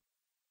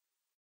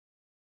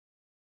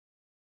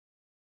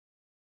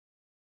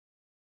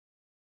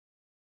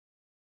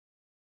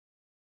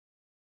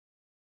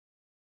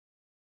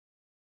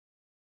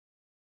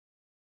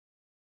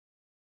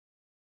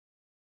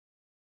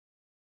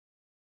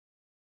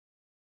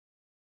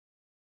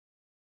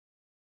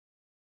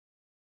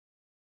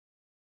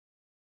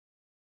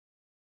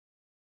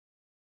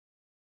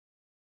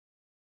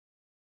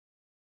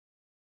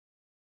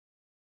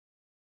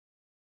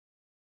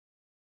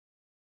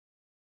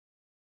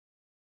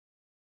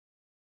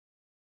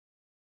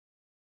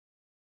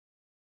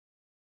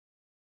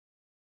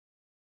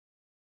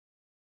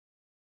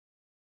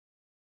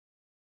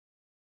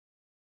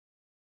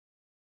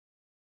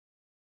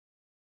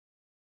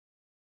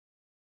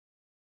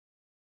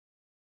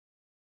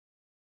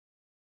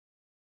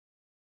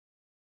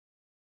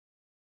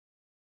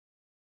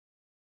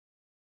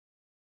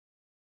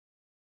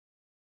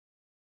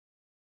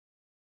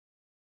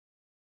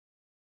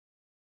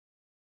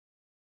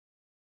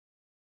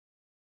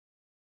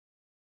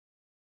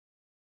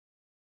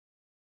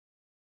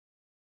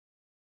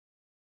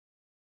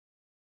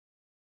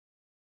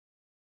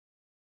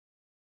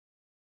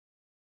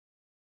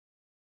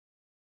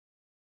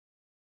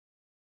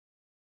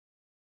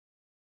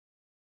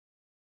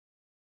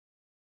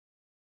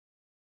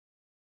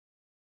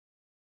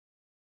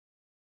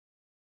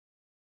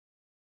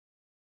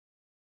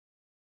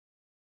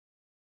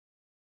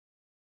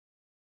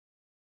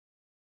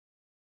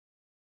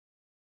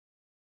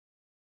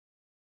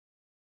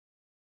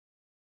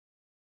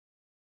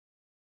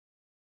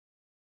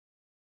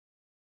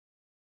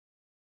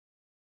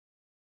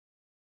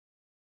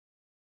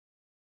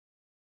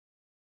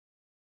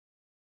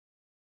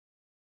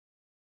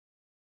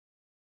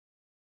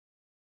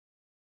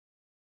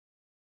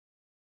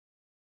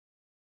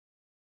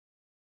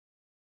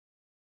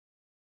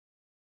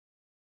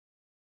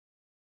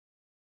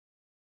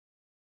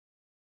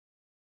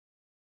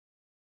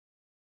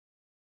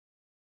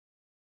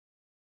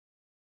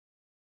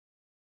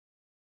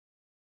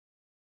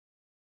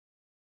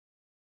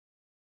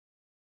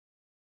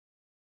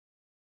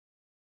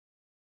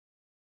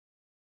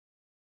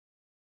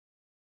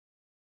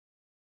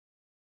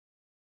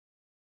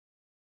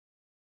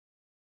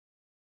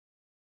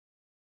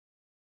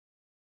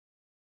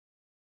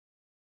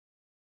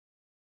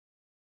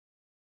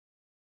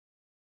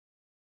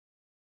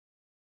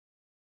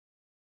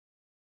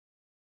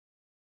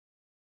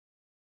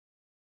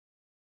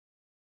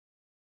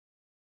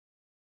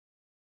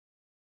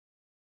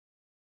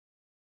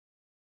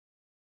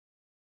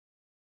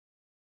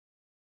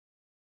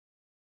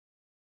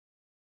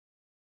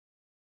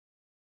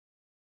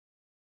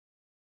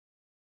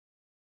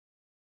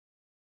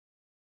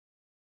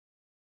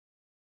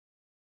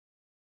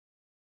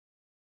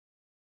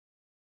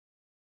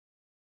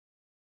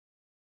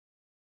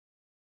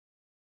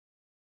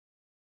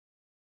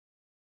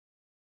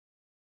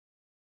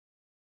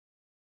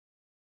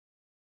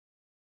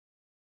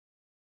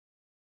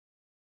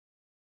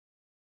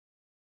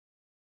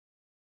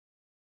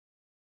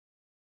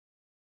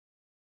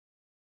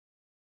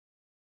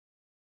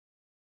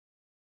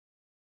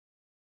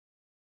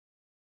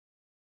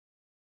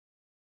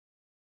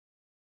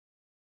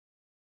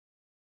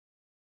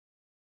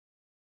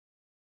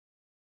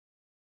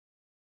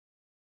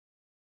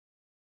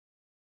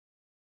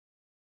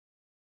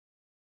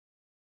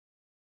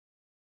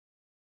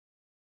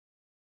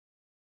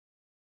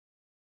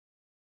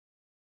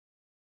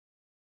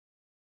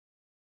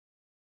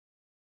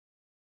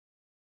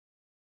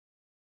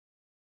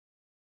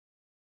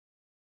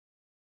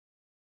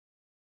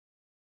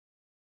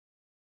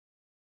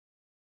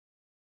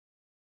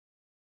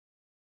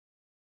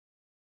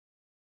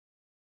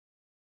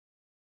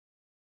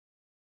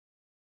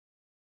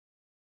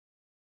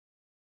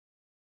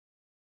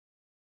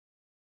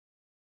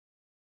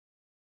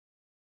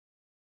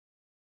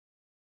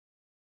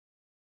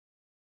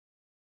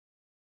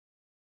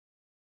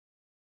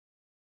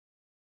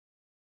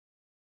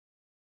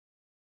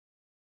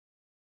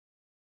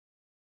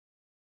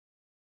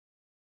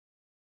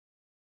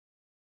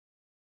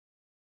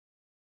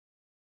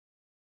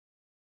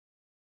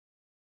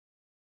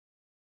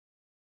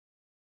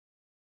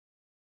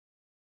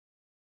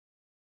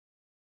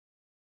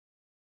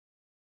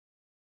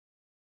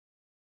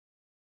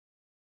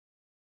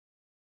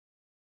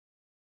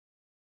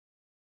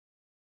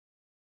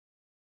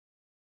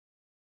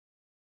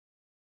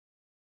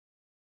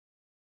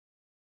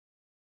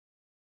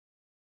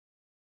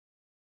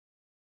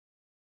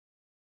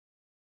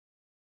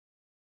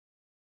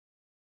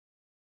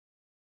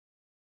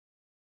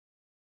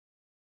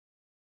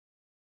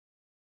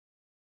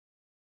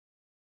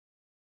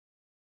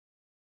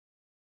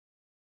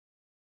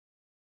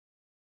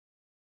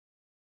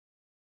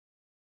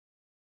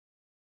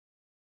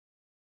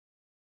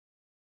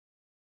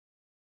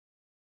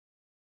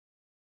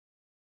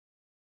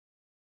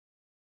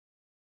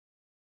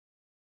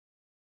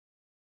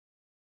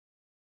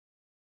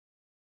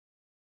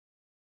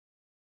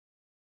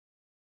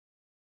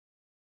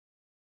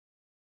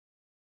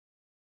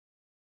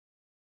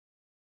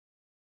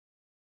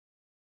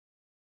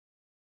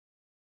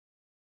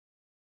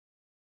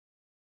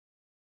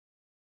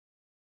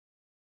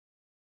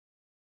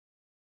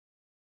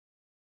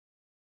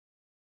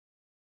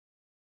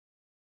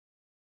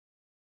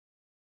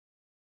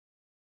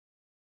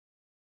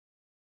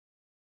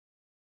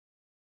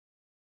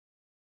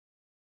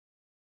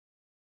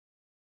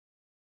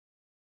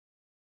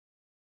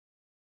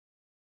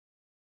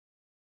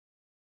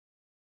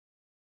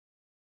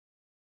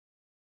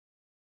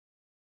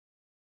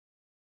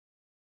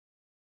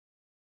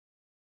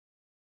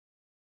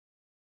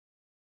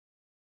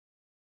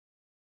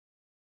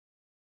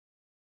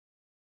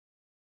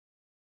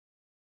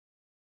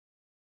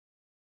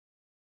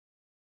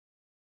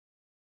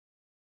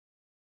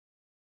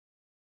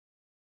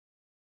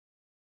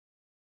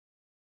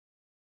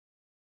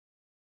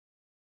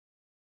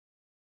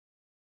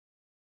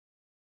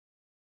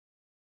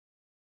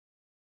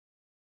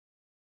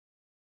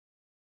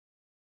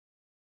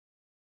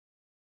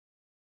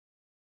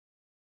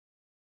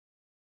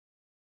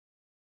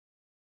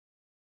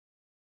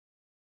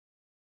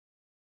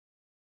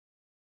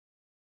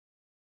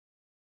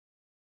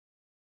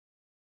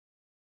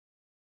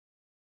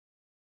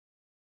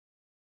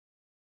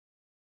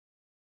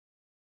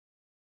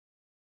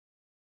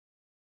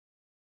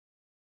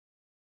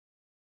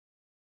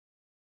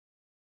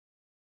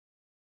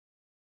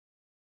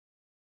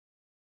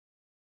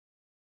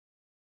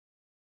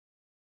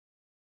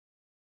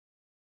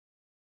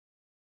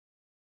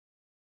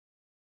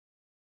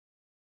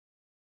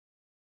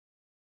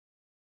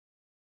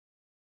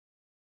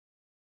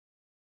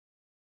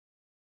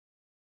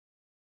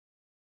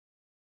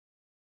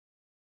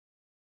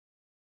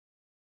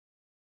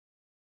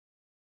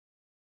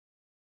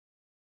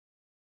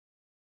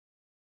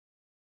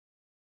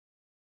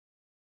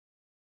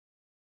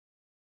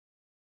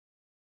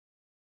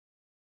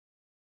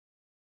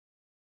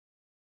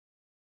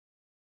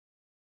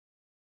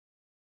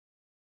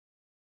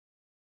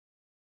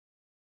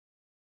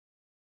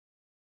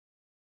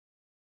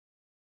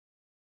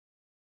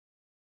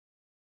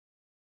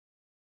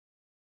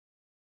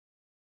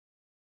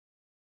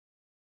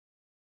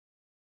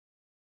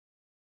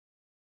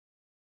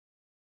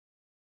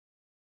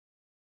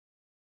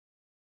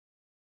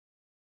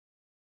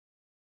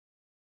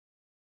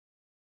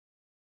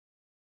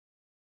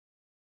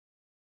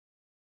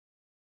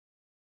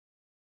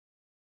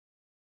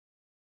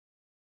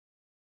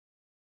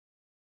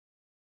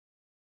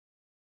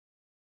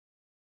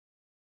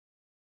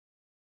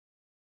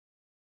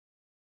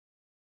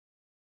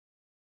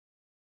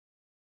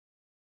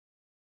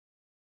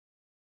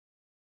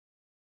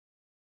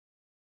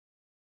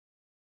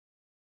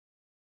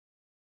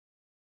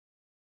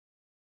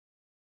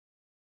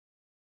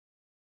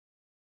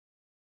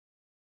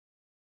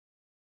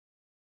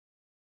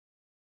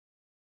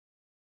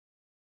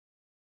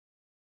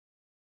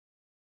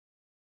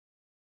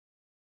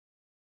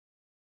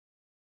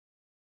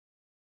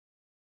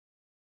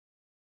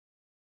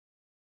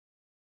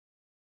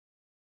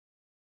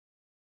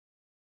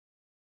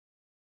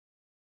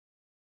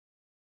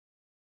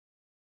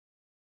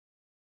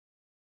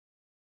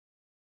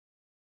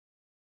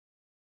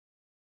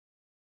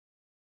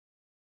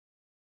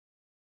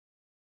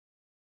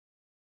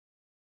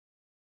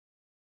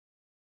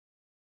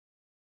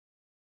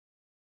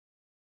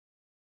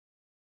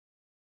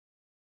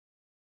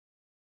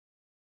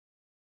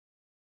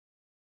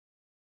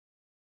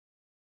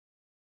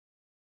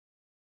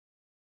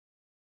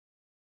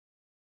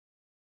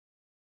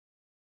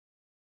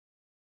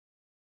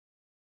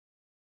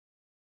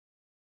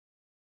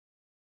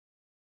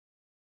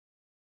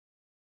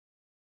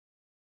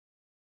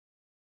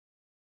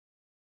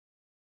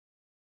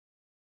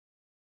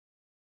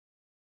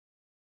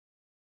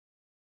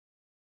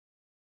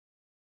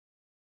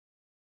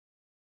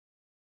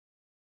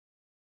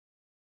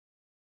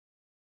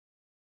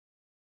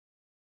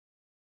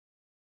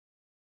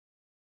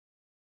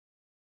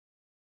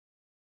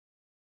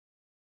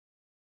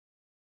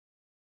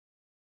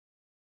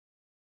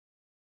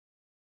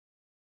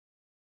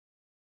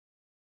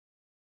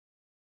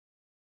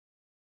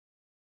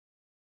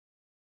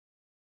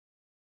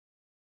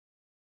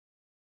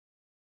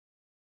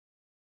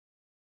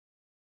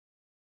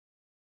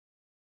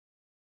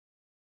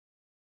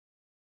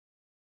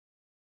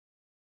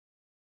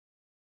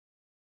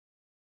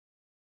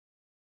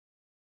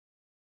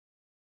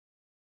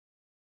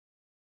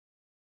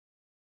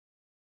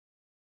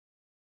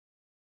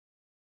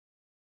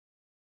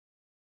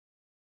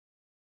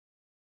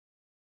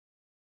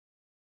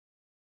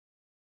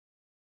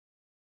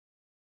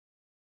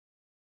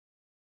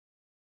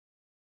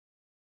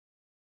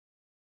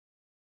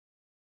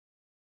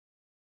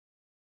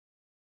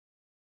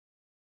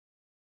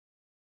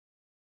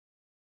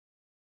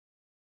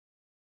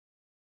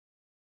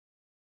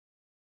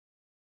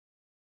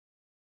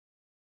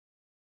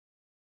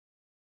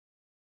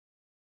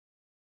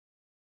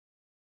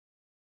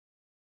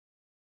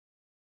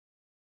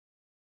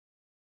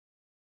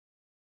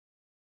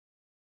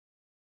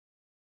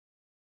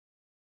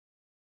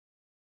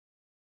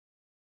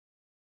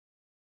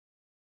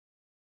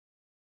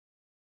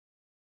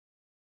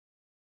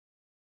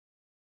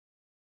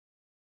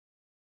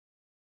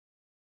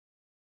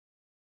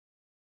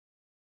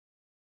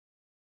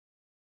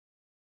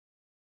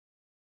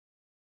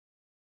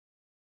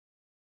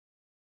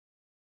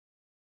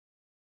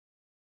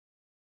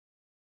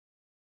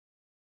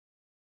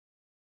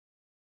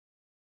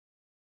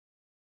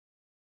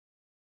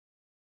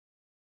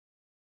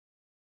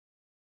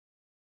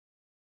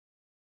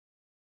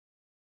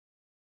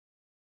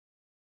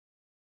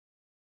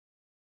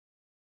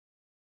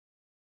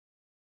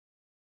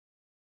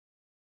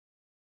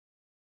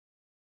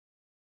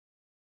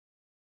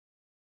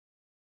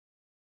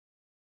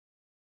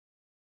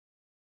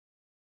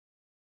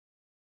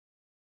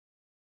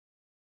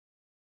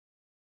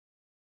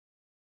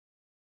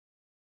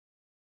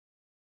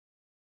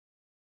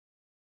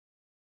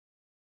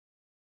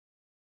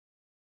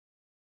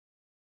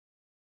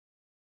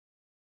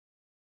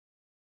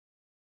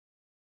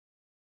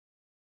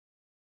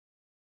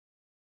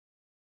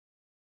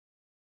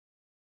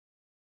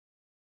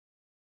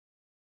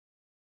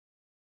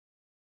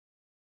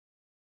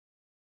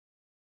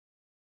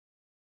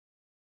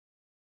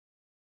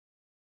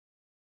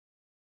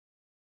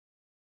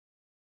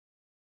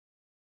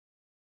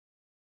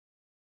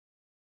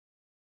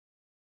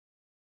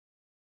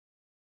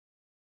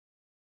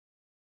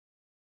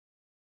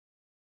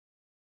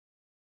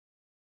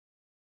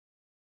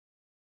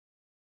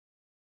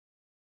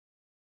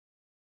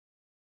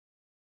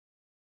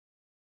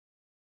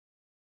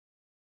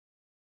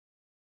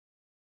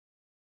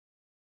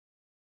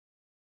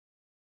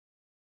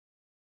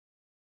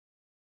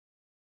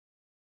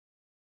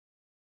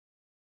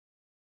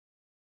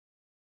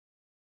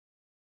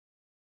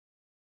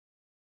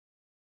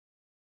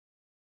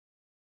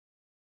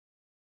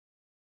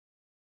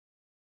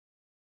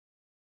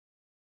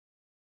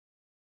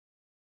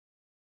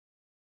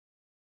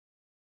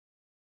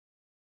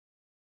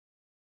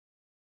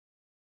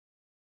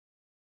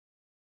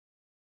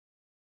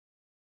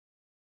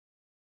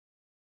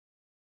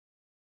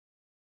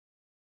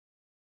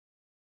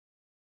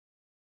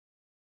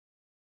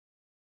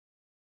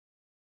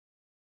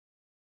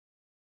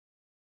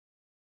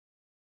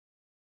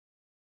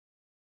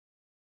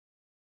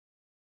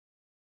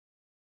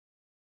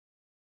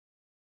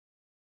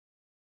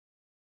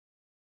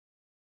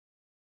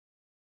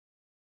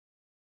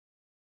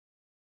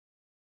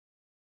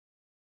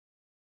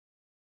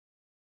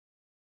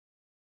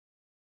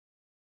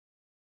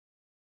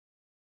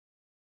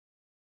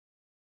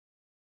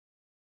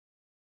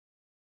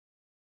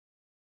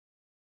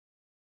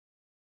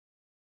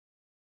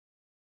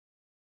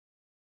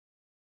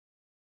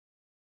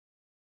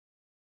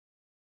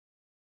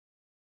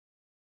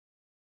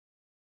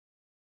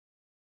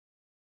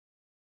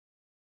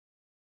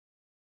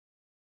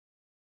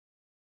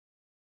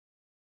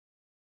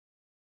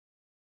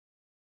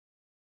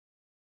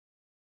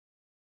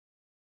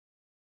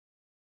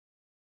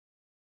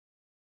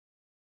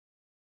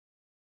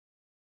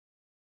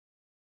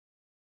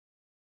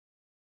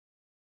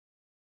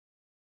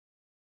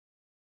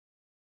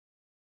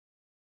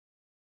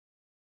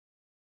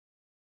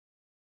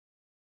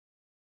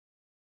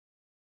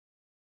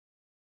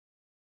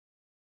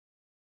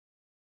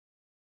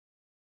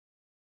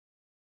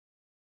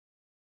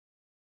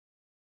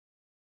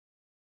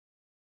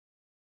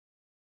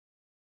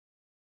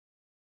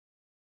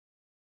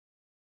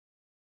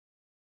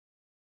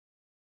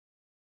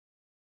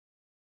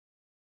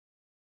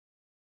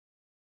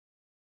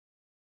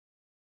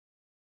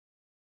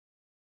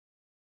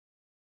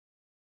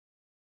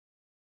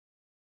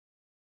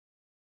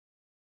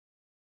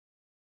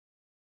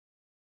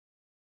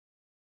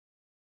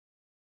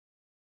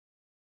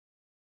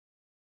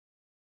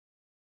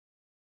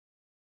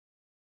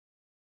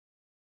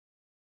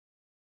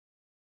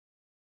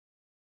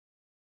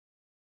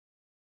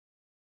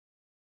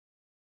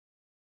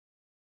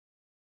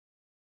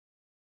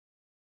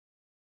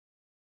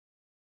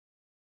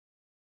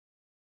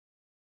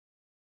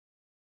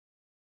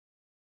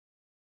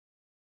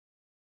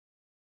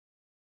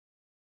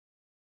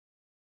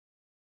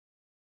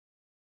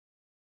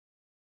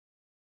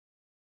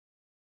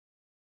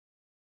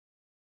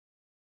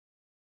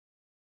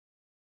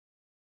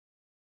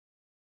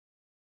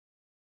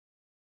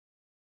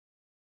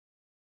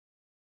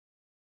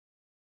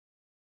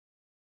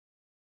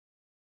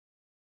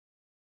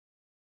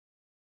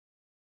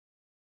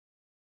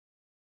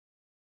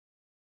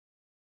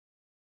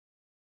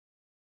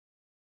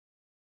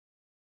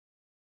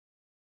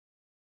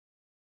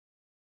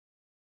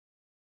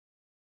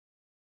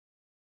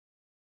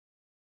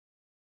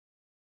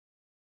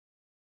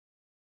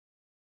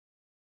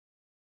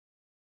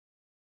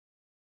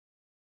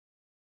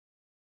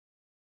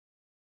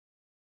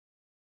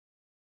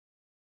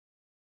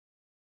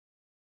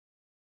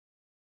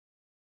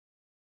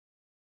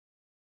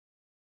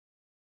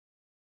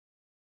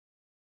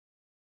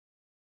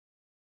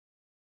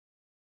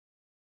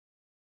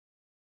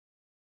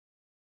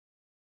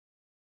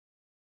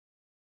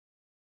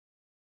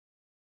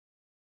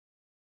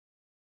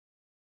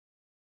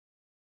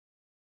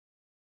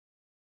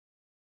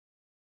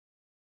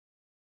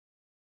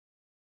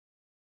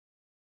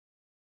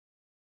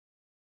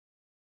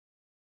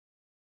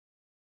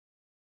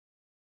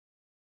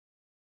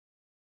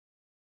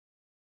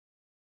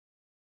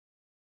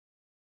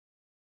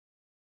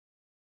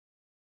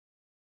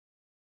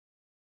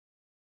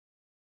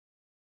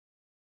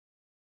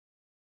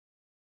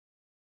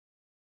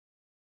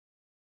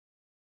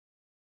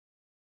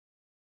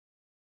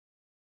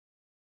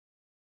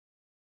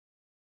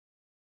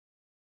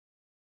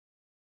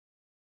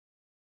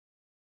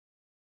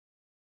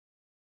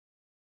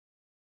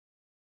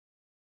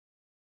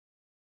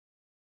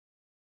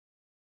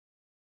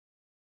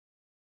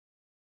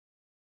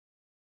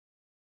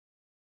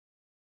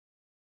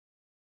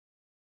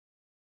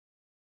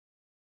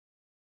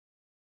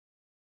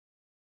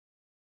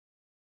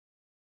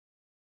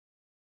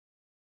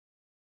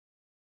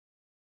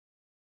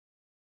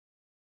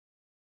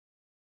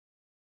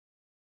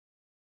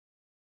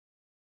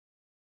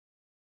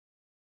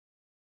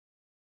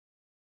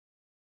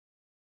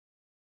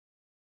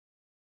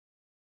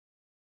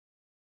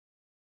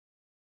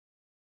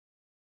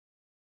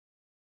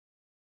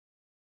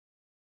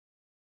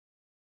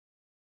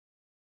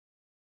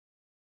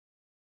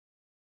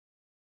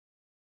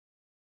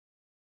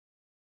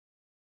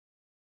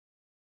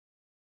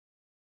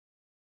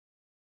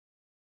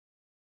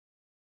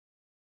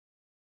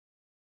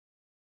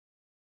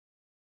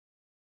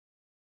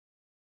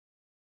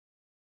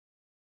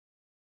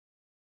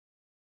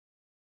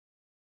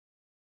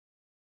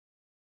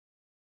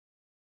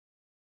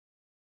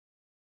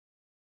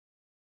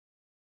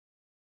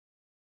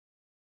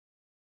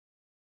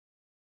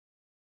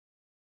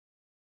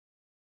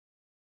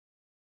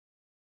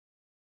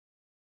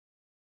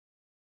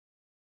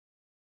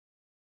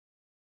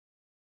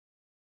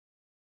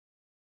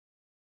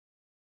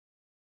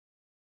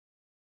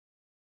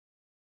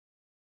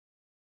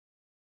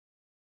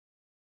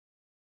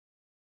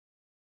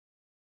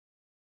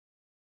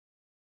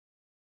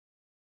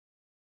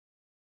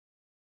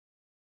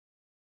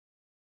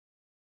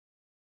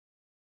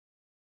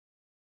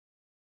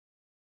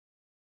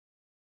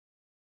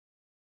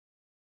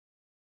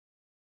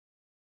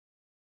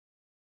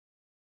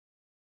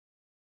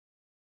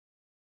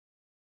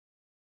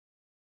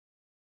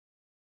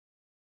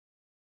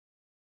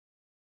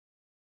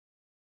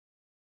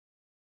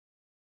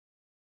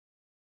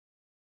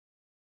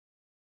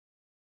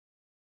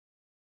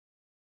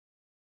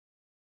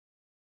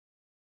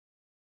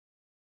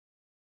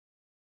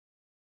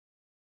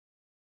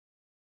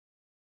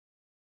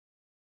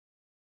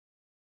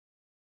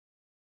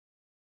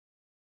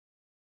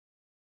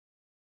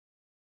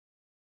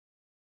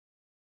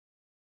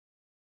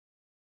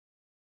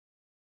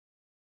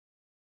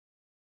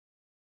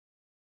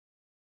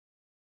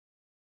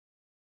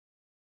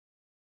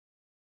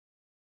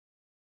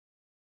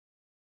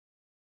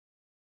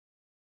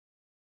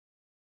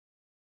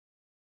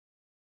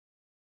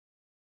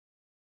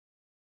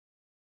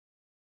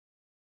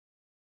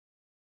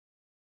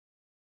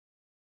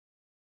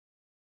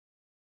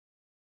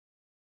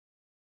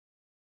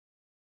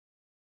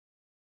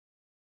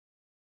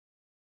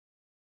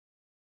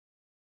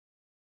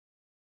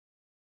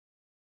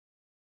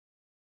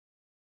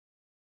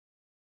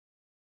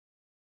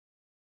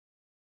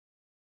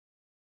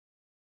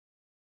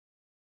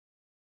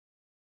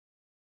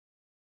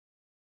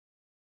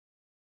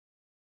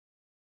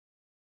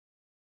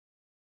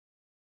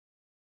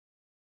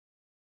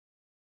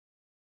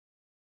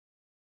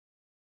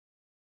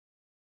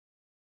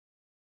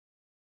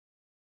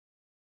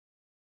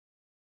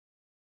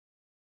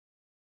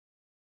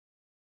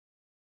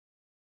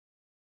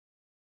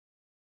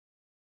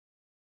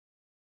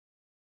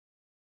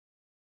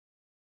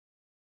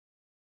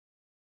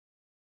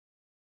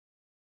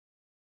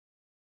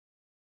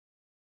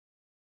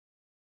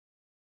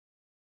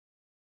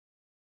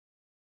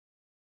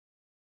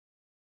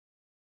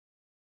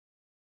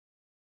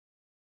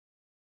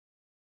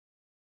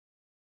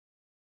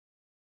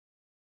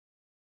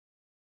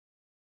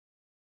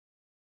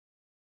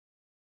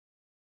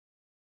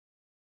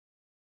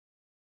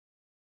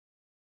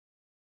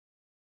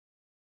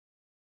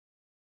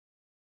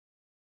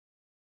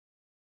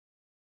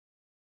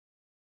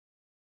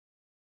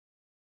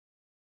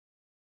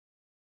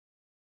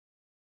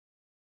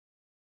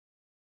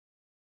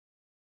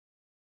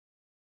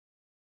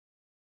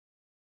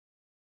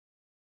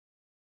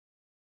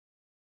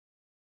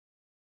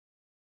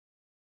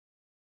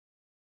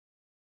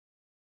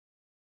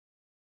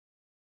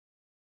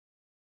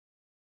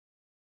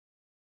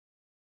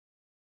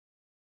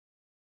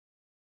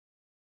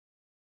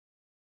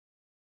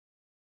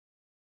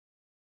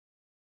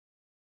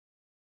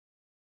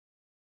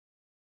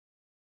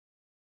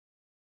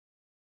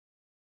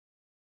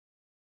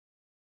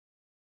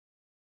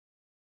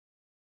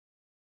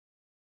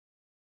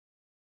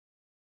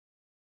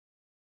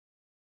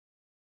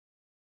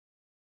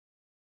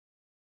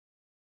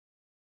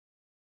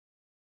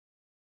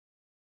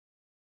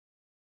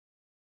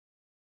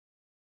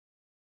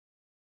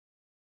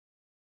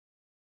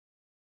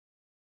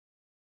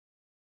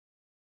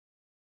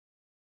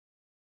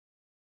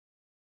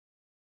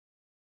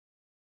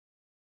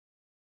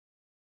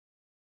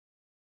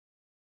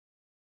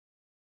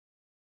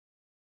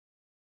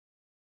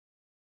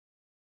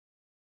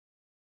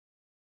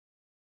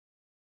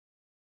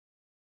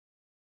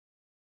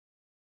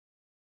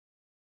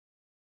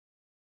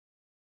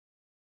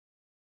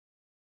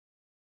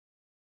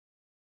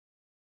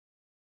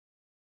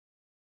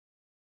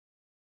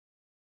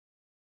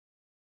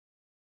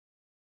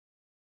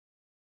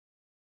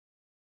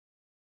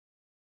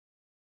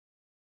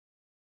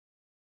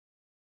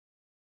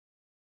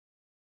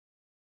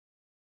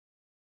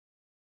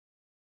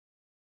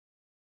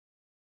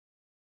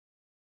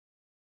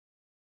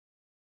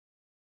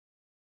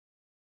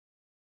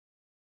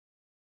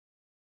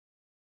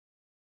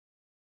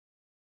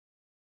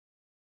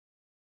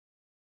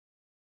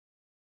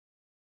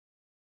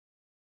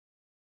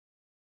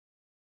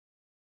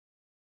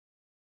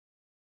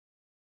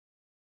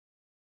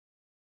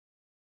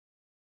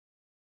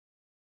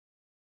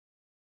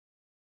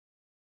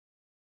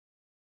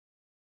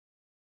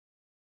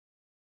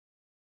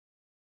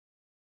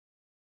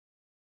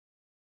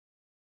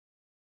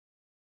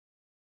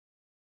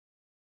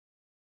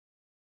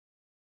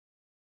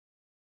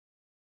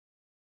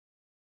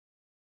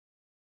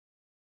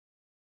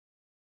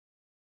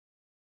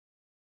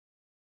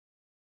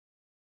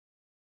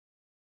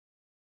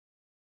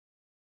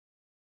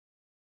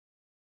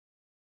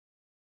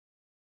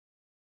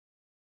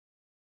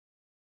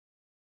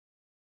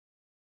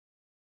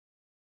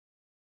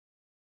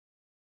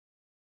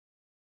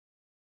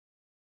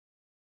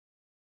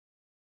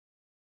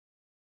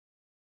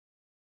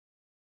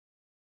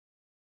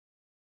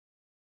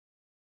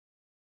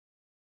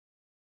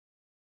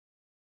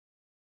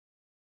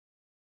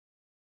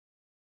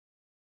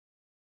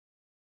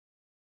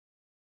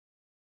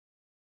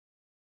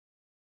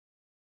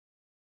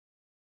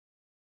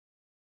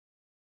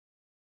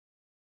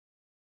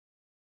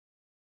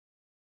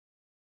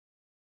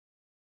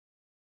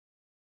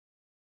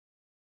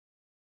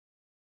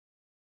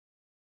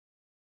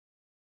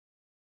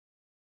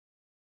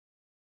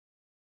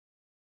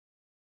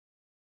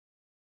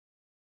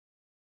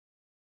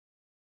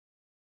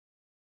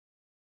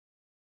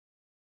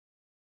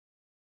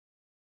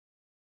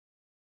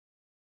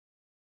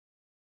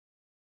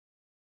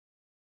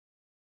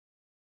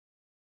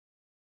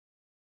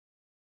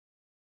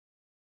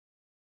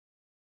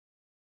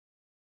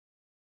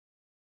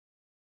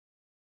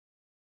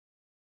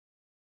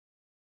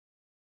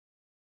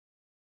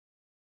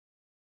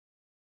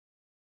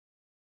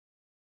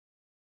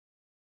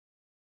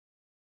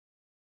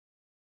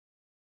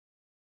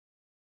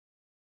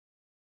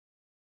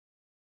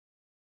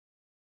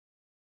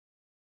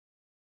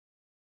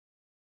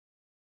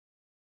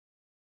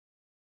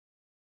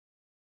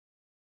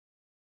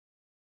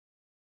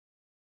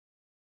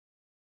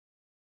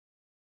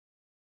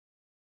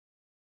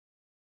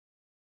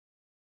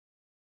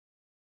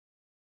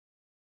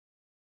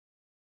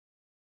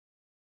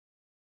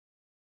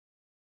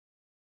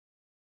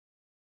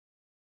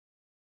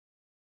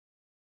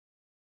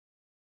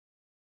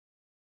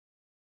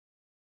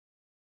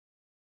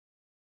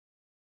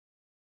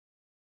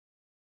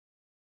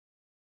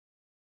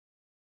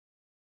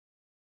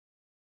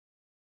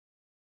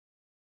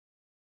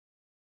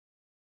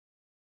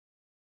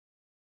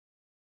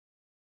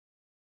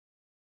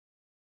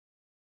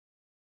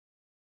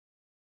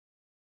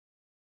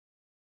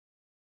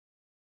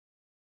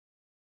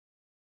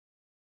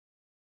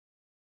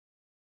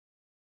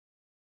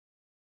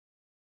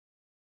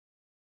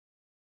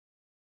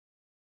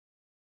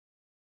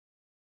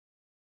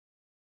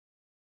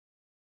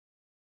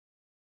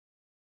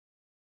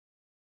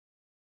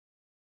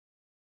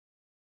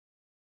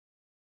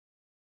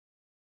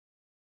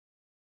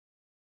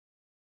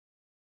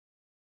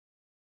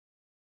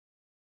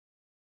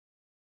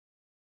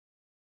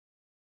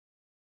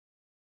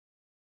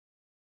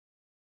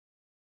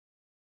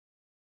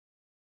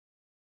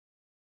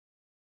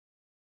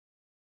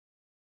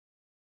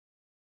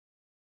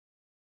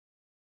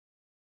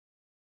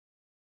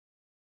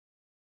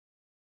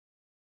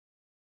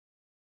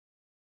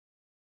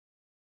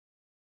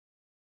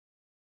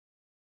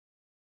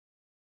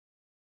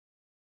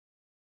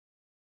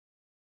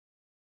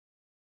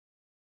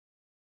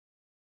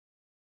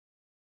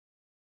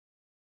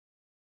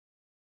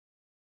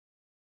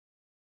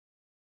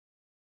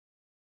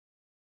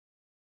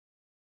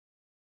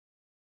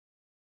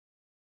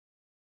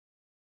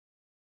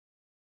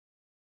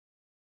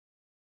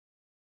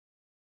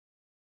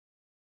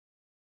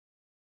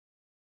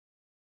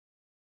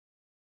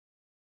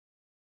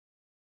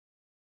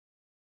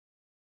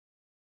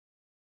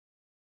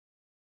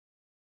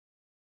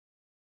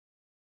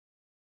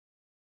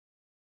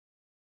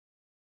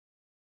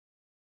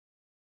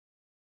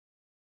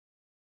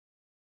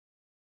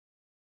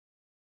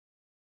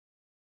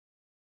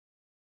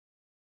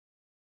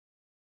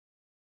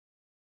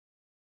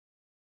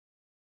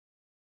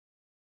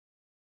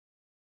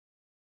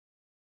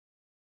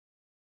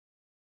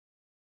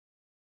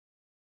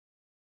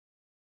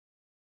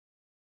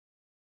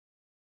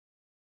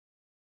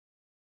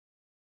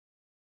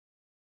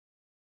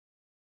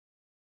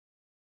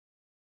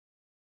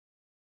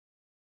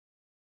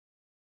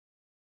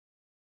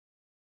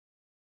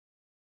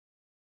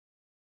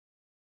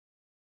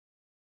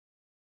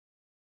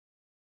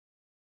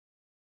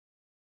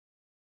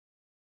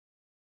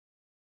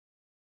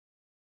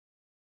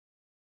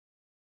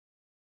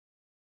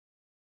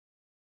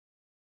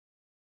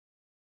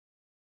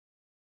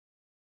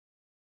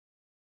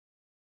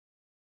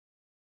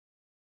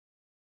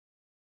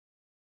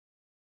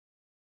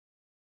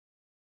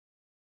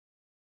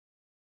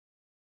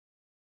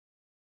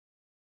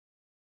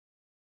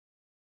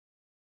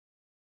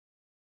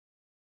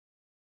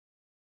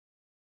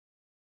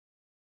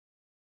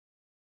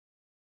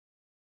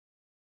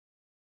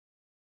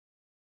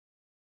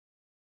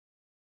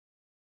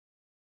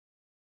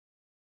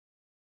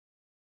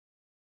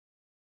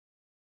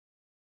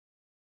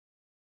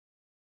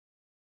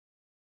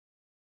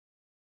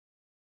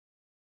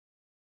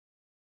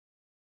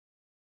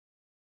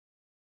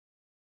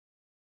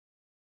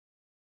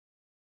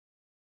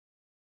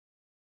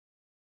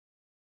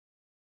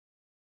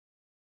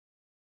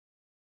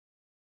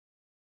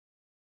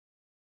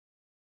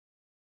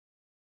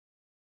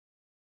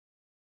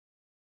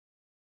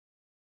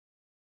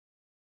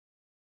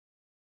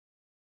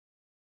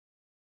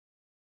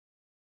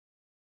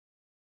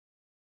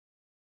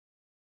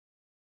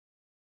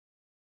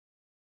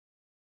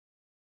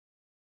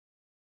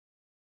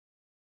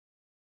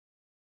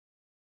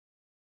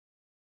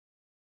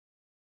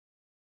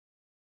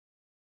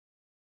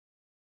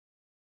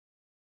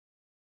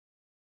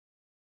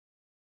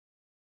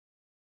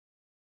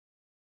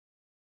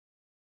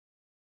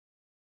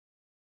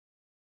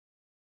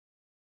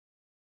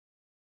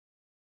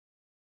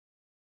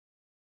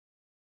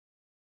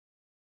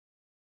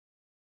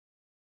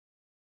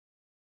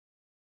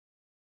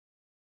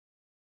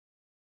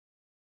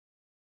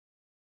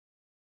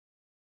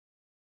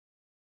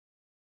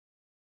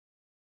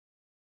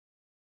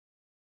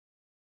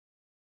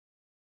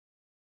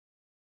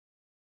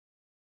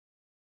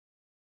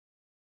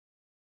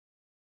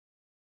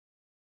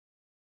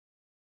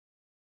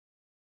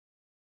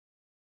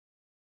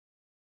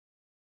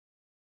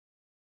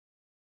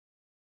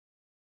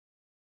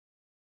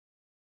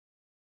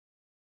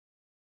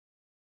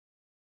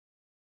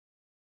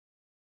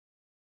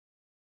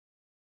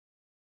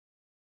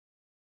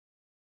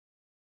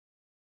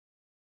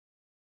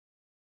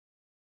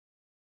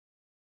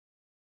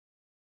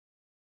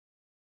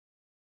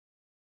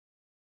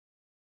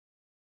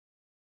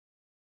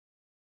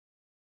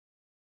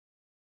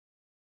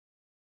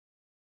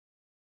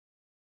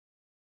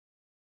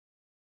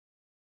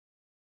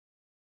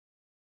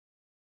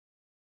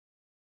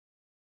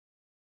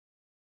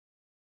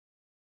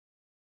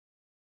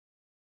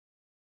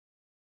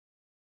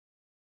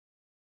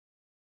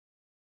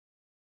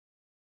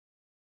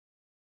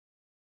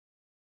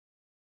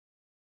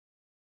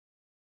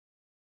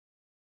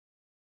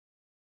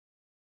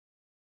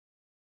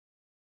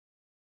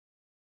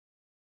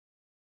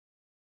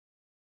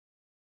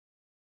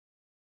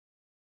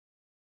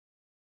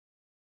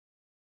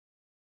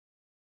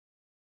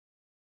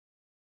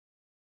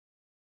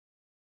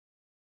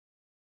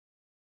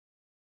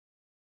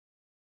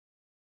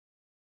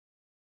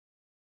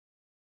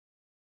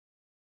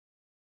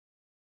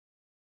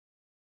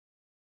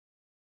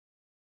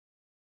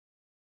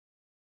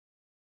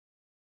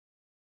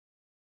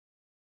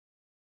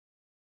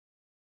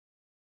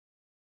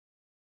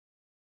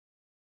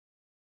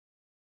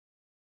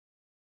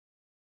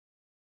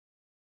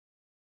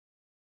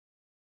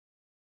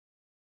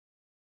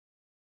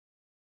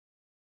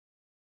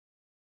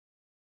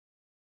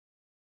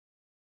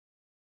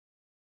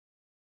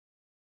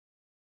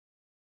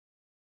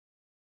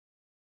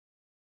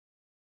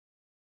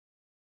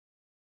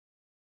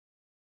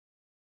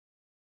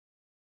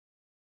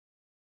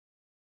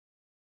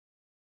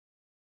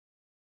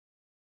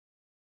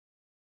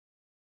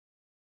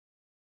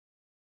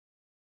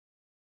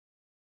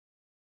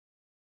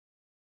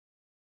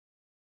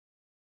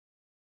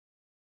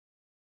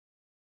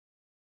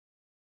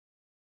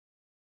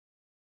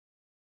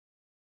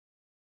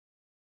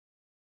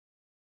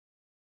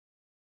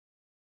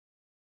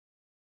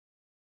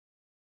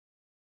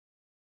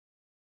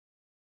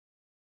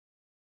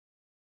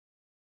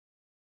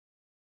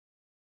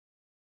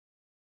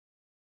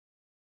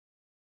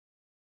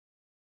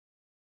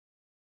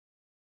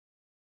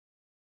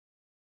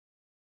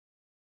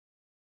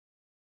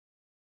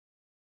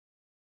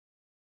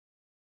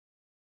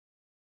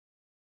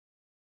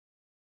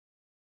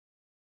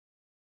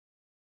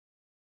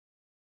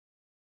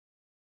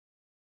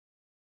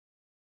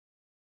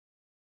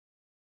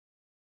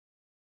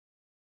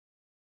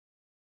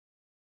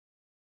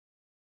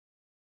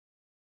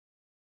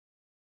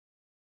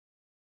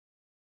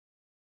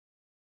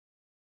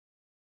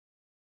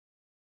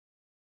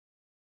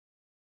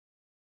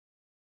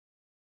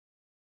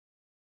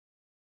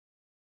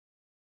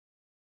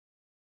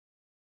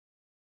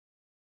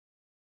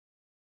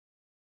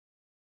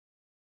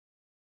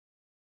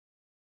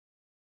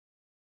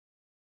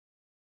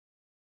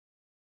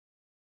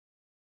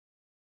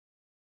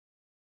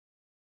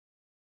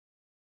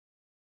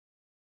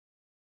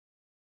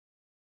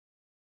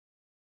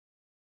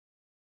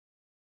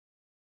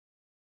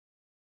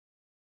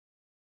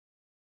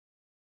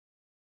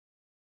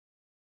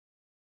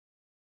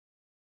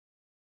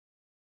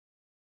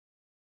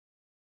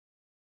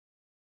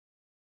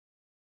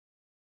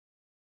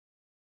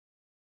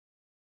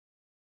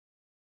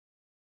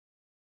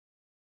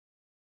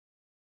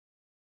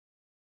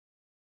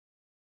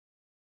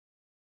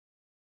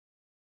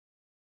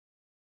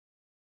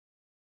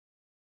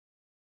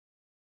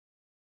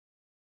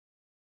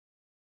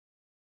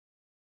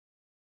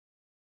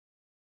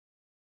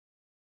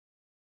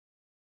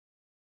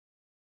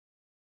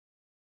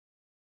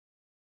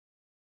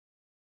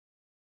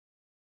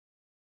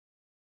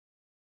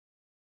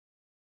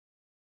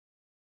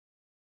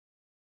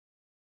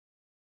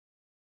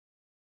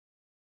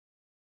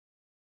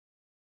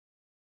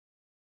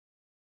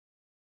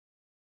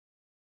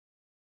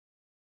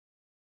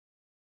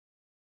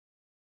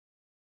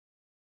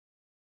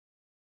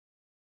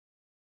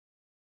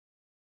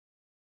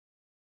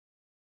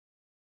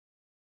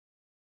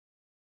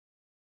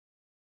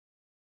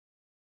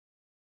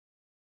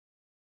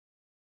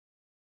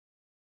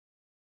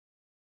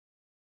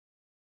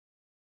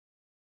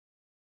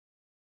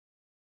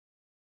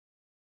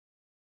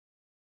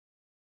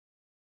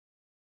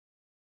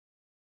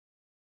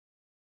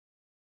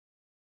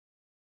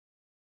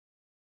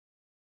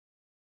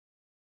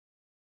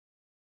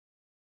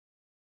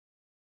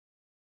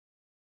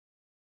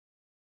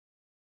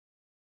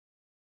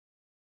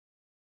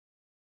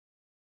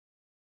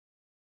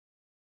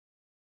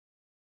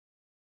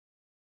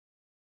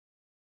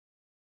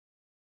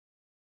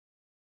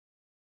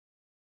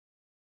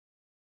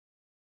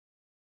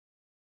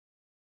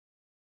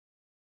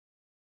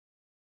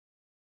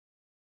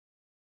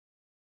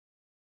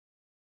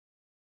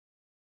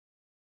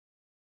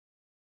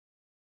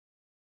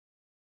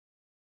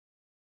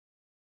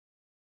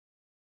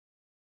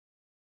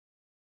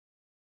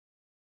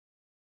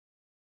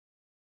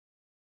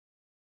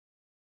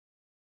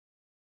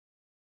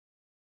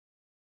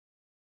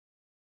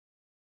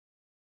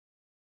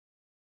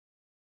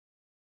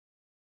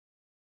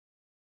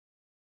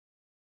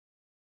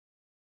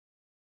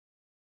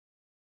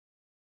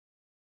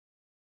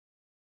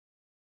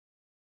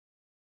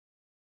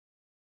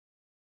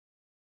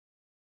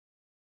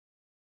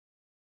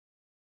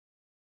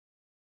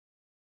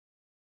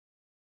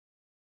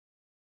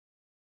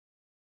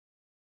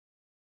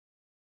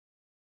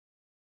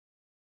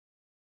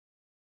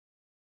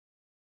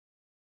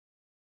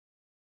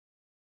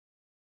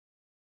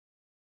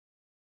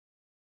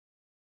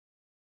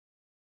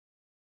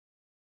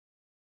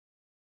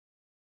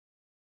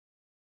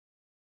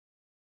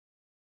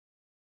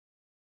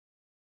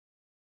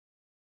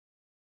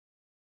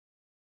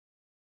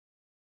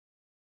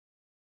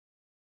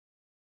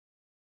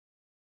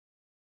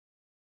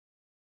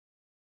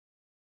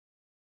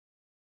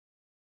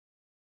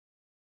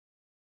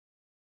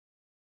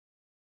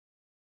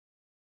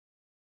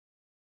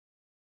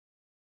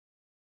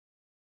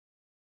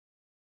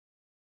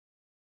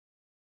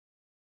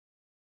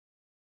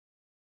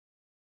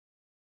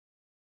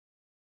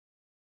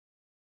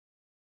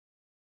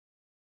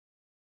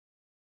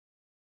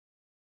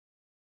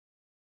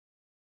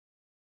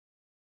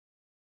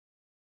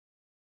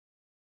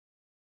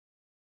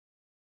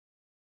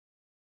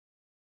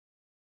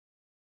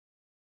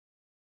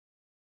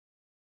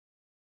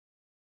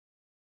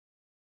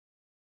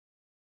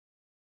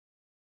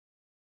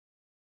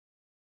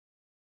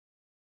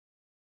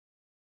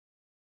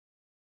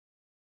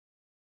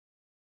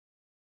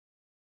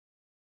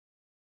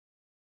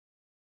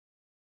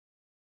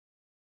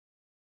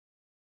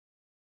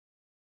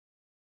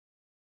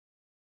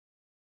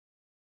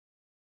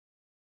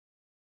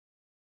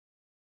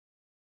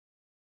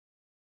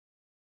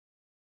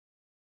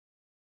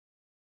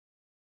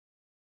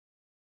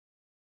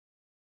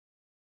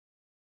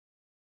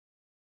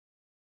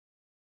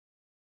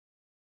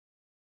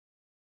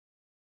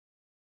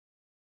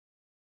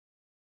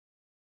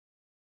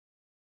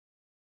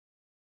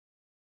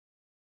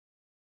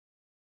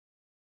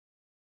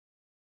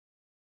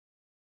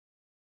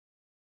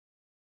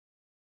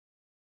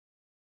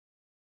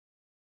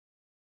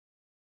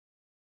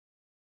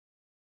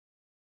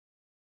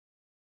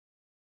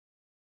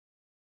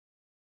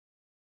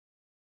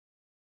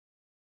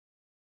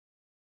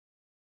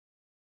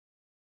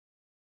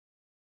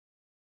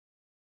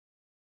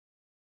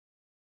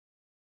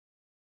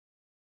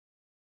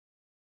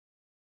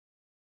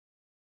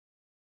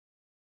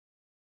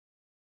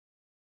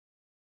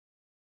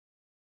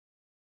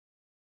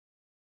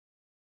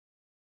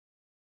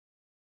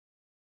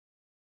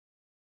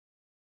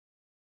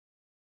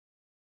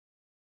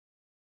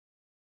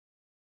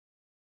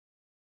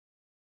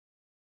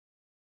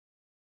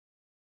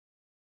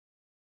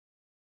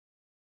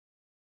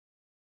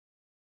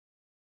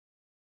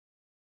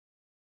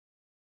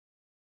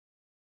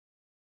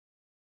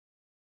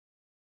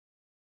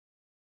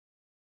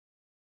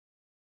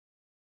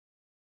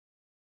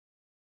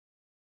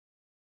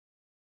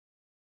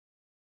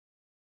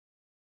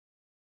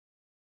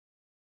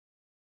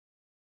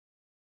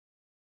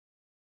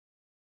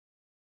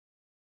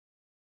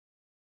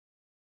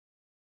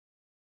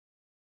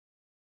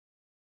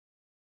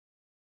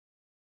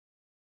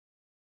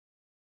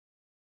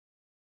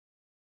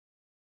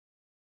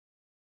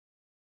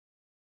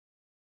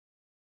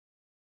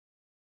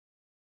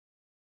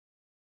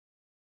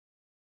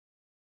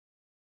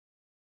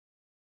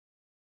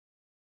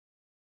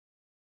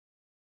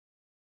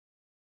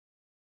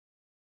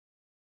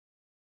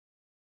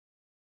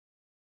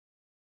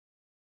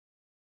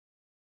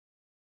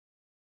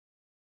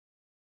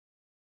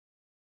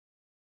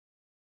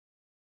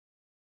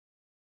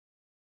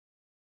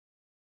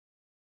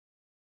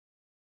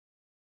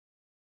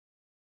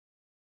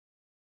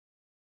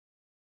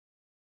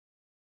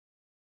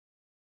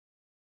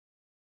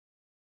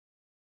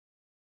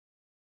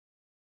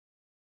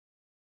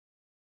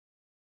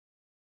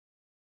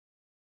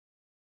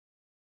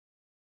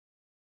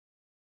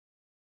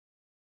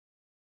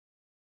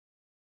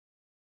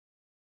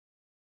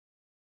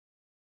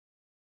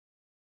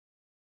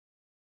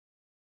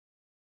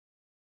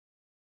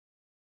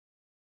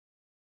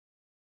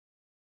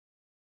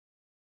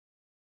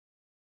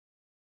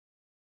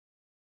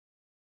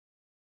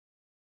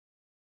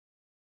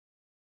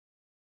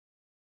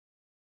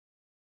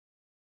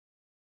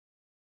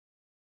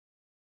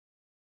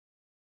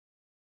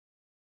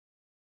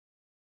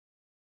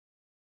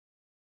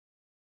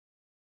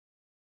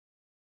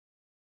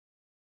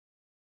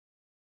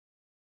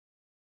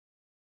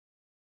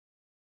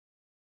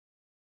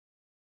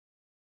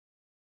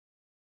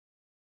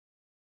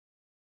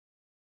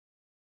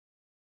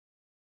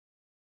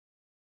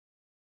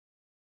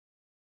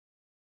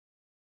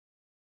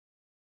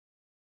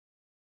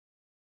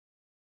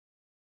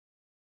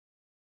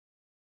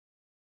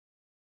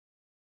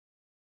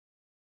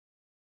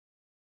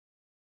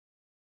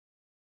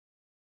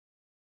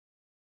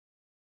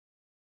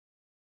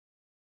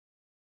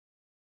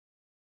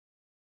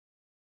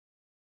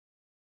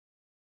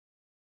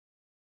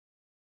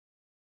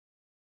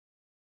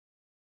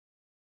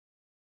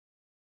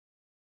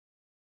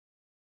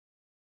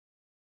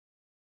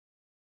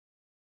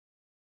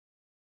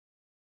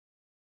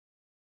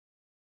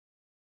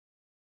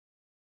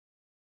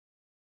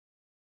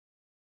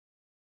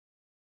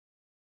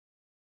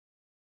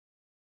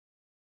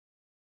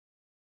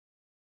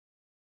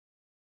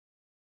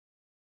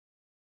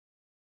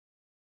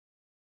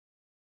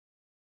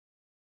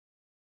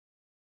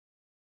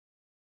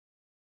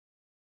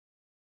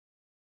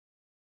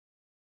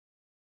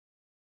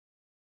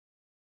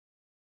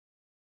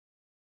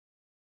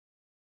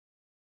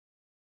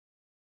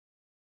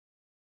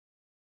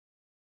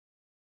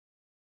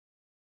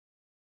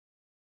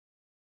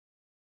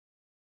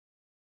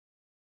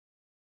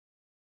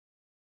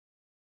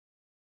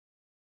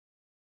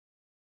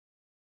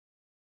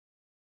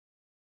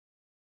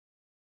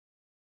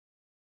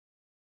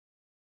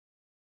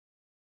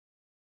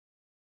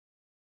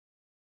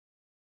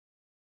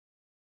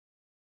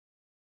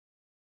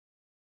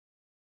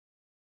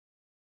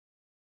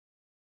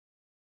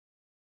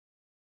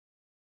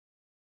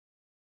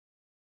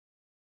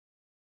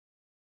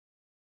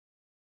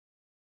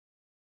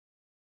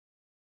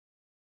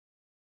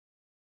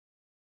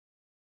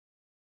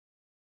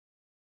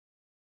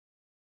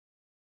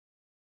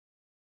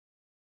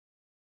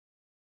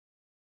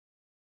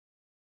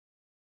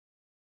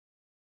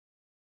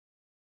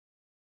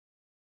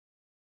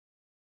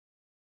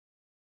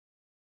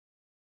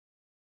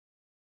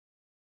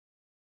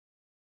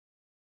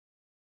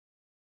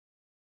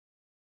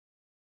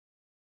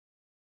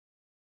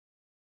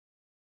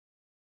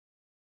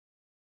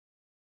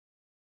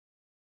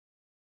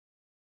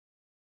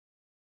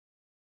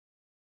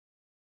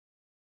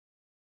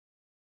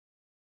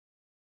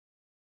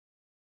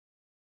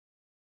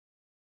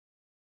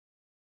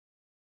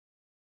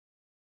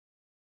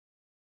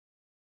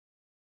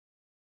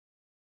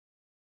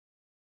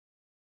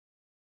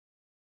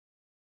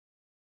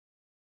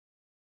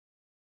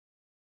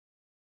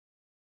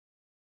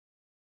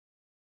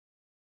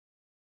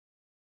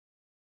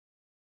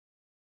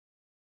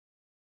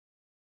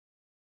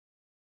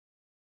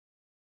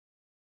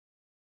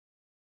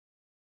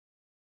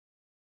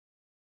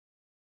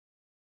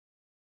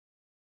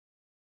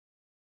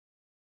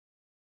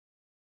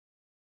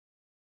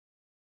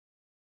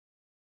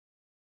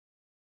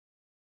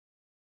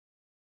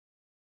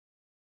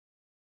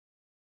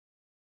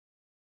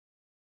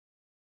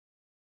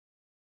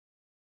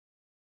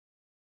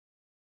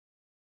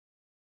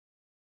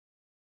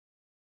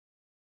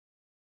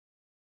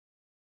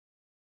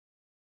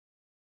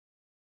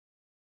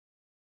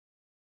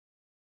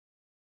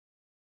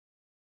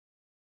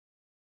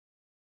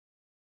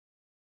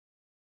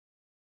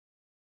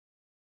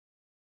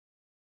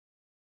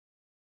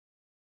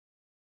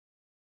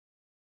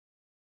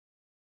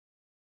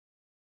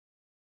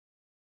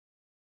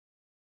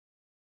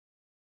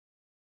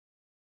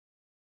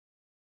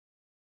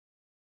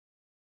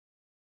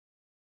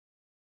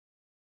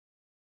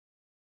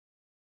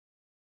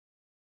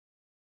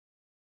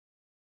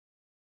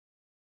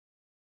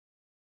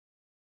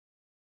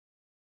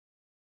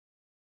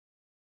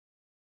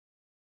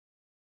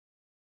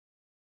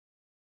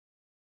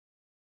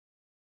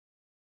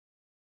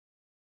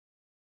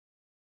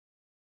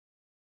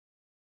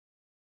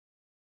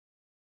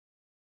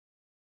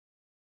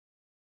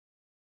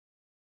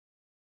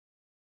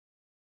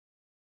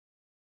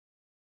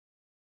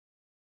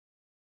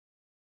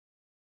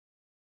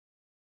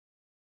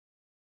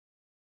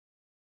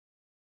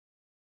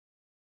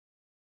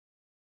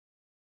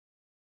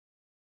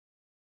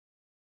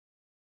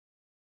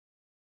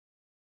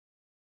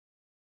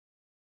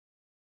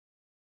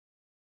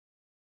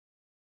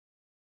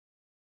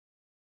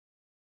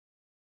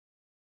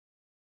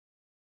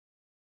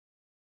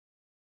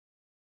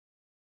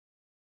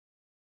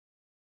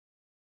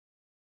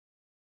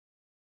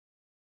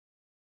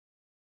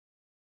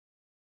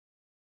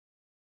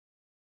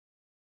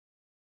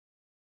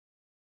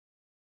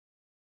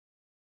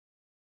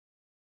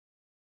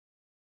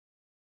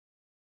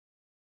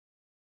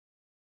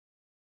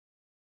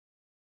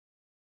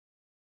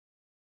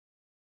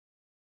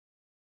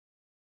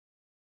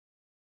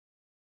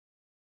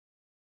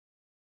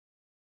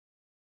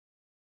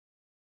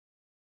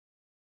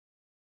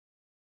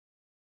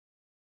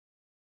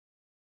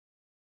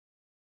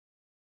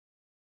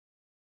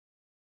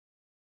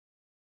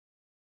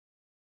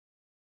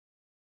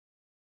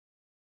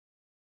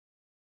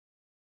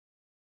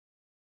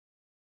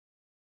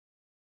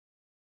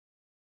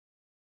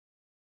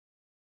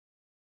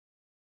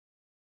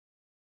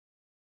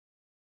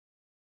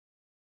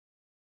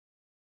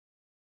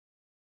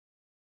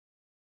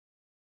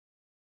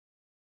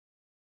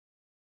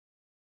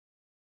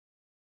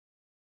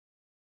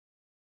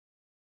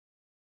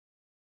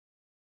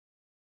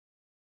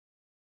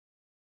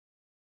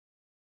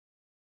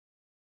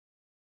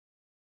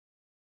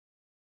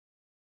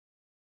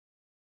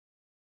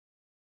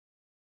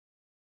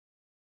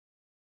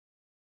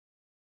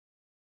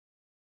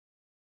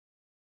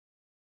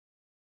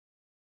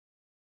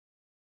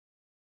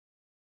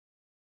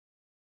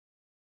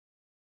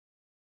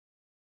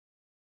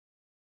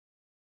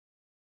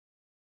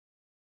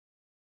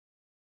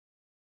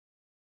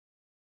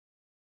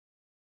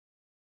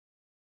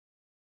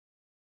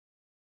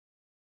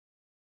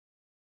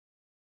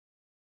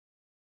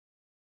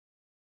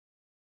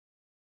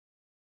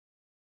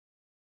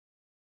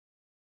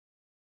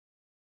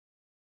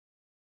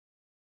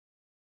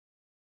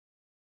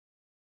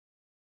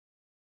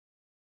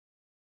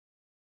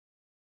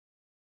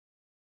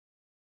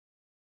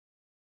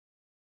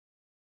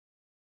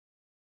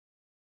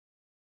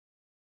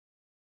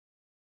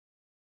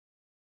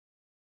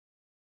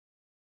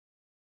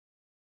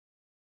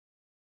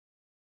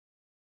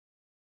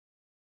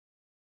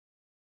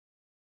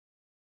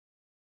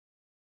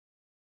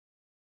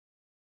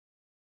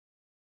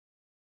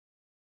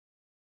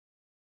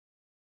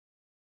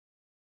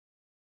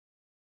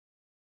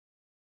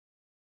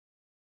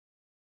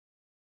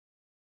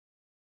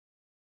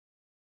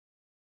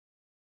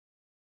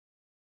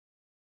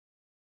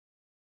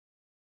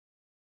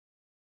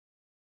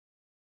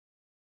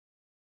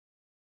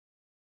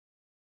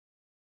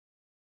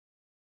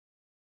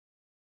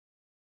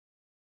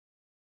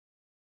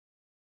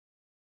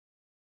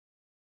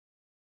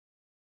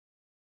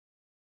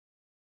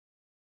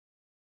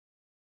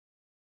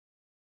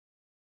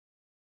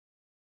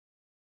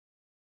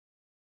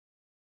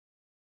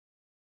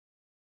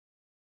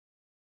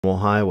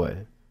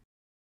 Highway.